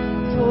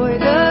 For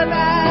the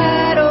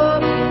battle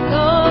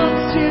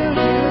belongs to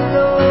you,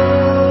 Lord.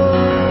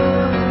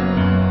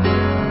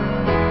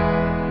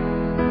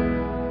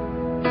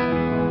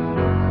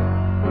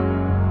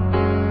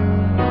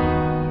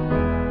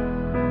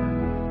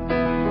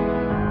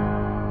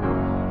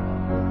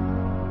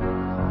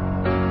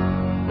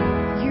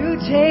 You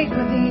take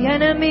what the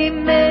enemy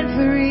meant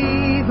for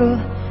evil,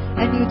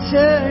 and you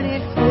turn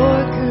it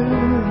for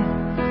good.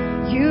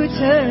 You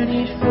turn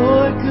it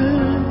for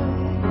good.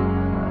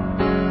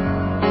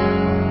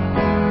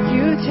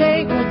 You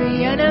take what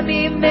the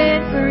enemy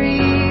meant for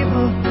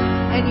evil,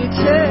 and you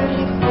turn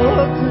it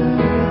for good.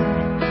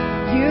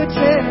 You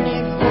turn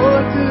it for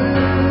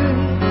good.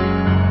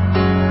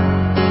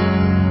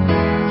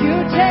 You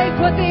take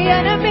what the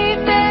enemy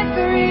meant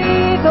for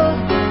evil,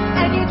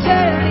 and you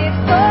turn it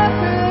for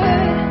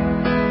good.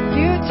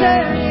 You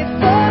turn it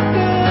for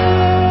good.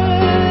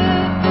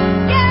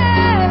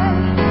 Yeah.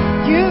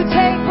 You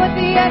take what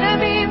the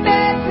enemy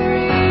meant for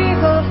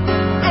evil,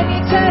 and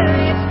you turn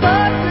it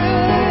for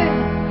good.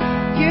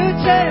 You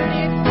turn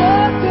it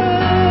for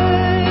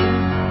good.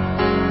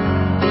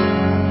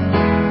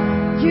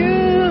 You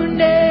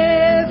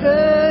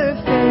never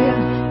fail.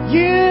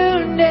 You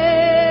never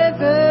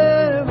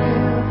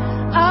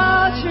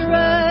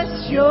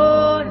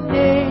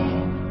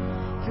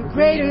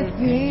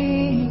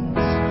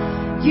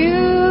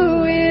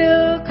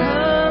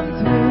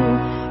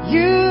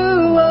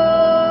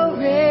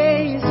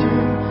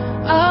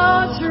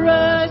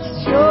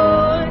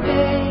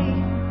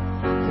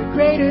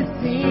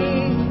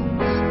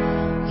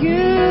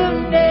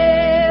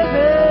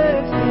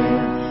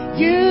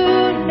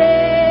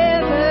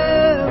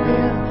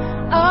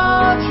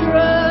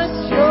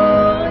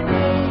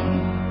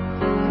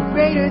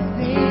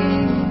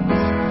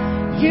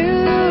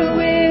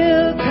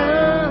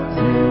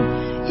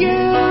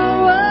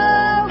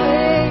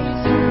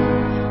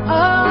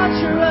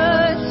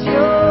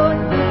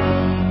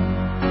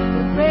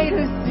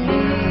with me.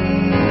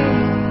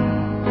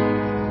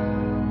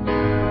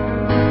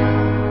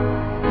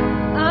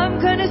 I'm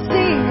gonna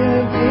sing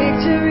a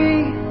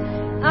victory.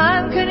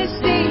 I'm gonna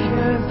sing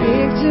a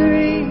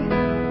victory.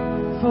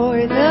 For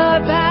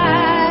the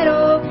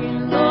battle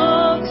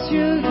belongs to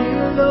you,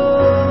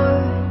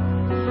 Lord.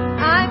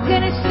 I'm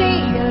gonna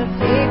sing a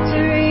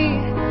victory.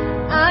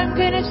 I'm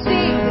gonna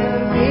sing a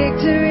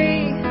victory.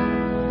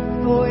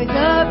 For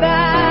the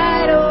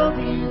battle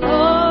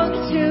belongs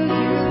to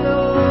you,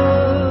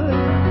 Lord.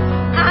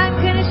 I'm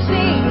gonna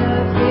sing a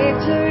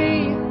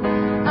victory.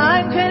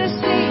 I'm gonna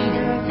sing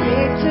a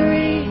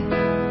victory.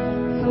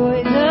 For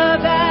the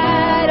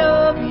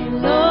battle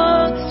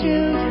belongs to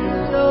you,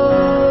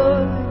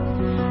 Lord.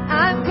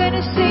 I'm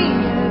gonna sing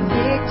a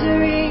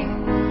victory.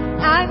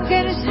 I'm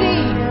gonna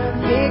sing a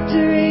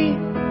victory.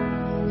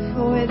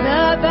 For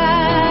the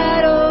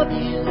battle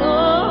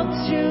belongs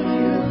to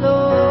you,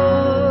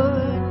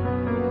 Lord.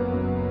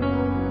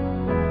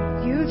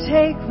 You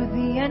take what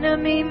the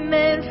enemy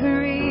meant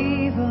for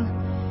evil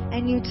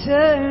and you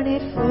turn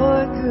it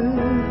for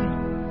good.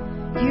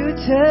 You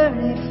turn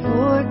it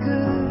for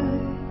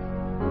good.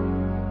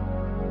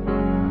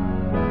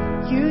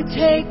 You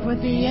take what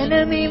the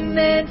enemy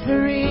meant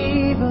for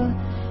evil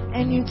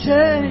and you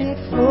turn it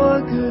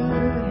for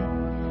good.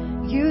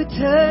 You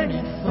turn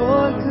it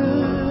for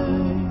good.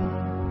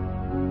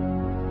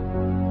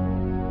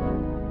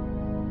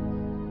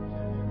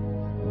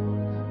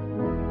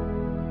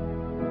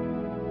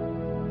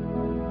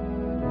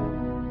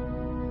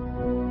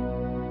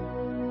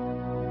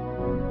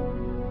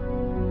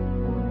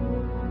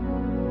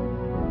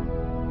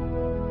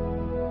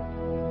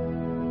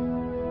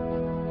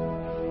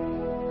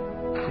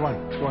 Come on.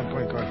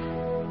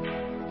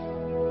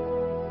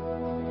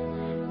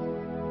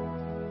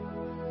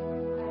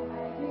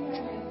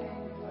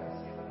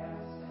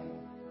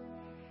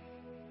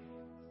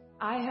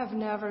 I have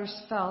never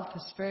felt the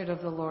Spirit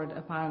of the Lord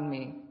upon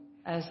me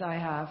as I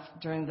have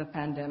during the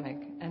pandemic,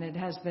 and it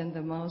has been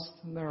the most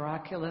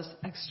miraculous,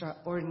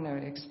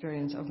 extraordinary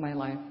experience of my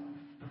life,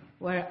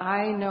 where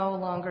I no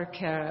longer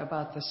care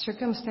about the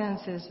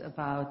circumstances,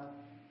 about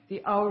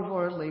the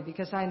outwardly,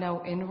 because I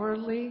know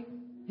inwardly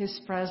His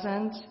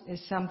presence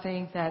is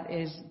something that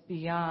is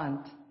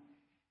beyond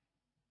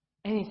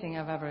anything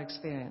I've ever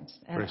experienced.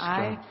 And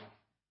I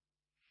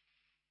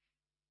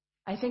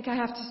think I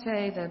have to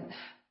say that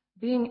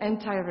being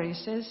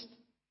anti-racist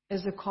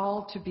is a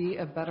call to be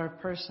a better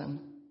person.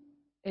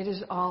 It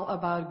is all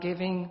about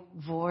giving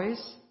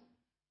voice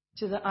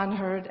to the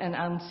unheard and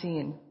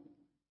unseen.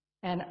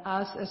 And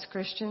us as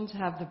Christians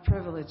have the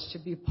privilege to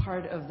be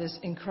part of this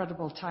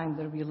incredible time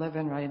that we live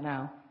in right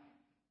now.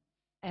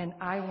 And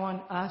I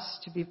want us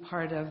to be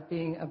part of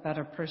being a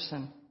better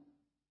person.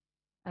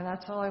 And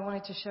that's all I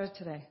wanted to share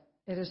today.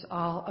 It is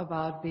all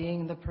about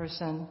being the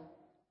person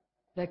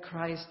that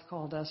Christ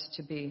called us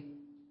to be.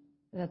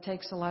 And it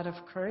takes a lot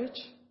of courage,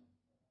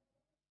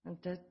 and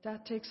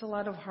that takes a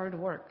lot of hard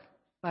work.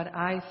 But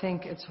I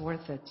think it's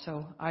worth it.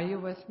 So are you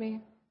with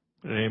me?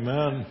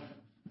 Amen.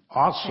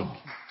 Awesome.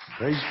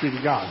 Praise be to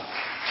God.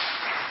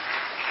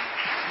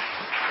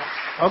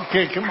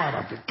 Okay, come on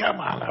up here.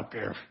 Come on up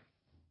here.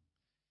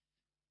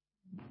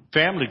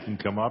 Family can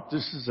come up.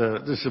 This is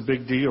a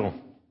big deal.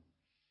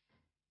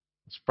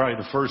 It's probably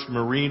the first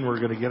Marine we're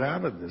going to get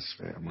out of this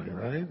family,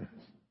 right?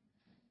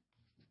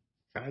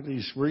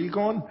 Guys, where are you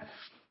going?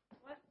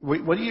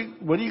 What are you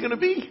going to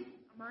be?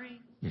 A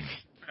Marine.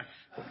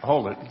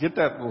 Hold it. Get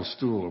that little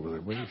stool over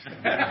there, will you?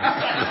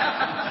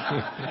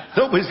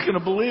 Nobody's going to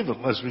believe it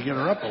unless we get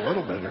her up a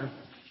little bit here.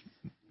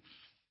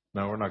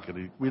 No, we're not going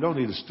to. We don't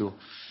need a stool.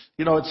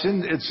 You know,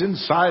 it's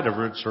inside of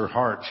her. It's her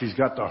heart. She's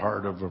got the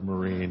heart of a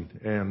Marine,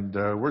 and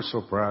we're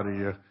so proud of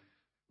you.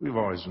 We've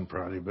always been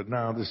proud of you, but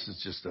now this is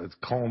just a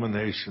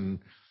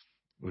culmination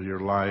of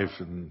your life,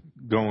 and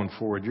going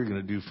forward, you're going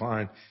to do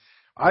fine.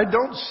 I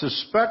don't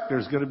suspect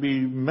there's going to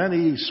be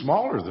many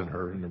smaller than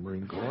her in the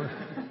Marine Corps.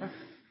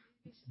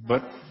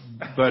 But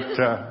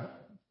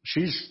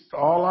she's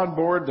all on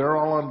board. They're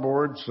all on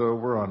board, so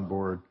we're on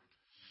board.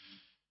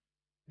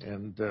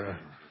 And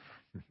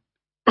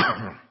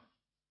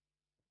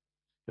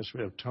guess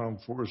we have Tom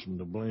Forsman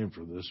to blame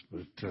for this,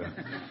 but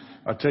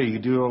I'll tell you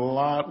do a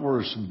lot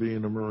worse than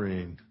being a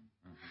Marine.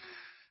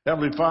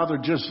 Heavenly Father,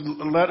 just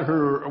let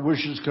her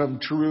wishes come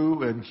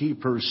true and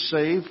keep her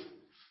safe.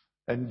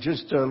 And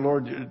just,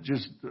 Lord,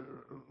 just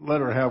let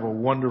her have a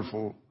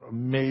wonderful,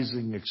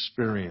 amazing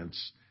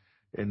experience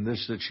in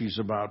this that she's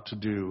about to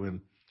do.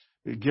 And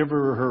give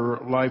her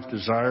her life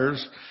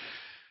desires.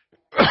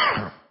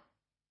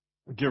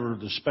 Give her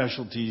the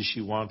specialties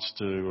she wants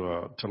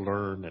to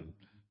learn. And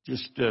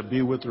just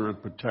be with her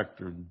and protect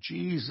her. In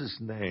Jesus'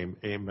 name,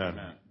 amen.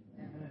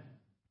 Amen.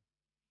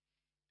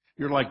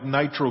 You're like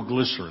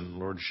nitroglycerin,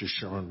 Lord, she's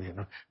showing me. You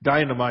know,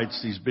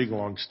 dynamite's these big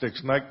long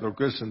sticks.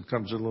 Nitroglycerin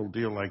comes in a little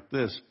deal like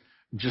this.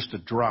 Just a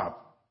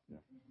drop.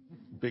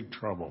 Big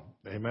trouble.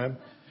 Amen?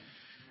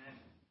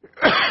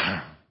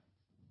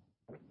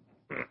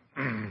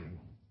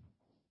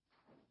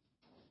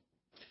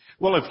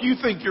 Well, if you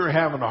think you're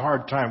having a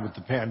hard time with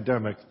the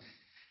pandemic,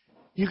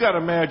 You got to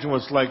imagine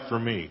what it's like for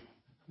me.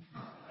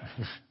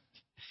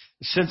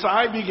 Since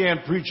I began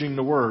preaching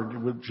the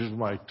Word, which is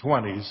my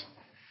 20s,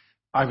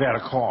 I've had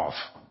a cough.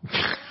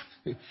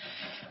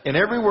 And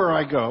everywhere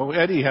I go,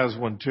 Eddie has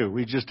one too.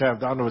 We just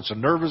have, I don't know, it's a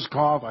nervous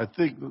cough. I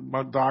think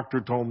my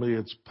doctor told me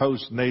it's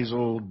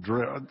post-nasal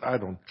drip. I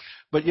don't.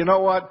 But you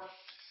know what?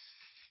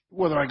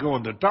 Whether I go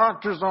into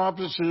doctor's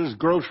offices,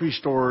 grocery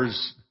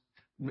stores,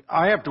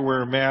 I have to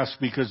wear a mask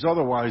because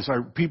otherwise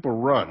people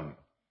run.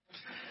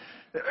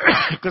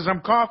 Because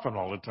I'm coughing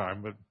all the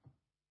time. But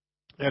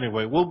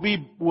anyway, we'll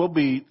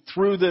be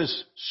through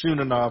this soon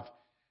enough,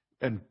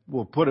 and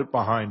we'll put it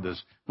behind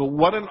us. But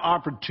what an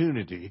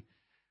opportunity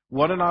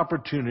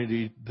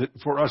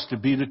for us to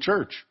be the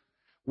church.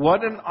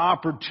 What an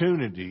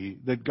opportunity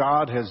that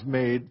God has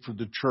made for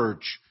the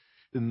church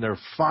in their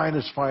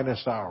finest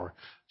hour.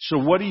 So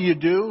what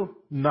do?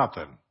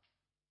 Nothing.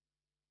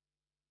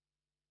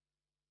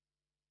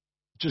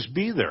 Just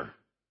be there.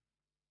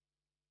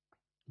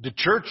 The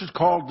church is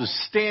called to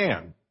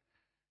stand.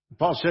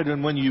 Paul said,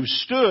 and when you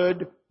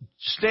stood,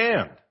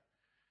 stand.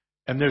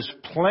 And there's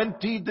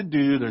plenty to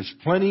do. There's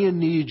plenty of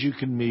needs you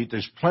can meet.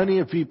 There's plenty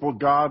of people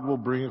God will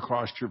bring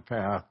across your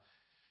path.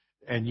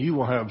 And you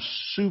will have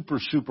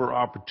super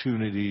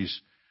opportunities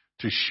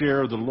to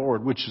share the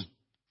Lord, which is,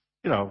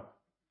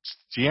 it's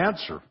the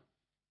answer.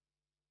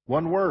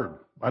 One word,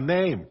 a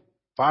name,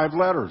 5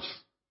 letters,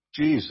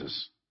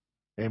 Jesus.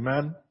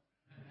 Amen.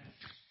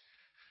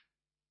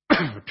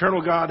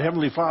 Eternal God,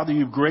 Heavenly Father,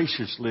 you've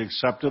graciously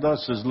accepted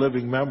us as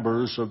living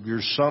members of your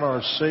Son,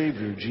 our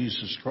Savior,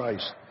 Jesus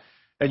Christ.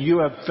 And you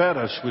have fed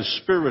us with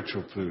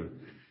spiritual food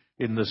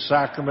in the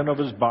sacrament of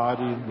his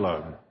body and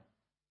blood.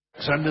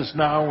 Send us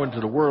now into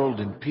the world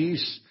in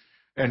peace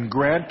and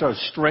grant us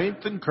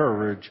strength and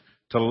courage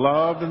to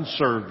love and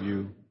serve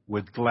you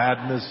with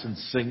gladness and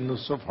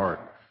singleness of heart.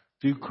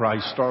 Through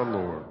Christ our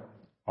Lord.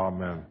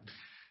 Amen.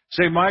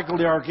 Saint Michael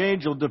the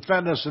Archangel,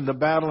 defend us in the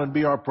battle and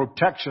be our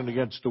protection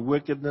against the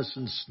wickedness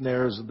and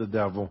snares of the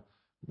devil.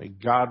 May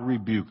God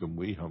rebuke him,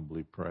 we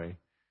humbly pray.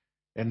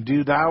 And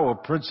do thou, O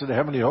Prince of the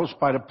heavenly host,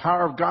 by the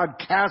power of God,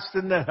 cast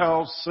into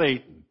hell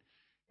Satan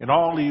and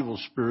all evil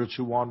spirits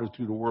who wander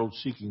through the world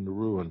seeking the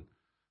ruin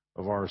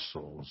of our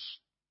souls.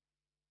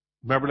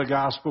 Remember the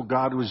gospel,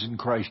 God was in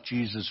Christ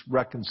Jesus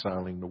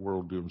reconciling the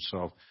world to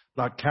himself,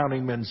 not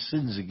counting men's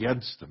sins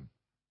against them.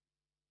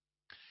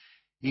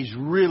 He's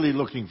really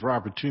looking for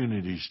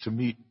opportunities to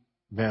meet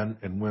men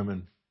and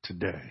women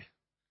today.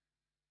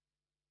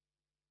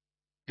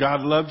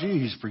 God loves you.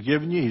 He's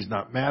forgiven you. He's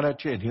not mad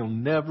at you. And he'll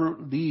never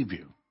leave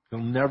you. He'll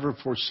never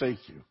forsake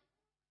you.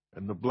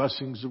 And the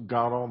blessings of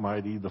God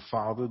Almighty, the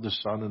Father, the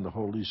Son, and the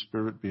Holy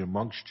Spirit be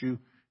amongst you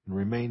and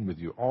remain with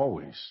you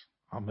always.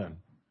 Amen.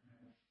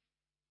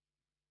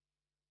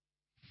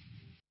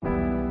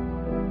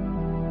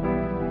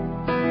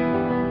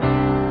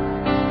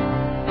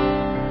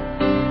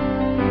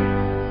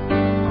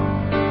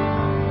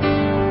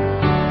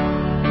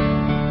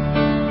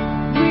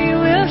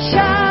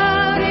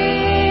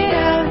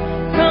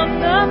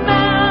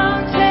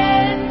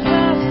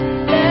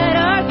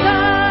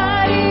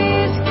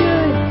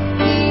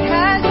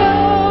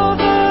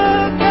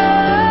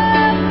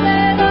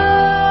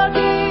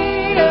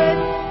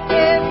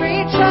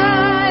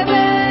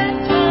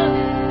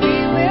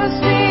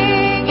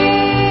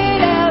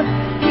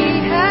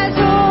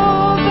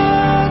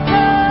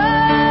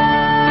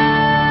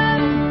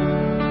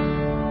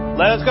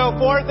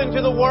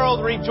 Into the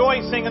world,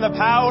 rejoicing in the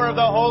power of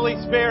the Holy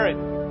Spirit.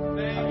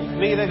 Thanks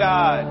be to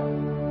God.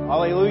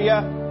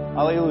 Hallelujah.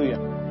 Hallelujah.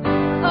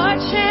 Our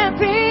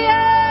champion.